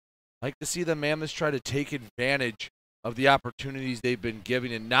 Like to see the Mammoths try to take advantage of the opportunities they've been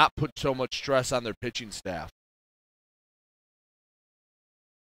given and not put so much stress on their pitching staff.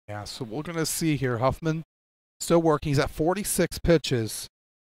 Yeah, so we're going to see here. Huffman still working. He's at 46 pitches.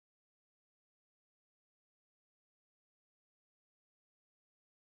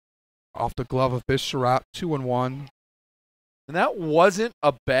 Off the glove of Bisharat, 2-1. And that wasn't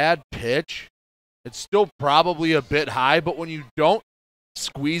a bad pitch. It's still probably a bit high, but when you don't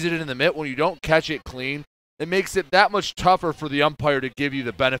squeeze it in the mitt, when you don't catch it clean, it makes it that much tougher for the umpire to give you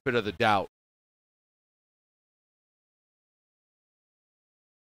the benefit of the doubt.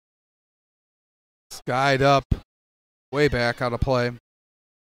 Skied up, way back out of play.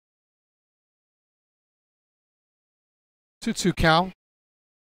 2-2 count.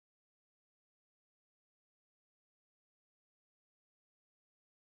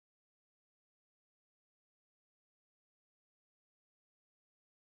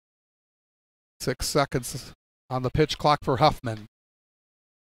 Six seconds on the pitch clock for Huffman.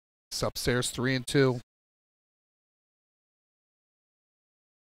 It's upstairs 3-2.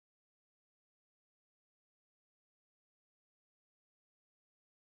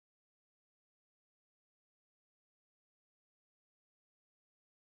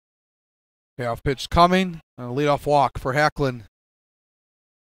 Payoff pitch coming. And a leadoff walk for Hacklin.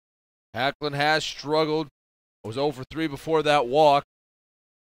 Hacklin has struggled. Was 0 for 3 before that walk.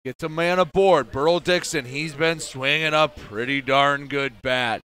 Gets a man aboard. Burl Dixon, he's been swinging a pretty darn good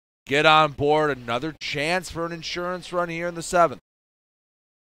bat. Get on board. Another chance for an insurance run here in the 7th.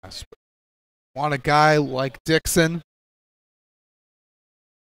 Want a guy like Dixon.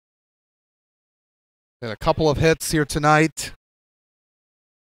 Had a couple of hits here tonight.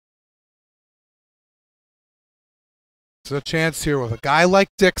 There's a chance here with a guy like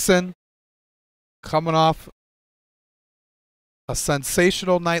Dixon coming off a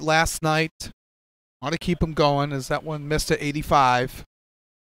sensational night last night. Want to keep him going as that one missed at 85.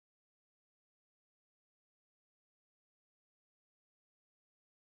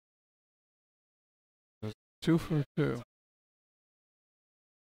 There's 2 for 2.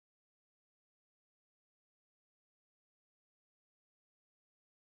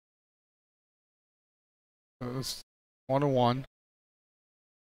 It was 1-1.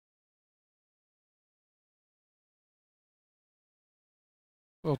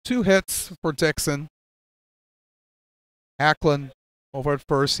 Well, 2 hits for Dixon. Hacklin over at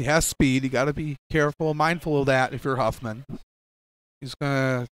first. He has speed. You got to be careful and mindful of that if you're Huffman. He's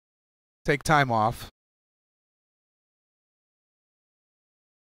going to take time off.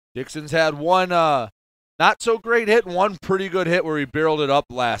 Dixon's had one not so great hit and one pretty good hit where he barreled it up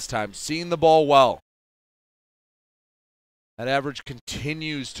last time. Seeing the ball well. That average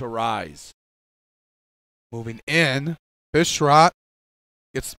continues to rise. Moving in, Bishrot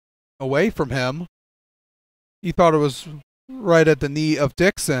gets away from him. He thought it was right at the knee of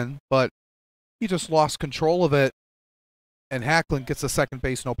Dixon, but he just lost control of it, and Hacklin gets a second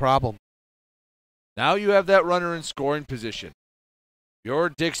base, no problem. Now you have that runner in scoring position. You're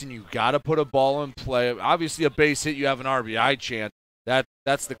Dixon, you got to put a ball in play. Obviously, a base hit, you have an RBI chance.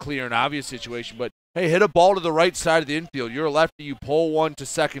 That's the clear and obvious situation, but hey, hit a ball to the right side of the infield. You're a lefty, you pull one to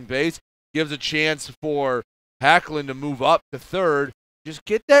second base, gives a chance for Hacklin to move up to third. Just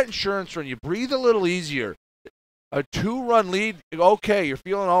get that insurance run. You breathe a little easier. A 2-run lead, okay, you're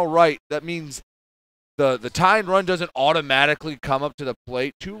feeling all right. That means the tying run doesn't automatically come up to the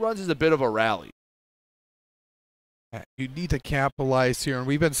plate. 2 runs is a bit of a rally. You need to capitalize here, and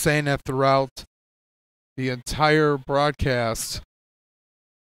we've been saying that throughout the entire broadcast.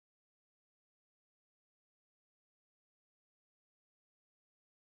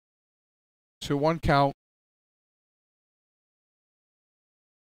 To 1 count.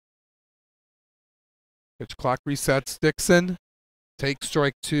 Pitch clock resets. Dixon takes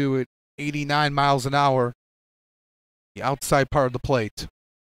strike 2 at 89 miles an hour. The outside part of the plate.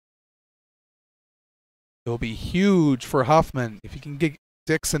 It'll be huge for Huffman if he can get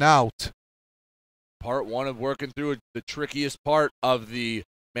Dixon out. Part 1 of working through the trickiest part of the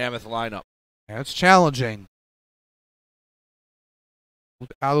Mammoth lineup. And it's challenging.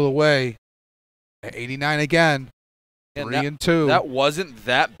 Out of the way. At 89 again. And 3-2. That wasn't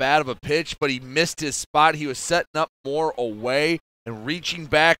that bad of a pitch, but he missed his spot. He was setting up more away and reaching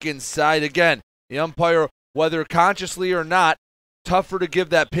back inside. Again, the umpire, whether consciously or not, tougher to give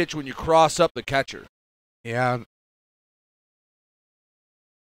that pitch when you cross up the catcher. Yeah.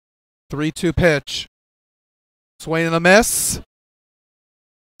 3-2 pitch. Swing and a miss.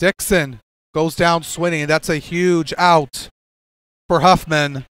 Dixon goes down swinging, and that's a huge out for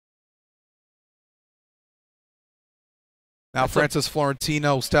Huffman. Now Francis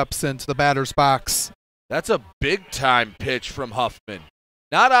Florentino steps into the batter's box. That's a big-time pitch from Huffman.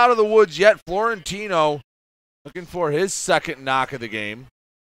 Not out of the woods yet. Florentino looking for his second knock of the game.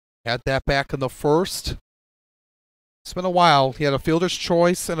 Had that back in the first. It's been a while. He had a fielder's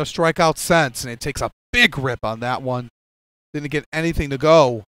choice and a strikeout sense, and it takes a big rip on that one. Didn't get anything to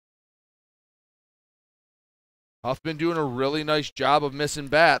go. Huffman doing a really nice job of missing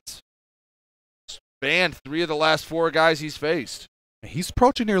bats. Spanned 3 of the last 4 guys he's faced. He's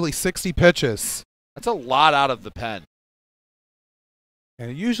approaching nearly 60 pitches. That's a lot out of the pen.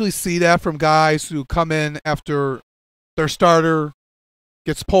 And you usually see that from guys who come in after their starter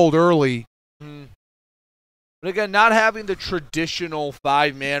gets pulled early. But again, not having the traditional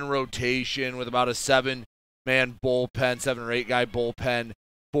 5-man rotation with about a 7-man bullpen, 7 or 8 guy bullpen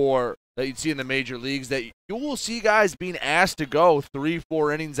that you'd see in the major leagues, that you will see guys being asked to go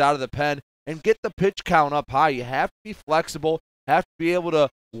 3-4 innings out of the pen and get the pitch count up high. You have to be flexible, have to be able to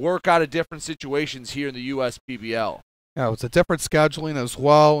work out of different situations here in the USPBL. Yeah, it's a different scheduling as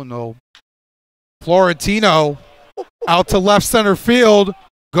well. No, Florentino out to left center field,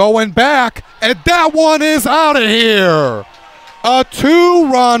 going back, and that one is out of here. A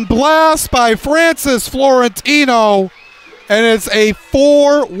 2-run blast by Francis Florentino, and it's a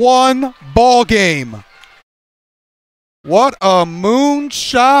 4-1 ball game. What a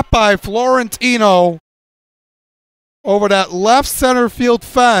moonshot by Florentino over that left center field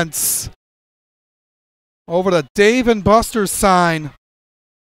fence, over the Dave and Buster's sign.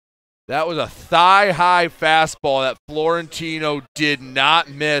 That was a thigh-high fastball that Florentino did not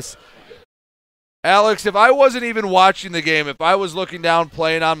miss. Alex, if I wasn't even watching the game, if I was looking down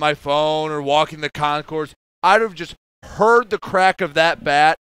playing on my phone or walking the concourse, I'd have just heard the crack of that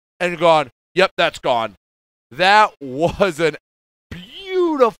bat and gone, yep, that's gone. That was a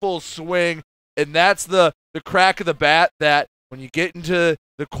beautiful swing, and that's the crack of the bat that when you get into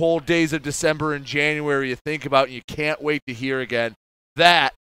the cold days of December and January, you think about and you can't wait to hear again.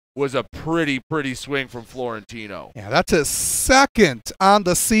 That was a pretty swing from Florentino. Yeah, that's his second on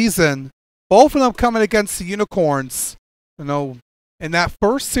the season. Both of them coming against the Unicorns. You know, in that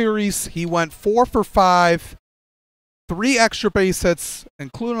first series, he went 4 for 5, 3 extra base hits,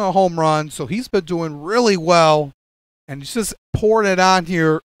 including a home run. So he's been doing really well, and he's just pouring it on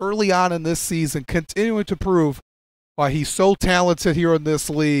here early on in this season, continuing to prove why he's so talented here in this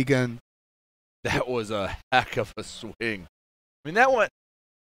league. And that was a heck of a swing. I mean,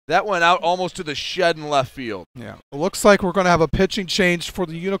 that went out almost to the shed in left field. Yeah, it looks like we're going to have a pitching change for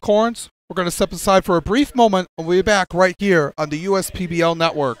the Unicorns. We're going to step aside for a brief moment, and we'll be back right here on the USPBL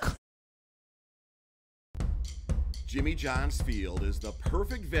Network. Jimmy John's Field is the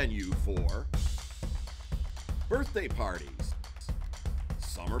perfect venue for birthday parties,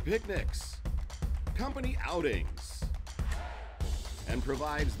 summer picnics, company outings, and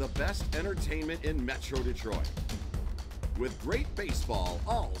provides the best entertainment in Metro Detroit, with great baseball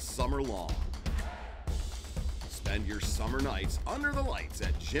all summer long. Spend your summer nights under the lights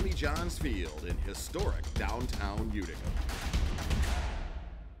at Jimmy John's Field in historic downtown Utica.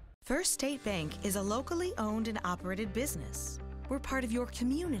 First State Bank is a locally owned and operated business. We're part of your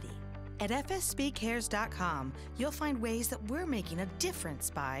community. At fsbcares.com, you'll find ways that we're making a difference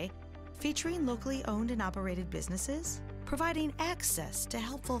by featuring locally owned and operated businesses, providing access to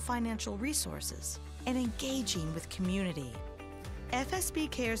helpful financial resources, and engaging with community.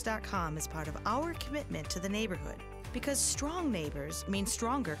 FSBcares.com is part of our commitment to the neighborhood because strong neighbors mean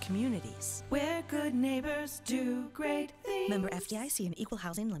stronger communities. Where good neighbors do great things. Member FDIC and Equal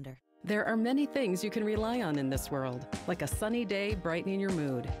Housing Lender. There are many things you can rely on in this world, like a sunny day brightening your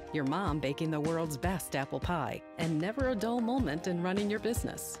mood, your mom baking the world's best apple pie, and never a dull moment in running your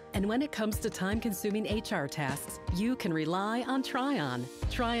business. And when it comes to time-consuming HR tasks, you can rely on Tryon.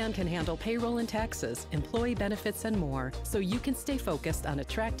 Tryon can handle payroll and taxes, employee benefits, and more, so you can stay focused on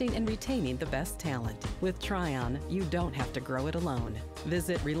attracting and retaining the best talent. With Tryon, you don't have to grow it alone.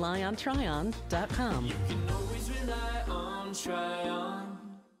 Visit RelyOnTryon.com. You can always rely on Tryon.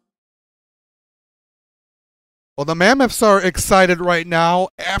 Well, the Mammoths are excited right now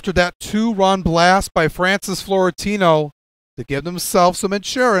after that 2-run blast by Francis Florentino to give themselves some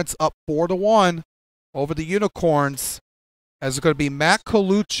insurance, up 4-1 over the Unicorns. As it's going to be Matt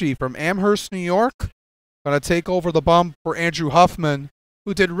Colucci from Amherst, New York, going to take over the bump for Andrew Huffman,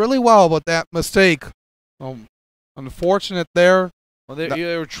 who did really well with that mistake. Unfortunate there. Well,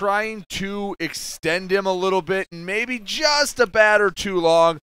 they were trying to extend him a little bit and maybe just a batter too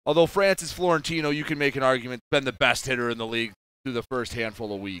long. Although Francis Florentino, you can make an argument, been the best hitter in the league through the first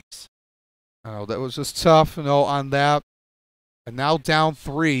handful of weeks. Oh, that was just tough, on that. And now down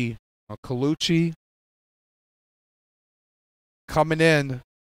 3. Colucci coming in.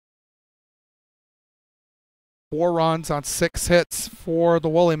 4 runs on 6 hits for the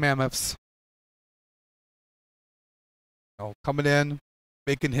Woolly Mammoths. Coming in,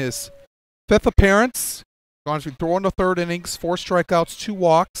 making his 5th appearance. Going to be throwing the 3rd innings, 4 strikeouts, 2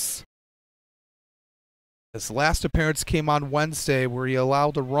 walks. His last appearance came on Wednesday where he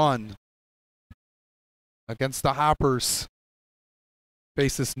allowed a run against the Hoppers.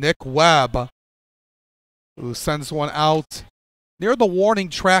 Faces Nick Webb, who sends one out near the warning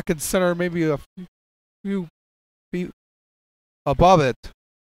track and center, maybe a few feet above it.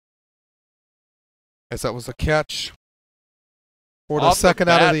 As that was a catch for the second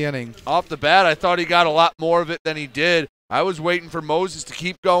out of the inning. Off the bat, I thought he got a lot more of it than he did. I was waiting for Moses to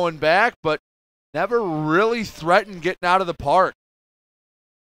keep going back, but never really threatened getting out of the park.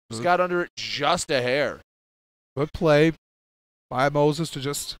 Just got under it just a hair. Good play by Moses to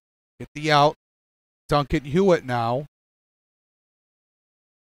just get the out. Duncan Hewitt now.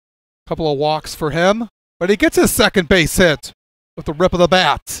 Couple of walks for him, but he gets his second base hit with the rip of the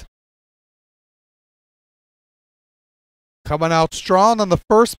bat. Coming out strong on the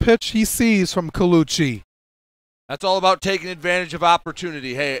first pitch he sees from Colucci. That's all about taking advantage of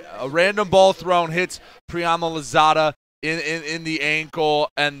opportunity. Hey, a random ball thrown hits Priyama Lazada in the ankle,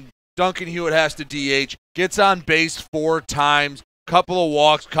 and Duncan Hewitt has to DH. Gets on base 4 times, couple of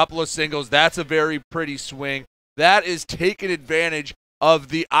walks, couple of singles. That's a very pretty swing. That is taking advantage of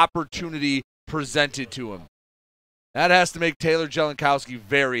the opportunity presented to him. That has to make Taylor Jelenkowski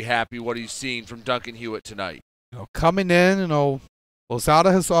very happy what he's seen from Duncan Hewitt tonight. Coming in,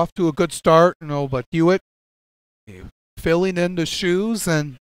 Lozada has off to a good start, but Hewitt filling in the shoes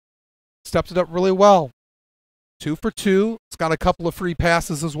and stepped it up really well. 2 for 2. It's got a couple of free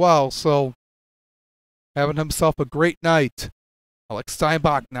passes as well, so having himself a great night. Alex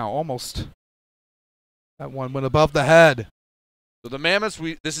Steinbach now almost. That one went above the head. So the Mammoths,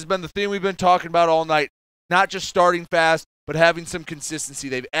 this has been the theme we've been talking about all night. Not just starting fast, but having some consistency.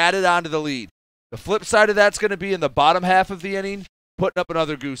 They've added on to the lead. The flip side of that's going to be in the bottom half of the inning, putting up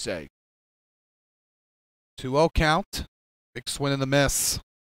another goose egg. 2-0 count. Big swing and a miss.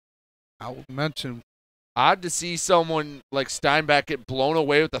 I will mention. Odd to see someone like Steinbach get blown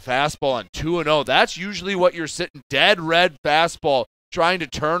away with the fastball on 2-0. That's usually what you're sitting dead red fastball trying to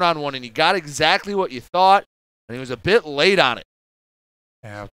turn on one, and he got exactly what you thought, and he was a bit late on it.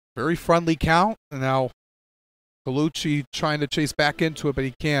 Yeah, very friendly count. And now Colucci trying to chase back into it, but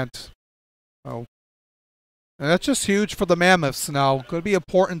he can't. Oh, and that's just huge for the Mammoths. Now, going to be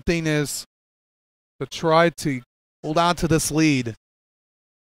important thing is to try to hold on to this lead,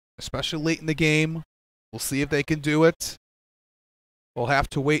 especially late in the game. We'll see if they can do it. We'll have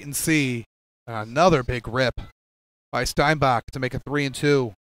to wait and see. Another big rip by Steinbach to make it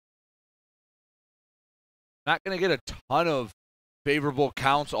 3-2. Not going to get a ton of favorable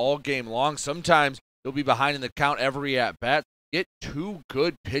counts all game long. Sometimes they'll be behind in the count every at-bat. Get 2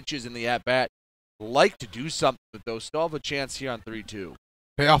 good pitches in the at-bat. Like to do something, but they'll still have a chance here on 3-2.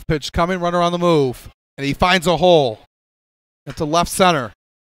 Payoff pitch coming, runner on the move. And he finds a hole into left center.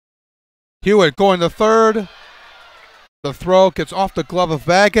 Hewitt going to third. The throw gets off the glove of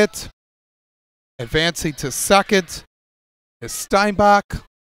Baggett. Advancing to second is Steinbach.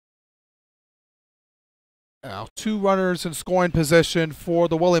 Now 2 runners in scoring position for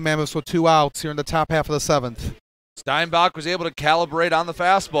the Woolly Mammoths with 2 outs here in the top half of the 7th. Steinbach was able to calibrate on the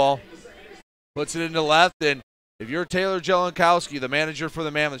fastball. Puts it into left, and if you're Taylor Jelenkowski, the manager for the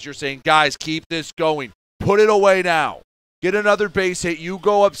Mammoths, you're saying, guys, keep this going. Put it away now. Get another base hit. You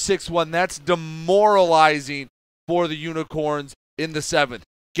go up 6-1. That's demoralizing for the Unicorns in the 7th.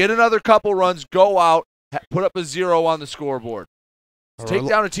 Get another couple runs, go out, put up a 0 on the scoreboard. Take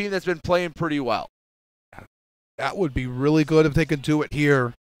down a team that's been playing pretty well. That would be really good if they could do it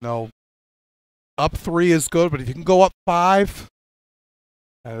here. No, up 3 is good, but if you can go up 5,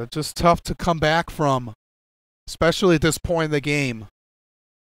 it's just tough to come back from, especially at this point in the game.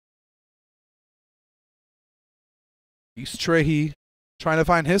 East Trahey trying to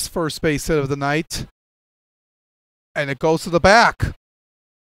find his first base hit of the night. And it goes to the back.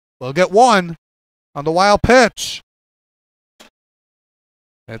 We'll get 1 on the wild pitch.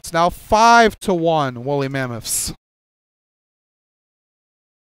 It's now 5-1, Woolly Mammoths.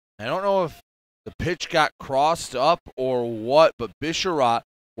 I don't know if the pitch got crossed up or what, but Bisharat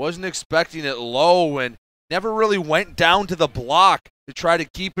wasn't expecting it low, and never really went down to the block to try to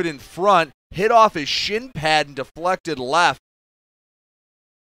keep it in front, hit off his shin pad and deflected left.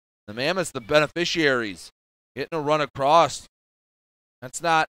 The Mammoths, the beneficiaries, getting a run across. That's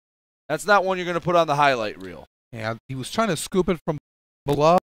not one you're going to put on the highlight reel. Yeah, he was trying to scoop it from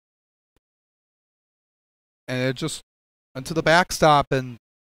below, and it just went to the backstop and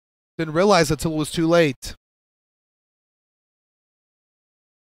didn't realize it until it was too late.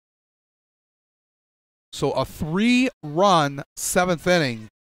 So a 3-run 7th inning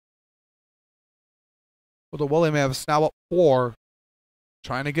for the Woolly Mammoths, now up 4,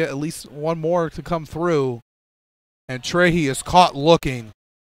 trying to get at least one more to come through. And Trahey is caught looking.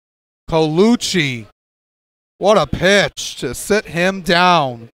 Colucci, what a pitch to sit him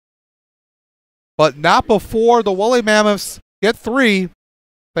down. But not before the Woolly Mammoths get 3,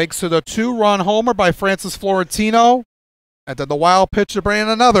 thanks to the 2-run homer by Francis Florentino. And then the wild pitch to bring in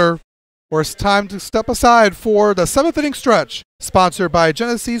another, where it's time to step aside for the 7th inning stretch, sponsored by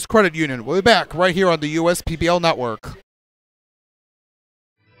Genesee Credit Union. We'll be back right here on the USPBL Network.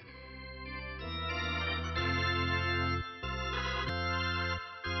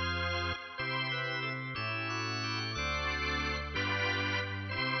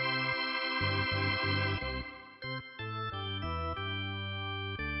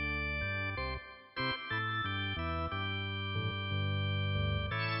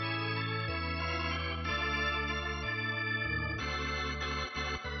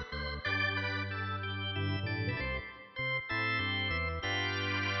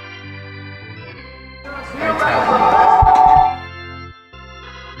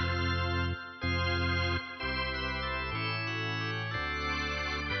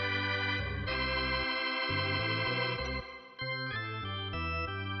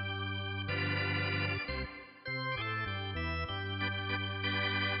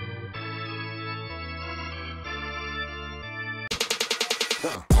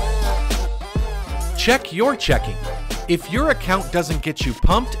 Check your checking. If your account doesn't get you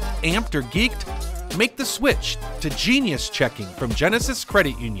pumped, amped, or geeked, make the switch to Genius Checking from Genesis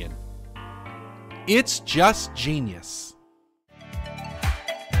Credit Union. It's just genius.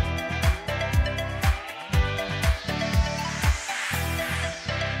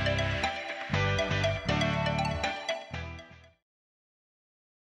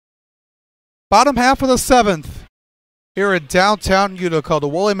 Bottom half of the 7th here in downtown Utica, the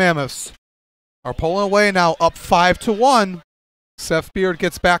Woolly Mammoths are pulling away now, up 5-1. Seth Beard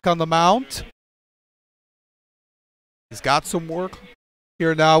gets back on the mound. He's got some work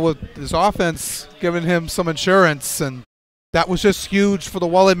here now with his offense, giving him some insurance, and that was just huge for the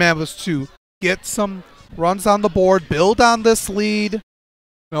Woolly Mammoths to get some runs on the board, build on this lead. You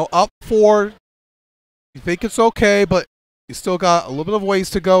know, up 4. You think it's okay, but you still got a little bit of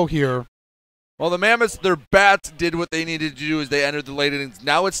ways to go here. Well, the Mammoths, their bats did what they needed to do as they entered the late innings.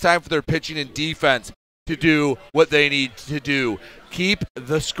 Now it's time for their pitching and defense to do what they need to do. Keep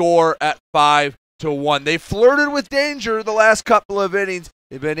the score at 5-1. They flirted with danger the last couple of innings.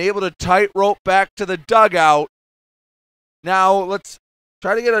 They've been able to tightrope back to the dugout. Now let's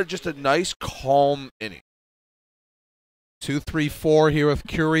try to get just a nice, calm inning. 2-3-4 here with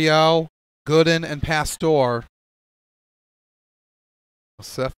Curiel, Gooden, and Pastor.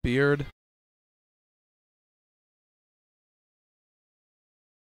 Seth Beard.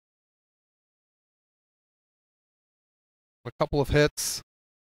 A couple of hits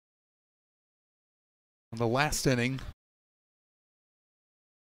in the last inning.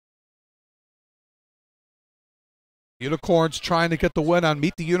 Unicorns trying to get the win on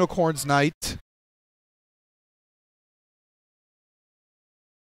Meet the Unicorns night.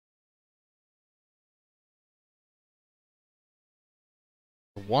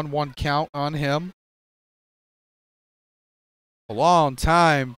 A 1-1 count on him. A long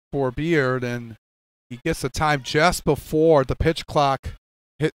time for Beard, and he gets the time just before the pitch clock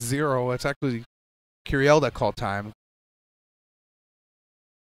hit 0. It's actually Curiel that called time.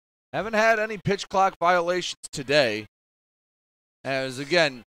 Haven't had any pitch clock violations today. As,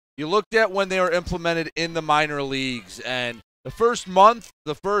 again, you looked at when they were implemented in the minor leagues, and the first month,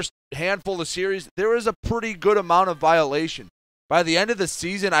 the first handful of series, there was a pretty good amount of violation. By the end of the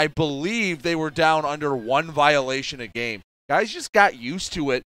season, I believe they were down under 1 violation a game. Guys just got used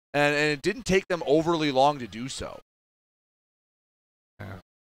to it. And it didn't take them overly long to do so. Yeah.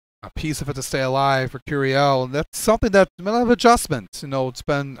 A piece of it to stay alive for Curiel, and that's something that's been an adjustment. You know, it's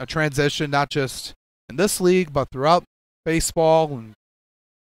been a transition, not just in this league, but throughout baseball, and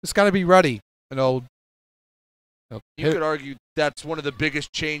just got to be ready. You could argue that's one of the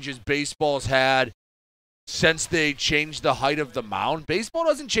biggest changes baseball's had since they changed the height of the mound. Baseball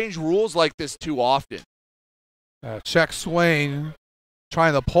doesn't change rules like this too often. Check swing,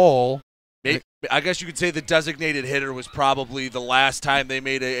 trying to pull. I guess you could say the designated hitter was probably the last time they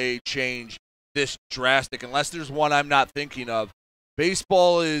made a change this drastic, unless there's one I'm not thinking of.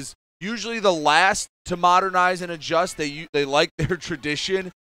 Baseball is usually the last to modernize and adjust. They like their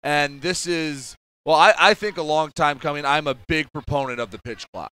tradition, and this is, well, I think a long time coming. I'm a big proponent of the pitch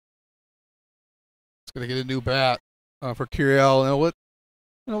clock. It's going to get a new bat for Curiel.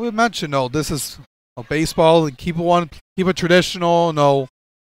 We mentioned, this is baseball. Keep it traditional.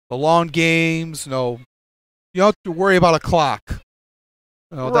 The long games. You don't have to worry about a clock.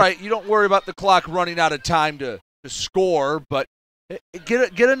 Right, you don't worry about the clock running out of time to score, but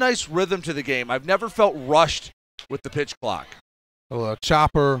get a nice rhythm to the game. I've never felt rushed with the pitch clock.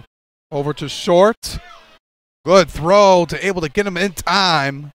 Chopper over to short. Good throw to able to get him in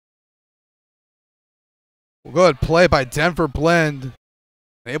time. Good play by Denver Blend.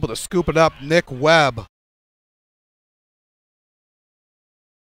 Able to scoop it up, Nick Webb.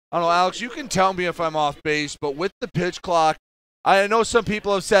 I don't know, Alex, you can tell me if I'm off base, but with the pitch clock, I know some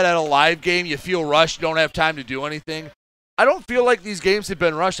people have said at a live game you feel rushed, you don't have time to do anything. I don't feel like these games have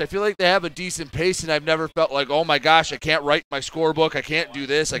been rushed. I feel like they have a decent pace, and I've never felt like, oh my gosh, I can't write my scorebook, I can't do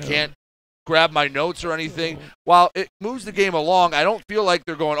this, I can't grab my notes or anything. While it moves the game along, I don't feel like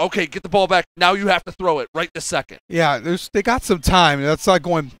they're going, okay, get the ball back, now you have to throw it right this second. Yeah, they got some time. That's not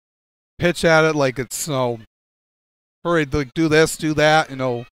going pitch at it like it's hurry, do this, do that,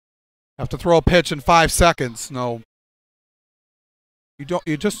 have to throw a pitch in 5 seconds.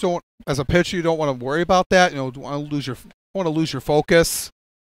 You just don't, as a pitcher, you don't want to worry about that. Don't want to lose your focus.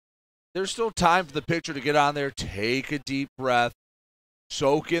 There's still time for the pitcher to get on there, take a deep breath,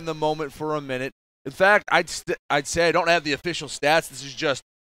 soak in the moment for a minute. In fact, I'd say I don't have the official stats. This is just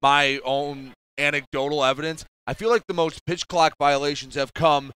my own anecdotal evidence. I feel like the most pitch clock violations have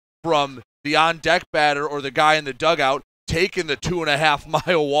come from the on-deck batter or the guy in the dugout taking the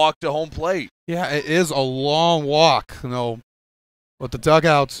 2.5-mile walk to home plate. Yeah, it is a long walk, with the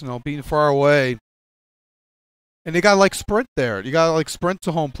dugouts, being far away. And you got to sprint there. You got to sprint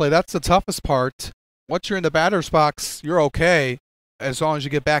to home plate. That's the toughest part. Once you're in the batter's box, you're okay as long as you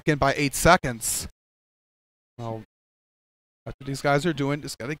get back in by 8 seconds. That's what these guys are doing.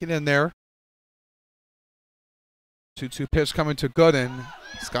 Just got to get in there. 2-2 pitch coming to Gooden.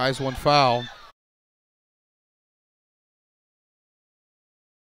 Skies one foul.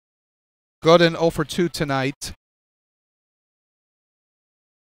 Gooden 0 for 2 tonight.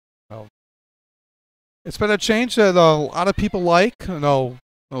 It's been a change that a lot of people like.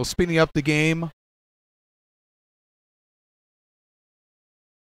 Speeding up the game.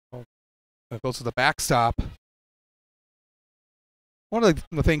 That goes to the backstop. One of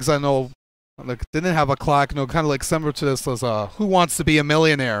the things I know, didn't have a clock. Kind of like similar to this was Who Wants to Be a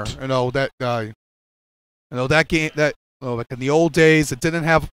Millionaire? That game that like in the old days, it didn't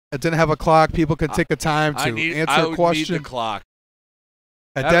have a clock. People could take the time to answer a question. I need the clock.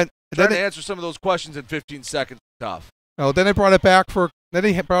 And trying to answer some of those questions in 15 seconds is tough. Then they brought it back then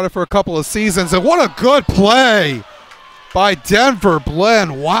he brought it for a couple of seasons, and what a good play by Denver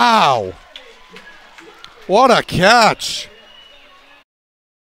Blend. Wow. What a catch.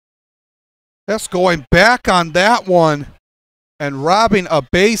 That's going back on that one and robbing a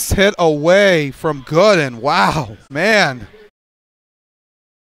base hit away from Gooden. Wow, man.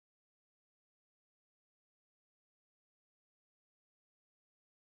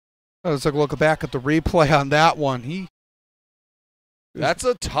 Let's look back at the replay on that one. That's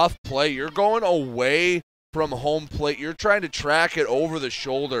a tough play. You're going away from home plate. You're trying to track it over the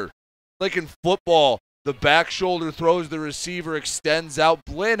shoulder. Like in football, the back shoulder throws, the receiver extends out.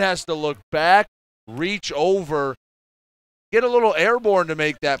 Blinn has to look back, reach over, get a little airborne to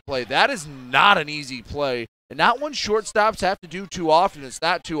make that play. That is not an easy play. And not one shortstops have to do too often. It's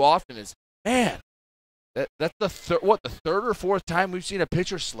not too often. Man, that's the third or fourth time we've seen a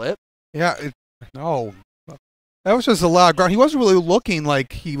pitcher slip? Yeah, no. That was just a lot of ground. He wasn't really looking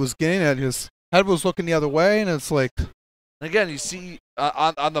like he was getting it. His head was looking the other way, and it's like... Again, you see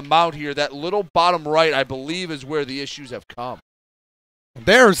on the mound here, that little bottom right, I believe, is where the issues have come.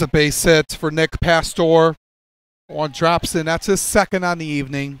 There's a base hit for Nick Pastor. One drops in. That's his second on the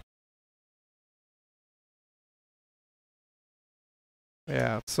evening.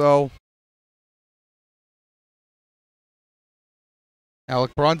 Yeah, so...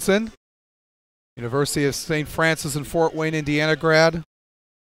 Alec Brunson, University of St. Francis in Fort Wayne, Indiana grad.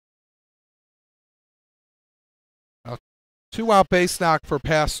 A 2-out base knock for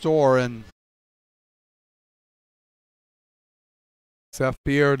Pastor, and Seth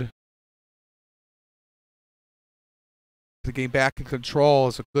Beard The game back in control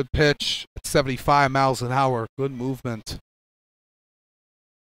is a good pitch at 75 miles an hour. Good movement.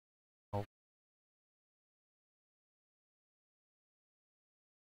 Oh.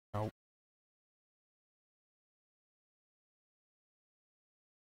 Oh.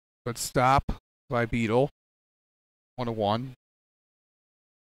 Good stop by Beetle. 1-1.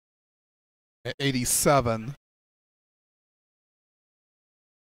 At 87.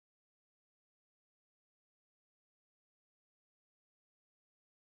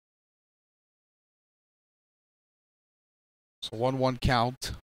 So 1-1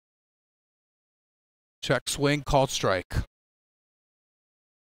 count. Check swing, called strike.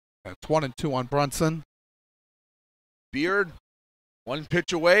 That's 1-2 on Brunson. Beard, one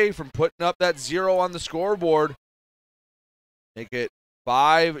pitch away from putting up that 0 on the scoreboard. Make it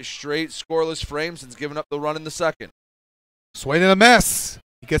 5 straight scoreless frames since giving up the run in the second. Swing and a miss.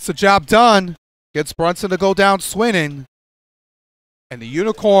 He gets the job done. Gets Brunson to go down swinging. And the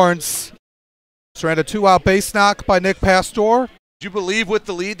Unicorns stranded a 2-out base knock by Nick Pastor. Do you believe with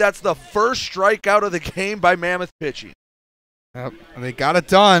the lead, that's the first strikeout of the game by Mammoth pitching? Yep, and they got it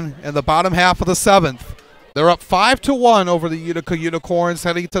done in the bottom half of the 7th. They're up 5-1 over the Utica Unicorns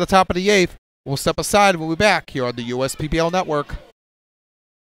heading to the top of the 8th. We'll step aside and we'll be back here on the USPBL Network.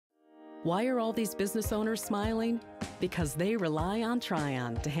 Why are all these business owners smiling? Because they rely on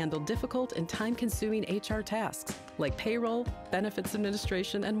Tryon to handle difficult and time-consuming HR tasks like payroll, benefits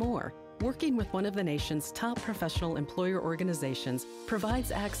administration, and more. Working with one of the nation's top professional employer organizations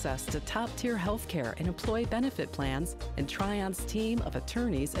provides access to top-tier healthcare and employee benefit plans and Tryon's team of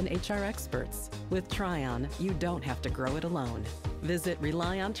attorneys and HR experts. With Tryon, you don't have to grow it alone. Visit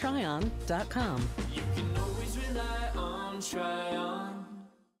RelyOnTryon.com. You can always rely on Tryon.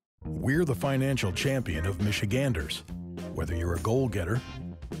 We're the financial champion of Michiganders. Whether you're a goal-getter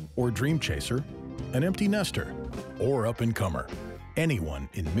or dream chaser, an empty nester or up-and-comer, anyone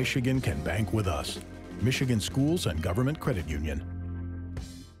in Michigan can bank with us. Michigan Schools and Government Credit Union.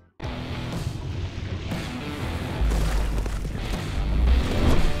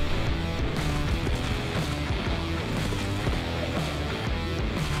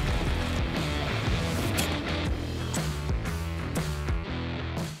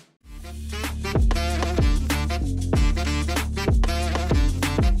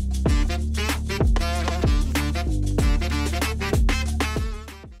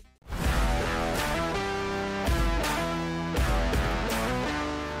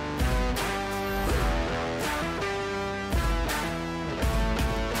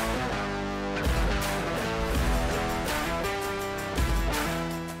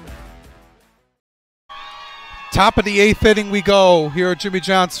 Top of the 8th inning we go here at Jimmy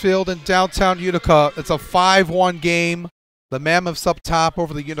John's Field in downtown Utica. It's a 5-1 game. The Mammoths up top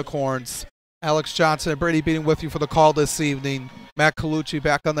over the Unicorns. Alex Johnson and Brady Beating with you for the call this evening. Matt Colucci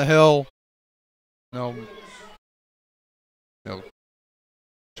back on the hill. Trying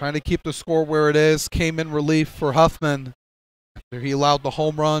to keep the score where it is. Came in relief for Huffman after he allowed the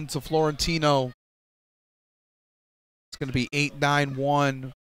home run to Florentino. It's going to be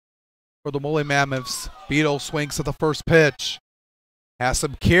 8-9-1 for the Woolly Mammoths. Beetle swings at the first pitch. Has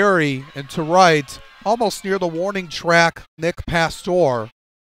him carry into right, almost near the warning track, Nick Pastor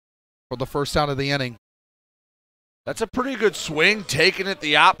for the first out of the inning. That's a pretty good swing, taking it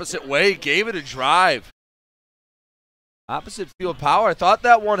the opposite way, gave it a drive. Opposite field power. I thought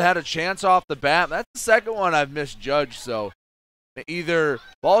that one had a chance off the bat. That's the second one I've misjudged, so either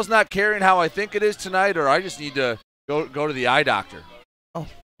ball's not carrying how I think it is tonight, or I just need to go to the eye doctor. Oh,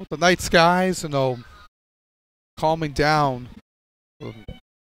 with the night skies, calming down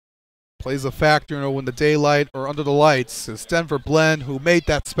plays a factor, when the daylight or under the lights. It's Denver Blend who made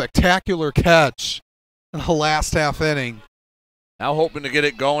that spectacular catch in the last half inning. Now hoping to get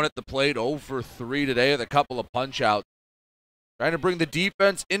it going at the plate. 0 for 3 today with a couple of punch-outs. Trying to bring the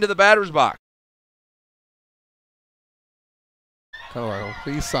defense into the batter's box. Colorado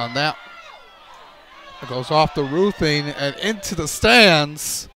piece on that. It goes off the roofing and into the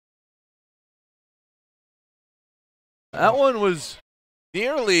stands. That one was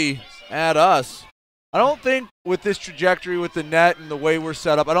nearly at us. I don't think with this trajectory with the net and the way we're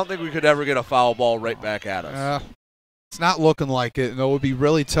set up, I don't think we could ever get a foul ball right back at us. It's not looking like it. It would be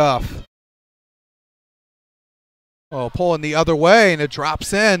really tough. Oh, pulling the other way, and it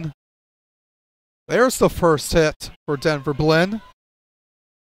drops in. There's the first hit for Denver Blend.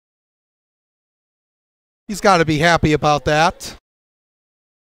 He's got to be happy about that.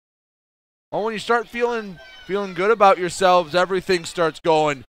 Well, when you start feeling good about yourselves, everything starts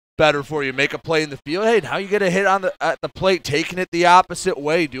going better for you. Make a play in the field. Hey, now you get a hit at the plate, taking it the opposite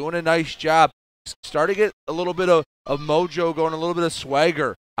way, doing a nice job. starting to get a little bit of mojo going, a little bit of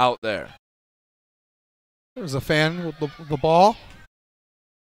swagger out there. There's a fan with the ball.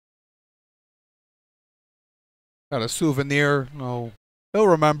 Got a souvenir, he'll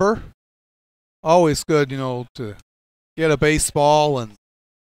remember. Always good, to get a baseball and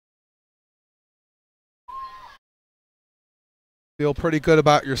feel pretty good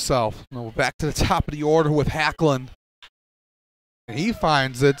about yourself. Back to the top of the order with Hacklin. And he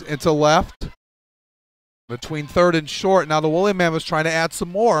finds it into left between third and short. Now the Woolly Mammoths trying to add some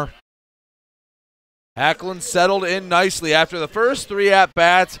more. Hacklin settled in nicely after the first 3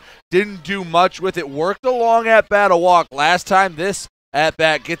 at-bats. Didn't do much with it. Worked a long at-bat, a walk. Last time this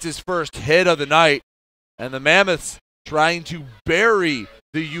at-bat gets his first hit of the night. And the Mammoths trying to bury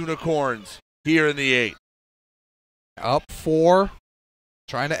the Unicorns here in the 8th. Up 4.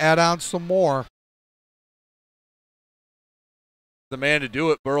 Trying to add on some more. The man to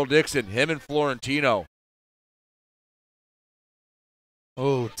do it, Burl Dixon. Him and Florentino.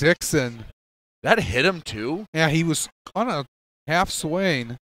 Oh, Dixon. That hit him too? Yeah, he was on a half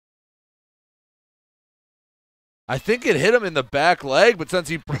swing. I think it hit him in the back leg, but since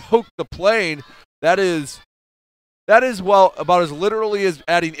he broke the plane, that is well about as literally as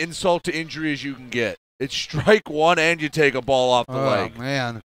adding insult to injury as you can get. It's strike 1 and you take a ball off the leg. Oh,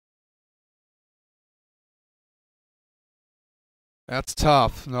 man. That's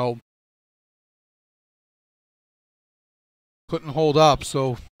tough. Couldn't hold up,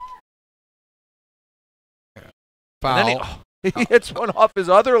 so foul. And then he hits one off his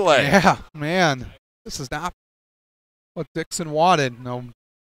other leg. Yeah, man. This is not what Dixon wanted. Man.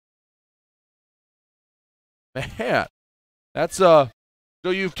 That's so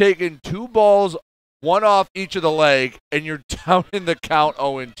you've taken 2 balls, 1 off each of the leg, and you're down in the count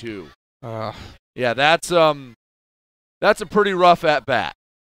 0-2. Yeah, that's a pretty rough at bat.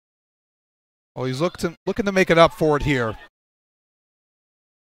 Oh, he's looking to make it up for it here.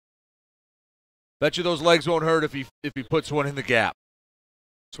 Bet you those legs won't hurt if he puts one in the gap.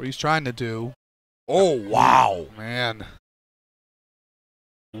 That's what he's trying to do. Oh, wow. Man.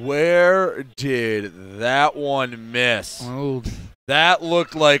 Where did that one miss? Oh. That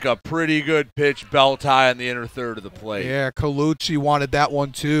looked like a pretty good pitch, belt high on the inner third of the plate. Yeah, Colucci wanted that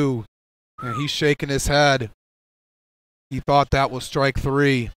one too. And he's shaking his head. He thought that was strike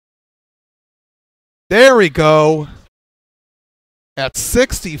 3. There we go. At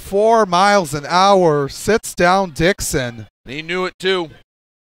 64 miles an hour, sits down Dixon. He knew it too.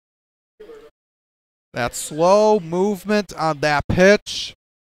 That slow movement on that pitch.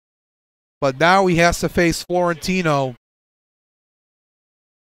 But now he has to face Florentino.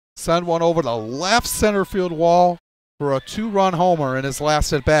 Send one over the left center field wall for a 2-run homer in his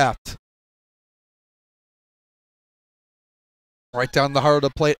last at bat. Right down the heart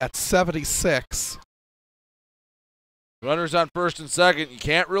of the plate at 76. Runners on first and second. You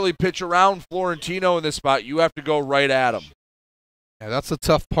can't really pitch around Florentino in this spot. You have to go right at him. Yeah, that's the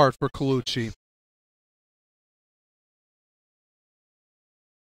tough part for Colucci.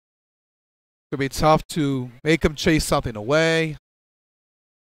 Could be tough to make him chase something away.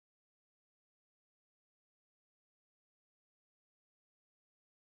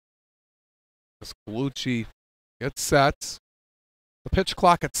 As Colucci gets set. The pitch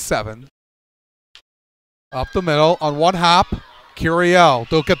clock at 7. Up the middle on one hop. Curiel.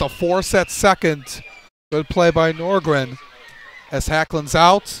 They'll get the force at second. Good play by Norgren. As Hacklin's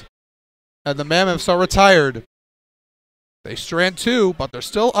out. And the Mammoths are retired. They strand 2, but they're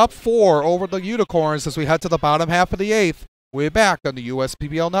still up 4 over the Unicorns as we head to the bottom half of the 8th. Way back on the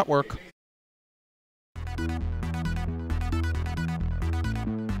USPBL Network.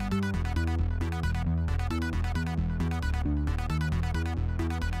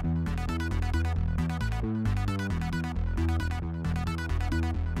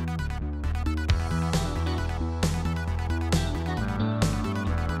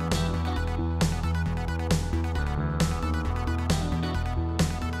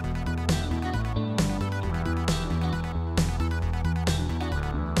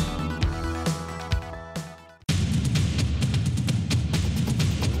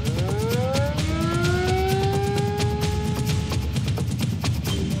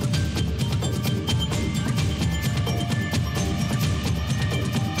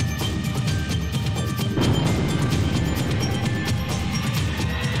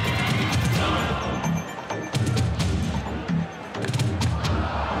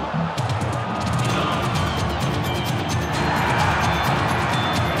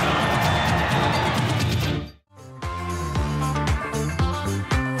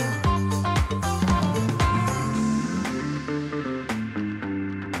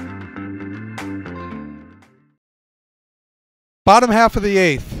 Bottom half of the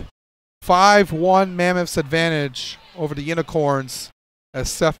 8th. 5-1 Mammoths advantage over the Unicorns as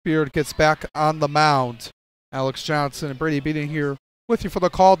Seth Beard gets back on the mound. Alex Johnson and Brady Beating here with you for the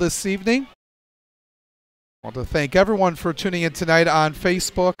call this evening. I want to thank everyone for tuning in tonight on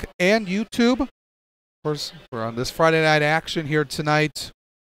Facebook and YouTube. Of course, we're on this Friday night action here tonight.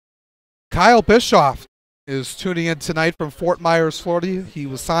 Kyle Bischoff is tuning in tonight from Fort Myers, Florida. He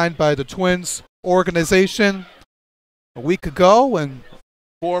was signed by the Twins organization a week ago, and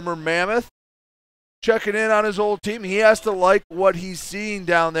former Mammoth checking in on his old team. He has to like what he's seeing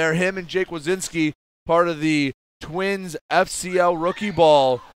down there. Him and Jake Wazinski, part of the Twins FCL rookie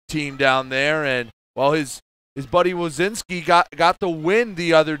ball team down there. And while his buddy Wazinski got the win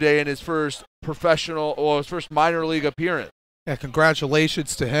the other day in his first professional or his first minor league appearance. Yeah,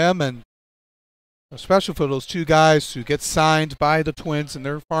 congratulations to him, and especially for those two guys who get signed by the Twins in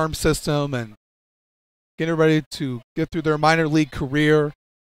their farm system and getting ready to get through their minor league career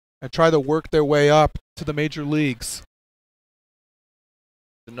and try to work their way up to the major leagues.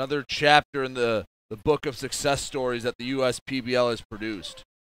 Another chapter in the book of success stories that the USPBL has produced.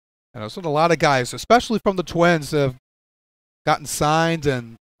 And there's been a lot of guys, especially from the Twins, that have gotten signed,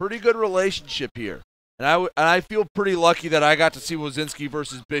 and pretty good relationship here. And I feel pretty lucky that I got to see Wazinski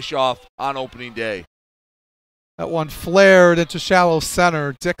versus Bischoff on opening day. That one flared into shallow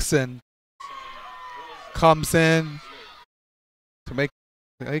center. Dixon comes in to make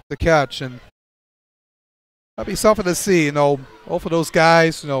the catch, and that'll be something to see. You know, both of those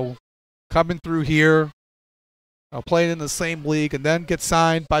guys, you know, coming through here, playing in the same league, and then get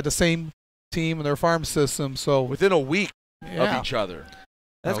signed by the same team in their farm system. So within a week of each other.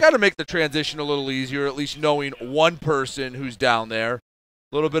 That's got to make the transition a little easier, at least knowing one person who's down there.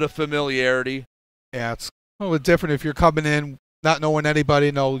 A little bit of familiarity. Yeah, it's a little bit different if you're coming in not knowing anybody.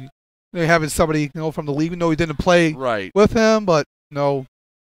 You know, having somebody, you know, from the league. You know, he didn't play with him, but you know,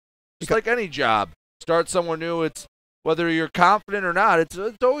 just like any job, start somewhere new. It's whether you're confident or not. It's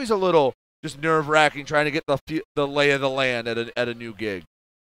always a little just nerve-wracking trying to get the lay of the land at a new gig.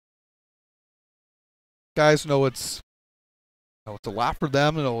 Guys know it's a lot for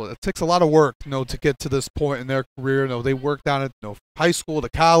them. You know, it takes a lot of work, you know, to get to this point in their career. You know, they work down at high school to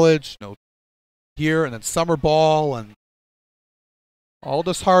college, you know, here and then summer ball, and all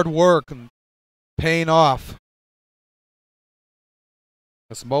this hard work and paying off.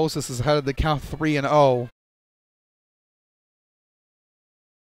 As Moses is ahead of the count 3-0.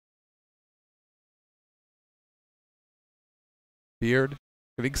 Beard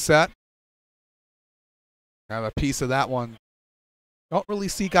getting set. Got a piece of that one. Don't really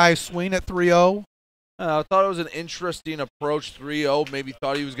see guys swing at 3-0. I thought it was an interesting approach, 3-0. Maybe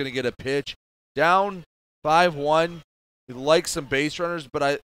thought he was going to get a pitch. Down 5-1. He likes some base runners,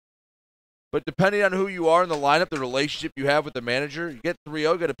 but depending on who you are in the lineup, the relationship you have with the manager, you get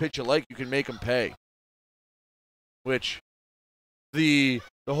 3-0, get a pitch you like, you can make them pay. Which the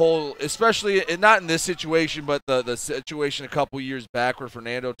whole, especially not in this situation, but the situation a couple years back where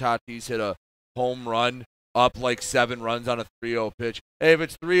Fernando Tatis hit a home run up like 7 runs on a 3-0 pitch. Hey, if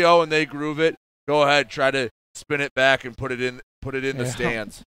it's 3-0 and they groove it, go ahead, try to spin it back and put it in the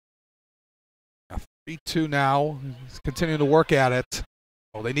stands. 3-2 now. He's continuing to work at it.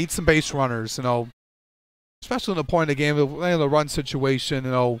 Oh, they need some base runners, you know, especially in the point of the game, the run situation, you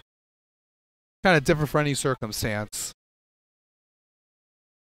know, kind of different for any circumstance.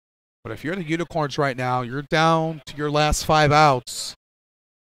 But if you're the Unicorns right now, you're down to your last 5 outs.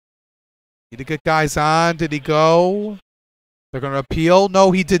 Need to get guys on. Did he go? They're going to appeal.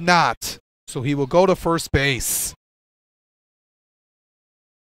 No, he did not. So he will go to first base.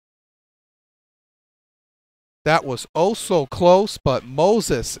 That was oh so close, but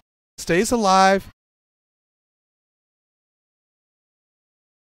Moses stays alive.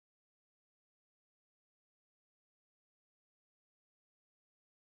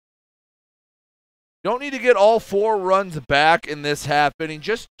 Don't need to get all 4 runs back in this half inning.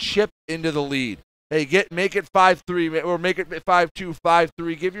 Just chip into the lead. Hey, make it 5-3 or make it 5-2,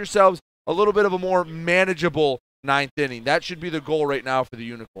 5-3. Give yourselves a little bit of a more manageable 9th inning. That should be the goal right now for the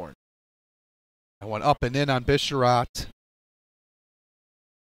Unicorns. I went up and in on Bisharat.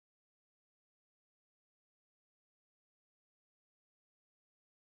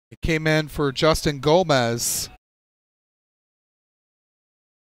 It came in for Justin Gomez.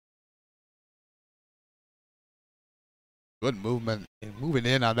 Good movement, moving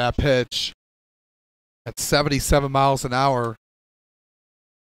in on that pitch at 77 miles an hour.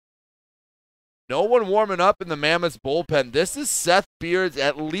 No one warming up in the Mammoths bullpen. This is Seth Beard's,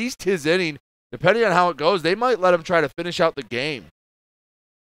 at least his inning. Depending on how it goes, they might let him try to finish out the game.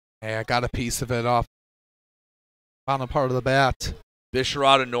 Hey, I got a piece of it off Bottom part of the bat.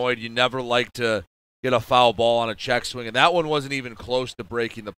 Bisharat annoyed. You never like to get a foul ball on a check swing, and that one wasn't even close to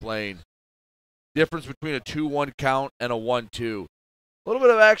breaking the plane. Difference between a 2-1 count and a 1-2. A little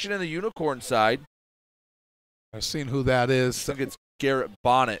bit of action in the Unicorn side. I've seen who that is. I think it's Garrett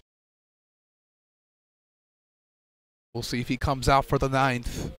Bonnet. We'll see if he comes out for the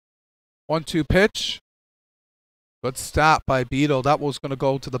 9th. 1-2 pitch. Good stop by Beetle. That was going to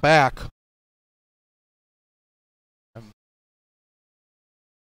go to the back.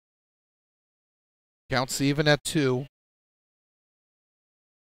 Counts even at 2.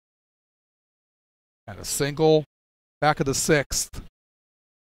 And a single back of the 6th.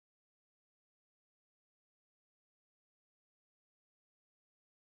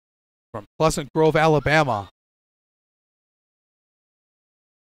 From Pleasant Grove, Alabama.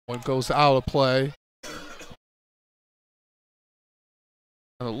 One goes out of play.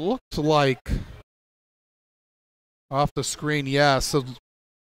 And it looked like off the screen, yes. So I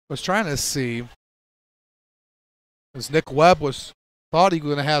was trying to see. As Nick Webb thought he was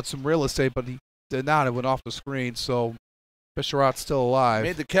going to have some real estate, but he did not. It went off the screen, so Bisharat's still alive.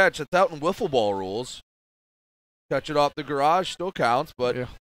 Made the catch. That's out in wiffle ball rules. Catch it off the garage still counts, but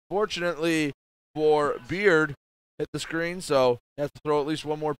fortunately for Beard, hit the screen, so he has to throw at least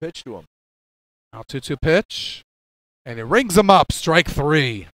one more pitch to him. Now 2-2 pitch, and it rings him up. Strike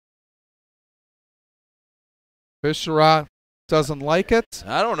 3. Bisharat doesn't like it.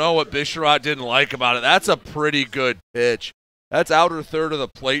 I don't know what Bisharat didn't like about it. That's a pretty good pitch. That's outer third of the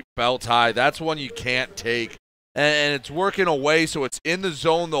plate, belt high. That's one you can't take. And it's working away, so it's in the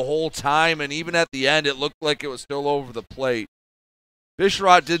zone the whole time, and even at the end, it looked like it was still over the plate.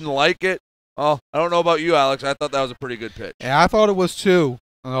 Bisharat didn't like it. Oh, I don't know about you, Alex. I thought that was a pretty good pitch. Yeah, I thought it was too.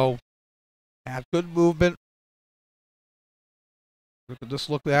 Had good movement. We can just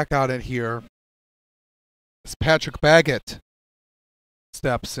look back out in here. As Patrick Baggett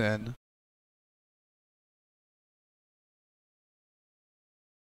steps in.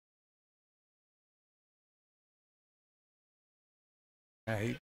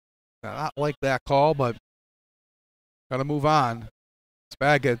 Hey, not like that call, but got to move on. It's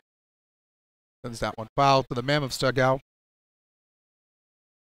Baggett. Sends that one foul to the Mammoths dugout.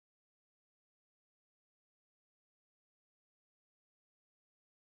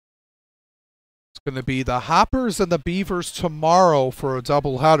 It's going to be the Hoppers and the Beavers tomorrow for a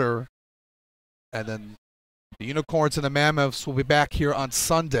doubleheader. And then the Unicorns and the Mammoths will be back here on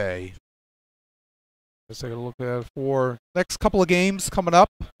Sunday. Let's take a look at for next couple of games coming up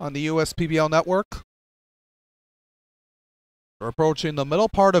on the USPBL network. We're approaching the middle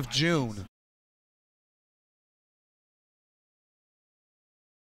part of June.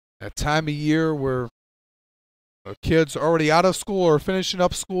 That time of year where the kids are already out of school or finishing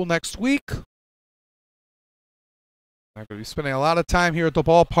up school next week. I'm going to be spending a lot of time here at the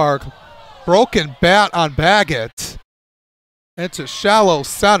ballpark. Broken bat on Baggett. Into shallow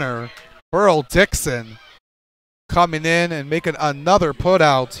center. Burl Dixon coming in and making another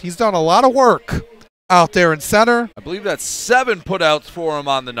putout. He's done a lot of work out there in center. I believe that's 7 putouts for him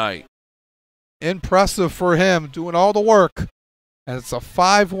on the night. Impressive for him, doing all the work. And it's a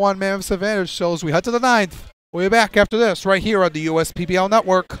 5-1 Mammoths advantage, so as we head to the 9th. We'll be back after this right here on the USPBL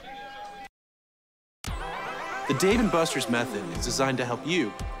network. The Dave & Buster's method is designed to help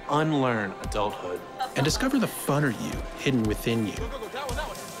you unlearn adulthood and discover the funner you hidden within you.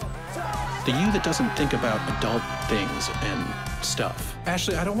 The you that doesn't think about adult things and stuff.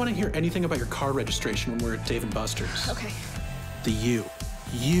 Ashley, I don't want to hear anything about your car registration when we're at Dave & Buster's. Okay. The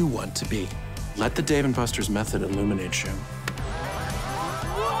you want to be. Let the Dave & Buster's method illuminate you.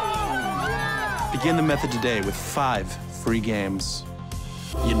 Begin the method today with 5 free games.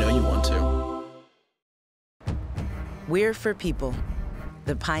 You know you want to. We're for people,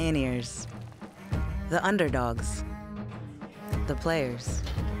 the pioneers, the underdogs, the players,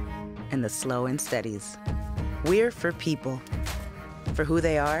 and the slow and steadies. We're for people, for who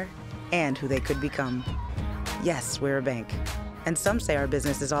they are and who they could become. Yes, we're a bank, and some say our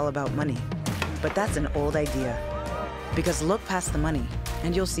business is all about money, but that's an old idea. Because look past the money,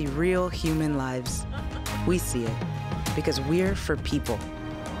 and you'll see real human lives. We see it, because we're for people.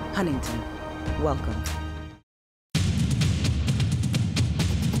 Huntington, welcome.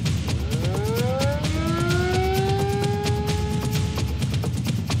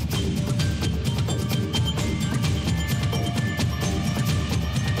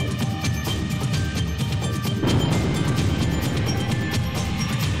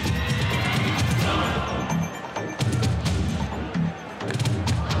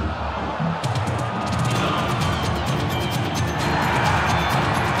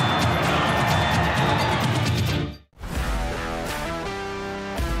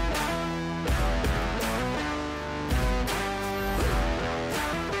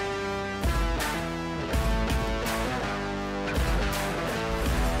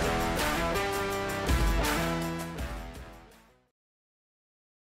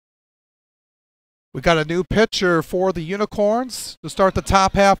 We got a new pitcher for the Unicorns to start the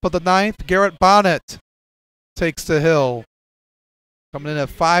top half of the ninth. Garrett Bonnet takes the hill. Coming in at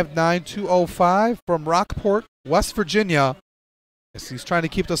 5'9", 205 from Rockport, West Virginia. As he's trying to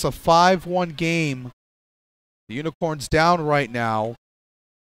keep this a 5-1 game. The Unicorns down right now.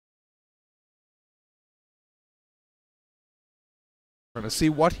 We're going to see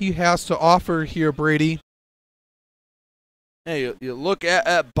what he has to offer here, Brady. Hey, you look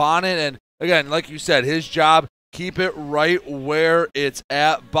at Bonnet, and again, like you said, his job, keep it right where it's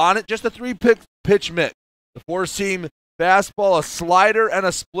at. Bonnet, just a three-pitch mix. The four-seam fastball, a slider, and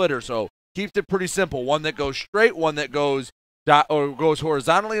a splitter. So keeps it pretty simple. One that goes straight, one that goes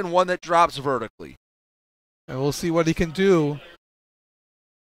horizontally, and one that drops vertically. And we'll see what he can do.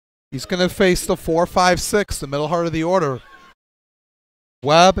 He's going to face the 4-5-6, the middle heart of the order.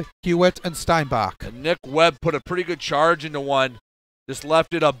 Webb, Hewitt, and Steinbach. And Nick Webb put a pretty good charge into one. Just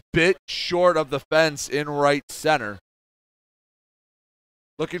left it a bit short of the fence in right center.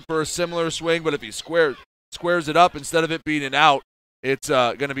 Looking for a similar swing, but if he squares it up instead of it being an out, it's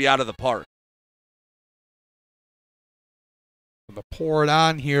going to be out of the park. To pour it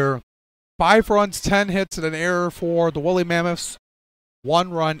on here. 5 runs, 10 hits, and an error for the Woolly Mammoths.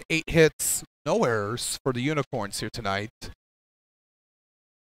 1 run, 8 hits, no errors for the Unicorns here tonight.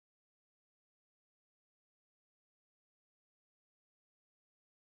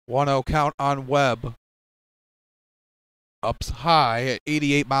 One-0 count on Webb. Up high at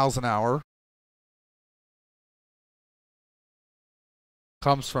 88 miles an hour.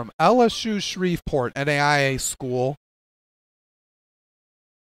 Comes from LSU Shreveport, NAIA school.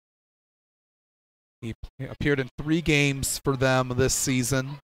 He appeared in 3 games for them this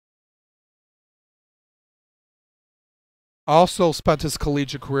season. Also spent his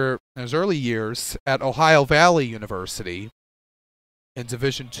collegiate career in his early years at Ohio Valley University in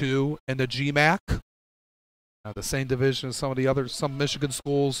Division II in the GMAC. The same division as some Michigan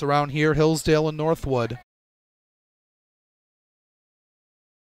schools around here, Hillsdale and Northwood.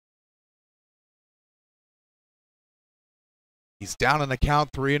 He's down in the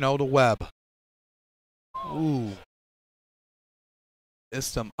count 3-0 to Webb. Ooh.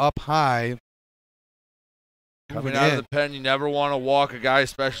 Missed him up high. Coming out of the pen, you never want to walk a guy,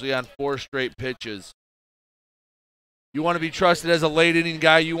 especially on 4 straight pitches. You want to be trusted as a late inning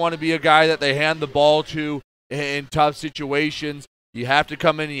guy. You want to be a guy that they hand the ball to in tough situations. You have to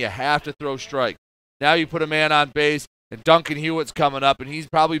come in and you have to throw strikes. Now you put a man on base, and Duncan Hewitt's coming up, and he's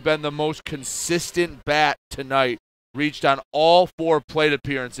probably been the most consistent bat tonight. Reached on all 4 plate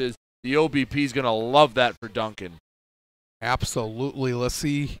appearances. The OBP is going to love that for Duncan. Absolutely. Let's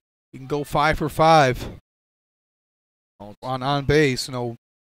see. He can go 5 for 5 on base.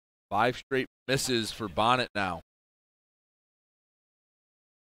 5 straight misses for Bonnet now.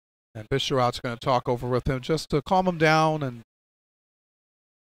 And Bisharat's going to talk over with him just to calm him down. And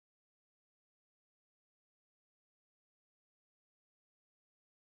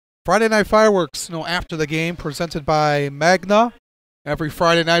Friday Night Fireworks, after the game, presented by Magna. Every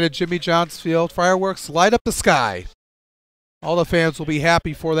Friday night at Jimmy John's Field, fireworks light up the sky. All the fans will be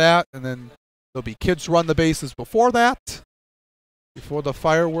happy for that. And then there'll be kids run the bases before that, before the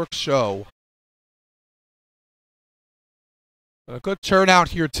fireworks show. A good turnout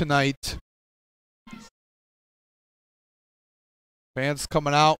here tonight. Fans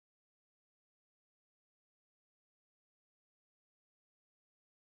coming out.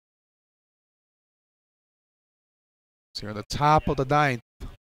 So you're at the top of the 9th.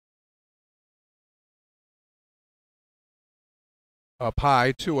 Up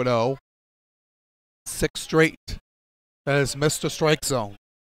high, 2-0. 6 straight. That has missed a strike zone.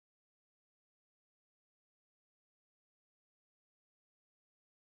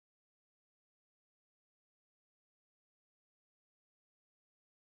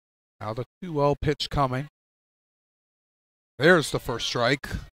 Now the 2-0 pitch coming. There's the first strike.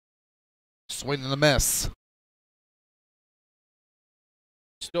 Swing and a miss.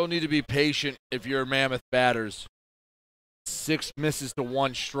 Still need to be patient if you're Mammoth batters. 6 misses to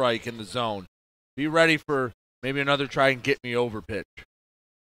 1 strike in the zone. Be ready for maybe another try and get me over pitch.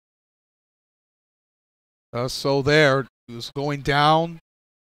 So there, he was going down,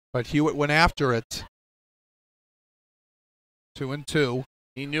 but Hewitt went after it. 2-2.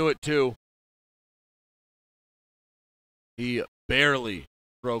 He knew it too. He barely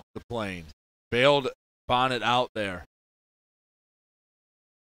broke the plane. Bailed Bonnet out there.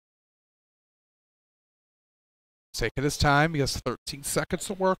 Taking his time. He has 13 seconds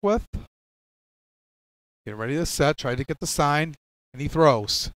to work with. Getting ready to set. Try to get the sign. And he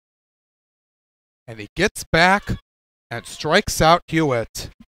throws. And he gets back and strikes out Hewitt.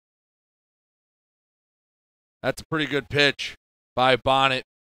 That's a pretty good pitch by Bonnet.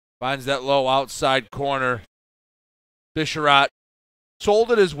 Finds that low outside corner. Fisherot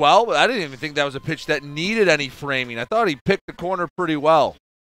sold it as well, but I didn't even think that was a pitch that needed any framing. I thought he picked the corner pretty well.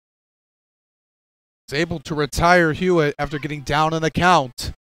 He's able to retire Hewitt after getting down in the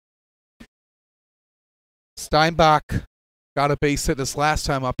count. Steinbach got a base hit this last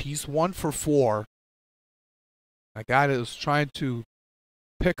time up. He's 1 for 4. A guy that was trying to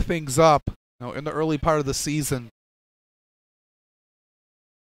pick things up, in the early part of the season.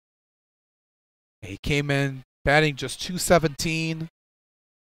 He came in batting just .217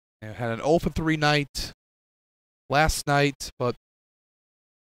 and had an 0 for 3 night last night, but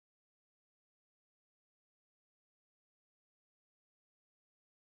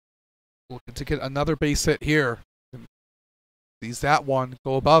looking to get another base hit here. Sees that one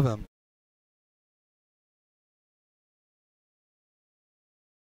go above him.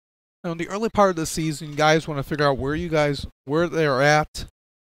 In the early part of the season, you guys want to figure out where they're at.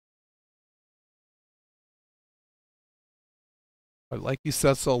 But like you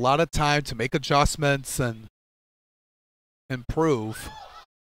said, so a lot of time to make adjustments and improve.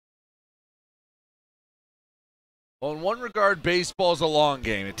 Well, in one regard, baseball is a long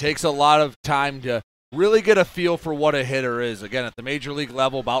game. It takes a lot of time to really get a feel for what a hitter is. Again, at the major league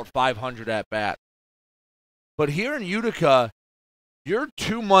level, about 500 at bat. But here in Utica, you're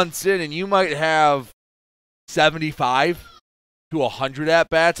 2 months in and you might have 75 to 100 at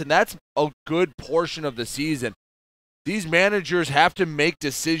bats, and that's a good portion of the season. These managers have to make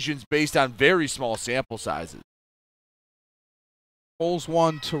decisions based on very small sample sizes. Pulls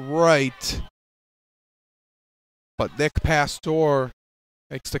one to right, but Nick Pastor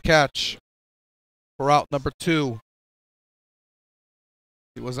makes the catch for out number 2.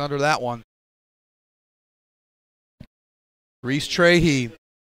 He was under that one. Reese Trahey,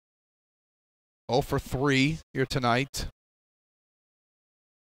 0 for 3 here tonight.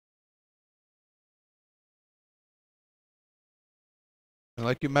 And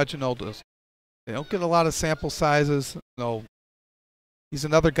like you mentioned, they don't get a lot of sample sizes. No, he's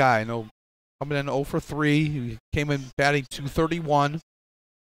another guy. No, coming in 0 for 3. He came in batting .231.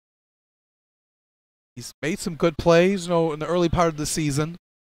 He's made some good plays, in the early part of the season.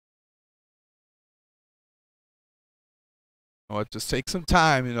 It just takes some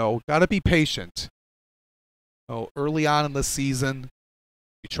time, Got to be patient. Early on in the season,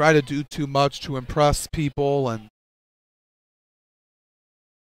 you try to do too much to impress people, and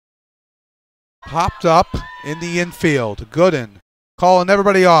popped up in the infield. Gooden calling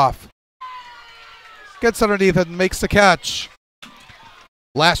everybody off. Gets underneath it and makes the catch.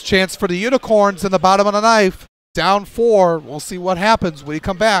 Last chance for the Unicorns in the bottom of the ninth. Down 4. We'll see what happens when we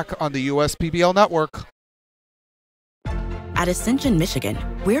come back on the USPBL network. At Ascension Michigan,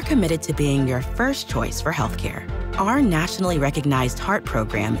 we're committed to being your first choice for healthcare. Our nationally recognized heart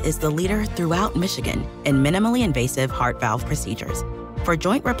program is the leader throughout Michigan in minimally invasive heart valve procedures. For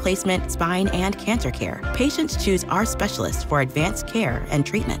joint replacement, spine, and cancer care, patients choose our specialists for advanced care and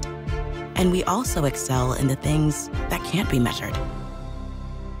treatment. And we also excel in the things that can't be measured.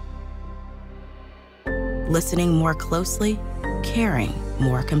 Listening more closely, caring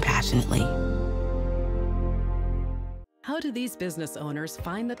more compassionately. How do these business owners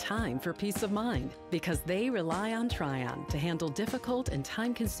find the time for peace of mind? Because they rely on Tryon to handle difficult and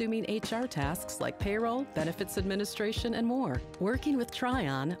time-consuming HR tasks like payroll, benefits administration, and more. Working with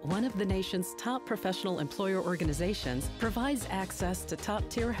Tryon, one of the nation's top professional employer organizations, provides access to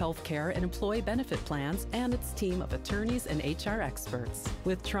top-tier health care and employee benefit plans and its team of attorneys and HR experts.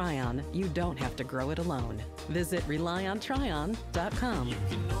 With Tryon, you don't have to grow it alone. Visit RelyOnTryon.com. You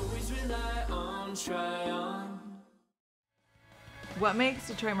can always rely on Tryon. What makes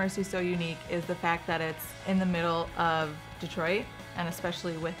Detroit Mercy so unique is the fact that it's in the middle of Detroit, and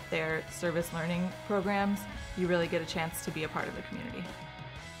especially with their service learning programs, you really get a chance to be a part of the community.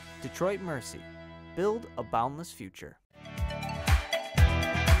 Detroit Mercy. Build a boundless future.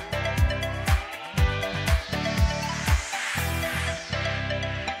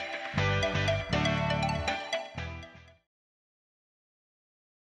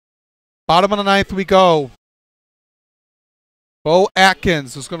 Bottom of the ninth we go. Bo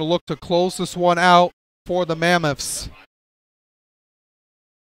Atkins is going to look to close this one out for the Mammoths.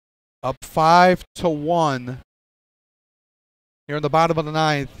 Up 5-1 here in the bottom of the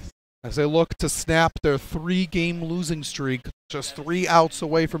ninth as they look to snap their 3-game losing streak, just 3 outs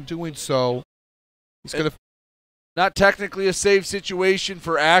away from doing so. He's going to not technically a save situation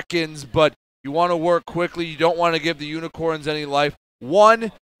for Atkins, but you want to work quickly. You don't want to give the Unicorns any life.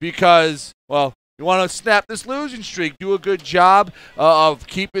 One, because, well, You want to snap this losing streak, do a good job of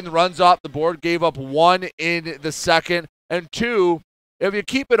keeping the runs off the board. Gave up 1 in the second. And 2, if you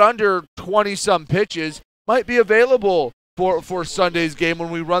keep it under 20-some pitches, might be available for Sunday's game when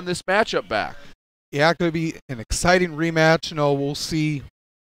we run this matchup back. Yeah, going to be an exciting rematch. We'll see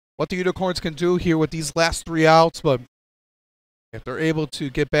what the Unicorns can do here with these last 3 outs, but if they're able to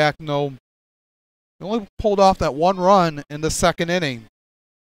get back, they only pulled off that 1 run in the second inning.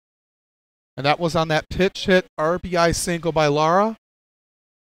 And that was on that pitch hit RBI single by Lara.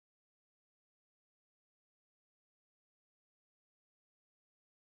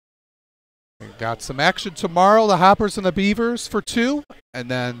 We got some action tomorrow, the Hoppers and the Beavers for 2, and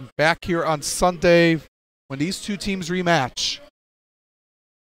then back here on Sunday when these 2 teams rematch.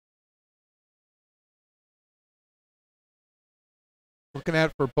 Looking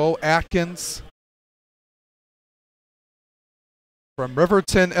at for Bo Atkins from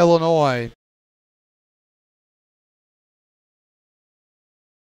Riverton, Illinois.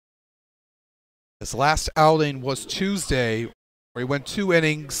 His last outing was Tuesday, where he went 2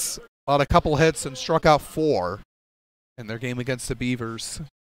 innings, allowed a couple hits, and struck out 4 in their game against the Beavers.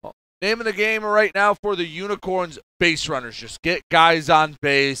 Name of the game right now for the Unicorns, base runners. Just get guys on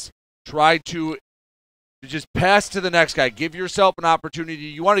base. Try to just pass to the next guy. Give yourself an opportunity.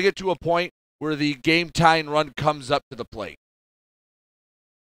 You want to get to a point where the game-tying run comes up to the plate.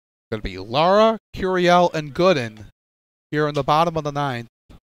 Going to be Lara, Curiel, and Gooden here in the bottom of the 9th.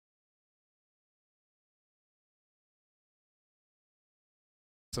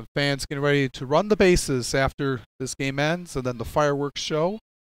 Some fans getting ready to run the bases after this game ends, and then the fireworks show.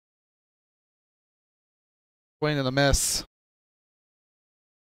 Swing and a miss.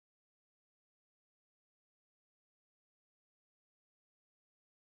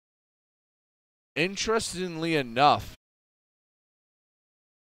 Interestingly enough,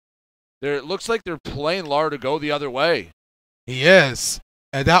 it looks like they're playing Lara to go the other way. He is.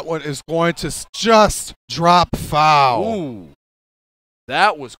 And that one is going to just drop foul. Ooh.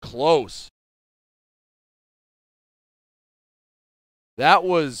 That was close. That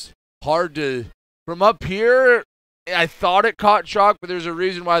was hard to... From up here, I thought it caught Chalk, but there's a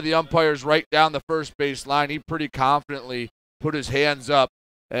reason why the umpire's right down the first base line. He pretty confidently put his hands up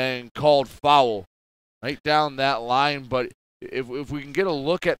and called foul right down that line. But if we can get a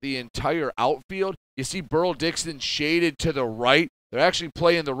look at the entire outfield, you see Burl Dixon shaded to the right. They're actually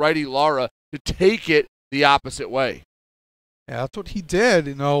playing the righty Lara to take it the opposite way. Yeah, that's what he did,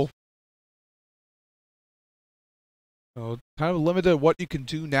 kind of limited what you can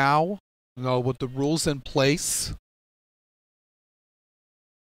do now, with the rules in place.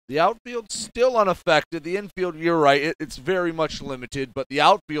 The outfield's still unaffected. The infield, you're right, it's very much limited. But the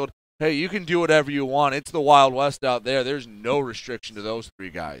outfield, hey, you can do whatever you want. It's the Wild West out there. There's no restriction to those 3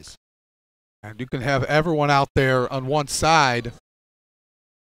 guys. And you can have everyone out there on one side.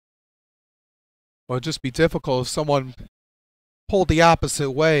 Well, it'd just be difficult if someone pulled the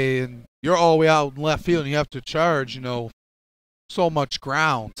opposite way and you're all the way out in left field and you have to charge, so much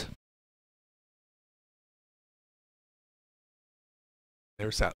ground.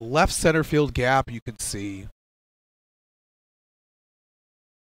 There's that left center field gap you can see.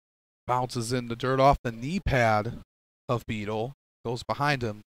 Bounces in the dirt off the knee pad of Beetle. Goes behind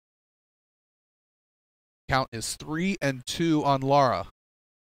him. Count is 3-2 on Lara.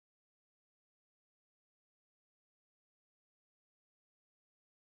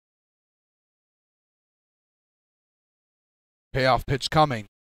 Payoff pitch coming.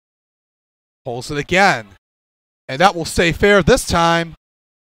 Pulls it again. And that will stay fair this time.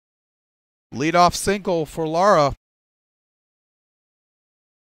 Leadoff single for Lara.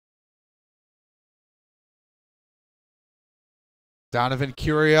 Donovan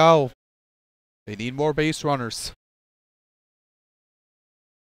Curiel. They need more base runners.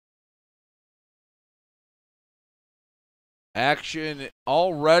 Action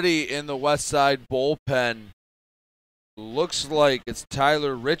already in the Westside bullpen. Looks like it's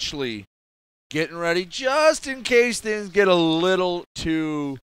Tyler Richley getting ready just in case things get a little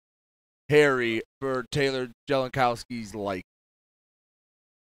too hairy for Taylor Jelenkowski's like.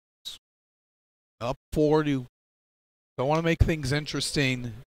 Up 4-2. Don't want to make things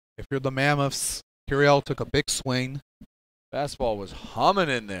interesting. If you're the Mammoths, Curiel took a big swing. Fastball was humming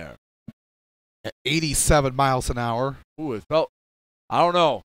in there. At 87 miles an hour. Ooh, it felt, I don't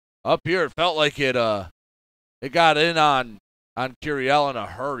know. Up here, it felt like it got in on Curiel in a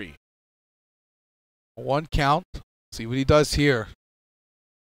hurry. 1 count. See what he does here.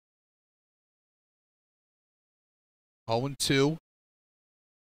 0-2.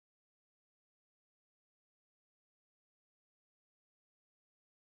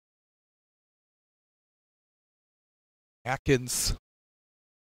 Atkins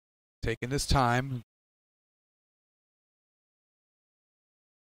taking his time.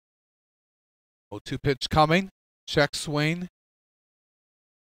 0-2 pitch coming. Check swing.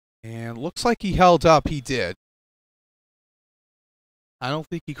 And looks like he held up. He did. I don't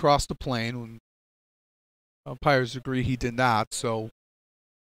think he crossed the plane. When umpires agree he did not. So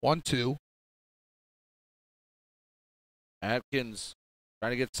 1-2. Atkins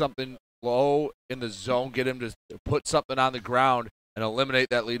trying to get something low in the zone, get him to put something on the ground and eliminate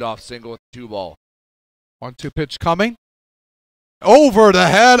that leadoff single with the 2 ball. 1-2 pitch coming. Over the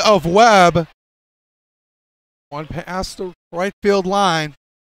head of Webb. One past the right field line.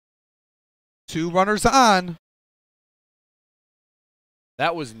 2 runners on.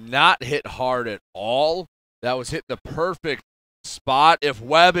 That was not hit hard at all. That was hit the perfect spot. If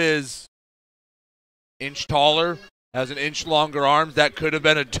Webb is inch taller, has an inch longer arms, that could have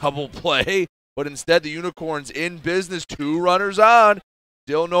been a double play. But instead, the Unicorns in business, 2 runners on.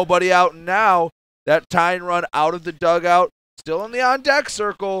 Still nobody out now. That tying run out of the dugout, still in the on-deck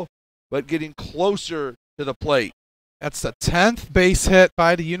circle, but getting closer to the plate. That's the 10th base hit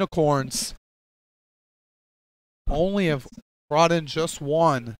by the Unicorns. Only have brought in just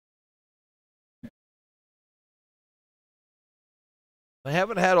 1. They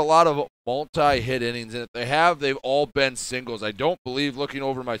haven't had a lot of multi-hit innings, and if they have, they've all been singles. I don't believe, looking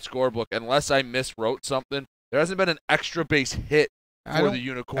over my scorebook, unless I miswrote something, there hasn't been an extra base hit for the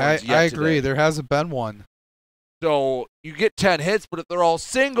Unicorns yet I agree. today. There hasn't been one. So you get 10 hits, but if they're all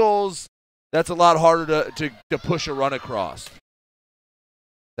singles, that's a lot harder to push a run across.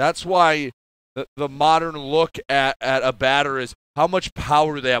 That's why the modern look at a batter is how much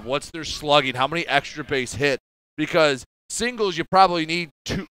power they have, what's their slugging, how many extra base hit. Because singles, you probably need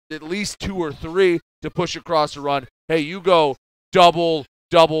at least 2 or 3 to push across a run. Hey, you go double,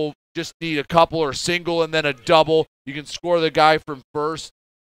 just need a couple, or single and then a double. You can score the guy from first.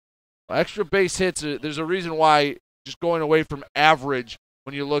 Extra base hits, there's a reason why just going away from average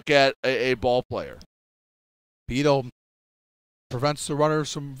when you look at a ball player. Beetle prevents the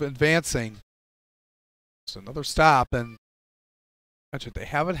runners from advancing. It's another stop, and they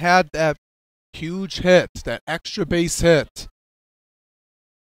haven't had that huge hit, that extra base hit.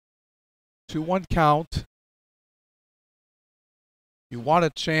 2-1 count. You want a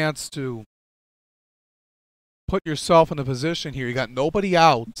chance to put yourself in a position here. You got nobody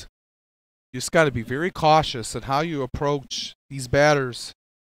out. You just got to be very cautious in how you approach these batters.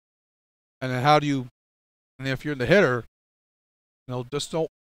 And then and if you're the hitter, just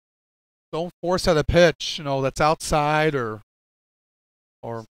don't force at a pitch, that's outside or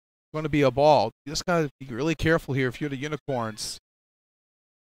going to be a ball. You just got to be really careful here if you're the Unicorns.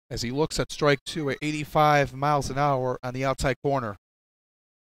 As he looks at strike 2 at 85 miles an hour on the outside corner.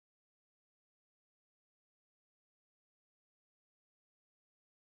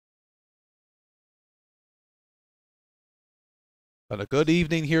 But a good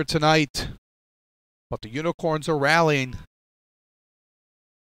evening here tonight. But the Unicorns are rallying.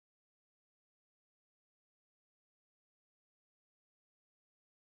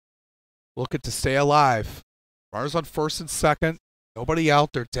 Looking to stay alive. Runners on first and second. Nobody out.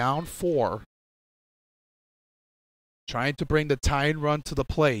 They're down 4. Trying to bring the tying run to the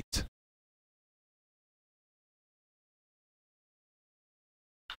plate.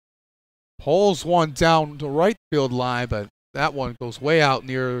 Pulls one down the right field line, but that one goes way out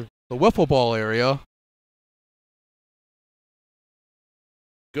near the wiffle ball area.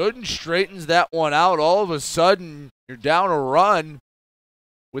 Gooden straightens that one out. All of a sudden, you're down a run.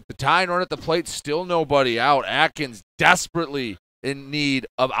 With the tying run at the plate, still nobody out. Atkins desperately in need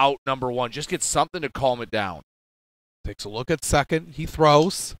of out number 1. Just get something to calm it down. Takes a look at second. He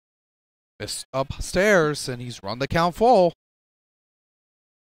throws. Missed upstairs, and he's run the count full.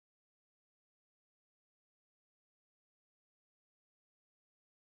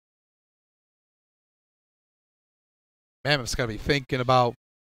 Mammoth's got to be thinking about.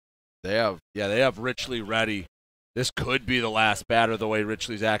 They have Richley ready. This could be the last batter the way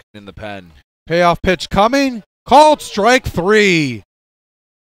Richley's acting in the pen. Payoff pitch coming. Called strike 3.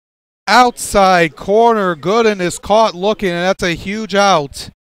 Outside corner. Gooden is caught looking, and that's a huge out.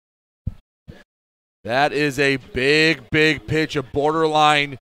 That is a big pitch, a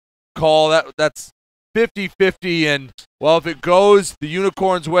borderline call. That's 50-50, and, well, if it goes the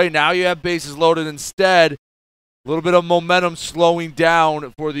Unicorns' way, now you have bases loaded instead. A little bit of momentum slowing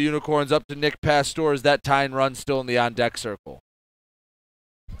down for the Unicorns up to Nick Pastor as that tying run still in the on-deck circle.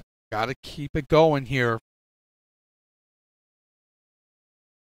 Got to keep it going here.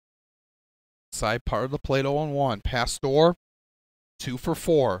 Side part of the plate 0-1. Pastor, 2 for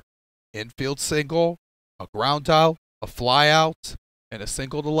 4. Infield single, a ground out, A fly out and a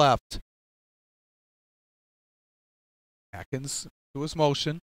single to left. Atkins to his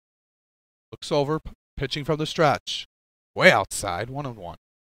motion. Looks over, pitching from the stretch. Way outside, 1-1.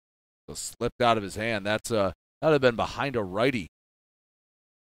 So slipped out of his hand. That'd have been behind a righty.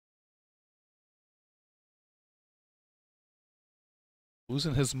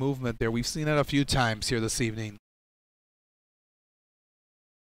 Losing his movement there. We've seen it a few times here this evening.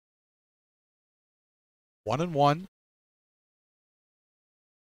 1-1.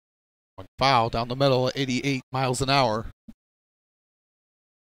 One foul down the middle at 88 miles an hour.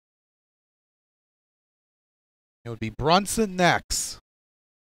 It would be Brunson next.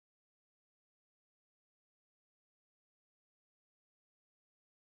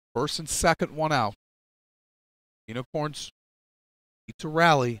 First and second, one out. Unicorns need to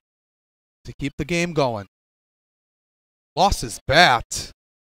rally to keep the game going. Lost his bat.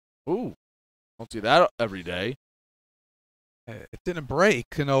 Ooh, don't see that every day. It didn't break,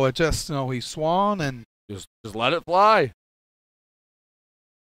 it just, he swung and just let it fly.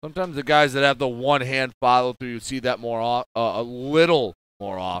 Sometimes the guys that have the one-hand follow through, you see that a little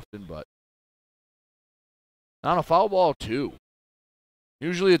more often, but not on a foul ball too.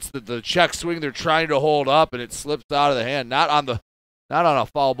 Usually it's the check swing they're trying to hold up and it slips out of the hand. Not on a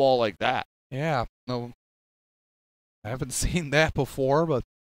foul ball like that. Yeah, no, I haven't seen that before, but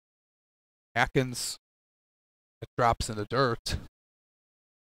Atkins, it drops in the dirt.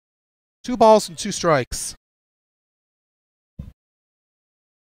 2 balls and 2 strikes.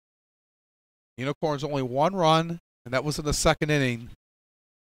 Unicorns only 1 run, and that was in the second inning.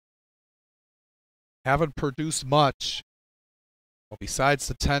 Haven't produced much, well, besides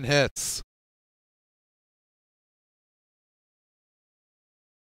the 10 hits.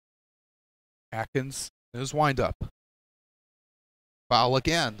 Atkins in his windup. Foul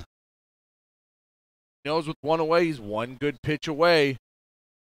again. He knows with 1 away, he's 1 good pitch away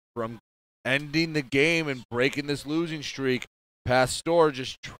from ending the game and breaking this losing streak. Pastor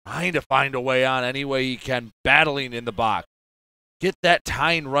just trying to find a way on any way he can, battling in the box. Get that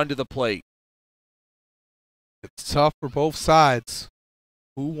tying run to the plate. It's tough for both sides.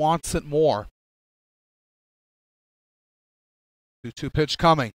 Who wants it more? 2-2 pitch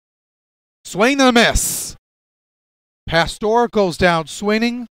coming. Swing and a miss. Pastor goes down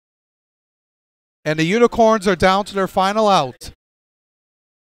swinging. And the Unicorns are down to their final out.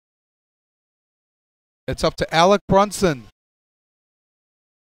 It's up to Alec Brunson,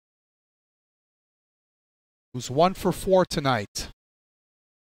 who's 1 for 4 tonight.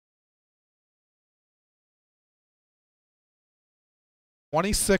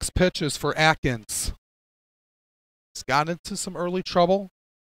 "26 pitches for Atkins. He's got into some early trouble.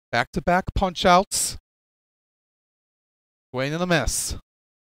 Back-to-back punch-outs. Swing and a miss.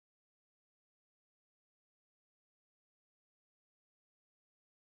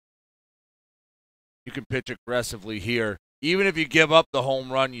 You can pitch aggressively here. Even if you give up the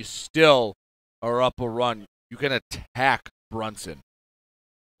home run, you still are up a run. You can attack Brunson.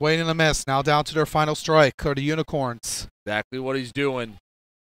 Swing and a miss. Now down to their final strike, are the Unicorns. Exactly what he's doing.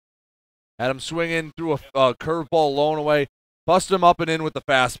 Had him swinging through a curveball blown away. Bust him up and in with the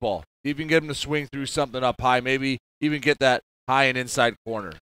fastball. See if you can get him to swing through something up high. Maybe even get that high and inside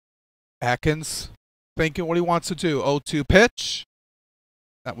corner. Atkins thinking what he wants to do. 0-2 pitch.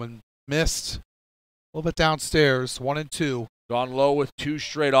 That one missed. A little bit downstairs. 1-2. Gone low with 2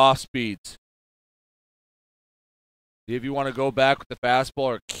 straight off speeds. See if you want to go back with the fastball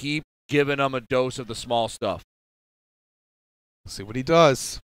or keep giving him a dose of the small stuff. Let's see what he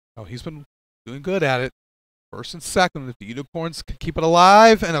does. Oh, he's been doing good at it. First and second, if the Unicorns can keep it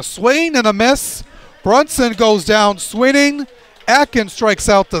alive, and a swing and a miss. Brunson goes down swinging. Atkins strikes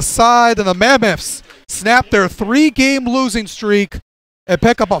out the side, and the Mammoths snap their 3-game losing streak and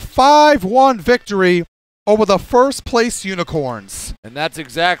pick up a 5-1 victory over the first-place Unicorns. And that's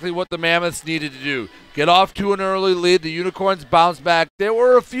exactly what the Mammoths needed to do. Get off to an early lead. The Unicorns bounce back. There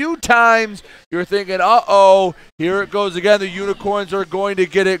were a few times you're thinking, uh-oh, here it goes again. The Unicorns are going to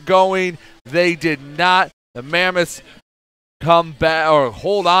get it going. They did not. The Mammoths come back or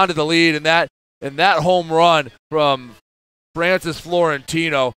hold on to the lead, and that home run from Francis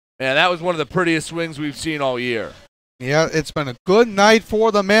Florentino, man, that was one of the prettiest swings we've seen all year. Yeah, it's been a good night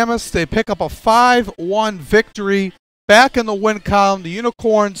for the Mammoths. They pick up a 5-1 victory. Back in the win column, the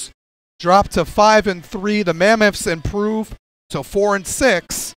Unicorns drop to 5-3. The Mammoths improve to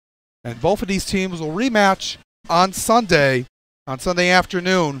 4-6. And both of these teams will rematch on Sunday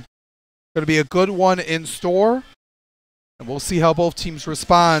afternoon. Going to be a good one in store. And we'll see how both teams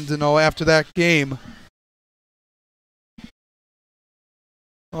respond, after that game.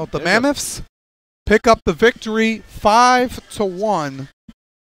 Well, the Mammoths pick up the victory 5-1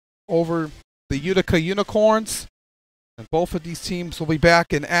 over the Utica Unicorns. And both of these teams will be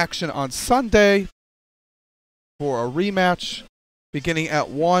back in action on Sunday for a rematch beginning at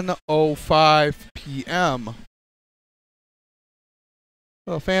 1:05 p.m.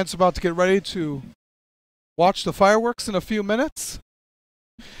 The fans are about to get ready to watch the fireworks in a few minutes.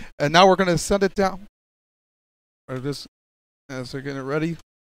 And now we're going to send it down. Or this, as they're getting ready.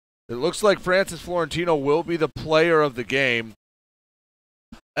 It looks like Francis Florentino will be the player of the game.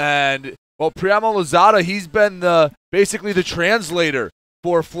 And, well, Priamo Lozada, he's been basically the translator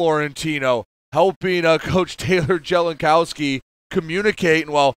for Florentino, helping Coach Taylor Jelenkowski communicate.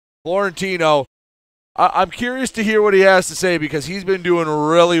 And, well, Florentino, I'm curious to hear what he has to say because he's been doing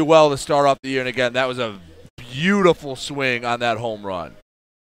really well to start off the year. And, again, that was a beautiful swing on that home run.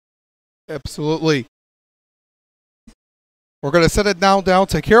 Absolutely. We're going to send it now down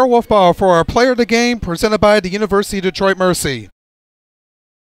to Kara Wolfbauer for our player of the game presented by the University of Detroit Mercy.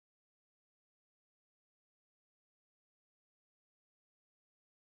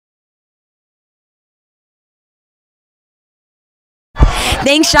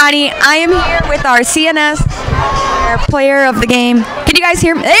 Thanks, Johnny. I am here with our CNS, our player of the game. Can you guys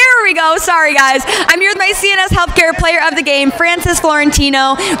hear me? There we go. Sorry, guys. I'm here with my CNS Healthcare player of the game, Francis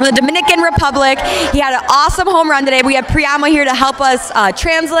Florentino from the Dominican Republic. He had an awesome home run today. We have Priamo here to help us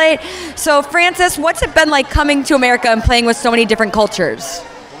translate. So, Francis, what's it been like coming to America and playing with so many different cultures?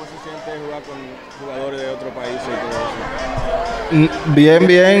 Bien,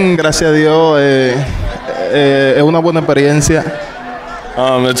 bien, gracias a Dios. Es una buena experiencia.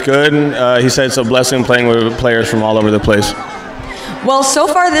 It's good. He said it's a blessing playing with players from all over the place. Well, so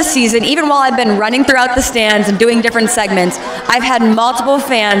far this season, even while I've been running throughout the stands and doing different segments, I've had multiple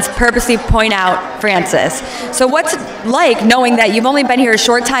fans purposely point out Francis. So what's it like knowing that you've only been here a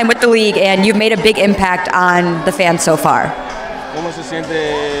short time with the league and you've made a big impact on the fans so far? ¿Cómo se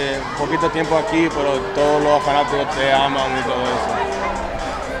siente poquito tiempo aquí, pero todos los fanáticos te aman y todo eso?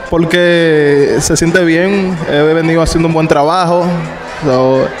 Porque se siente bien, he venido haciendo un buen trabajo,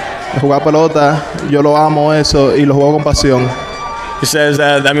 jugar pelota, yo lo amo eso y lo juego con pasión. He says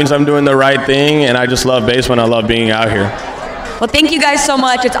that means I'm doing the right thing, and I just love baseball and I love being out here. Well, thank you guys so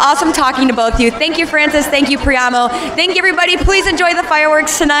much. It's awesome talking to both of you. Thank you, Francis. Thank you, Priamo. Thank you, everybody. Please enjoy the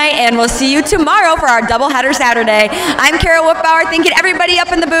fireworks tonight, and we'll see you tomorrow for our doubleheader Saturday. I'm Kara Wolfbauer. Thank you to everybody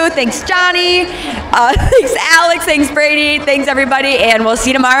up in the booth. Thanks, Johnny. Thanks, Alex. Thanks, Brady. Thanks, everybody, and we'll see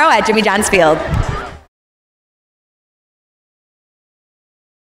you tomorrow at Jimmy John's Field.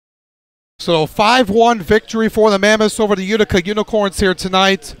 So 5-1 victory for the Mammoths over the Utica Unicorns here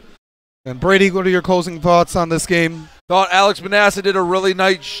tonight. And Brady, what are your closing thoughts on this game? Thought Alex Manassa did a really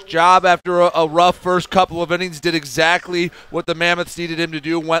nice job after a rough first couple of innings, did exactly what the Mammoths needed him to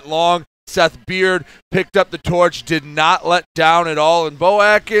do, went long. Seth Beard picked up the torch, did not let down at all. And Bo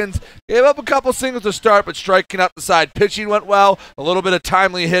Atkins gave up a couple singles to start, but striking out the side. Pitching went well, a little bit of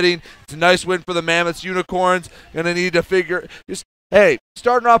timely hitting. It's a nice win for the Mammoths. Unicorns going to need to figure, hey,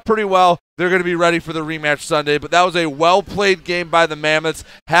 starting off pretty well. They're going to be ready for the rematch Sunday, but that was a well-played game by the Mammoths.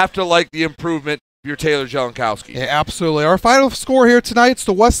 Have to like the improvement of your Taylor Jelenkowski. Yeah, absolutely. Our final score here tonight is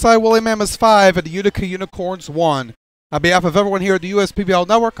the Westside Woolly Mammoths 5 and the Utica Unicorns 1. On behalf of everyone here at the USPBL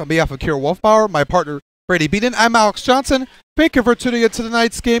Network, on behalf of Kira Wolfbauer, my partner Brady Beaton, I'm Alex Johnson. Thank you for tuning in to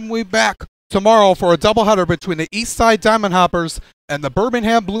tonight's game. We'll be back tomorrow for a doubleheader between the Eastside Diamond Hoppers and the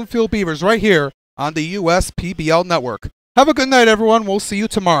Birmingham Bloomfield Beavers right here on the USPBL Network. Have a good night, everyone. We'll see you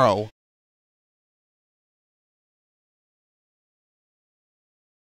tomorrow.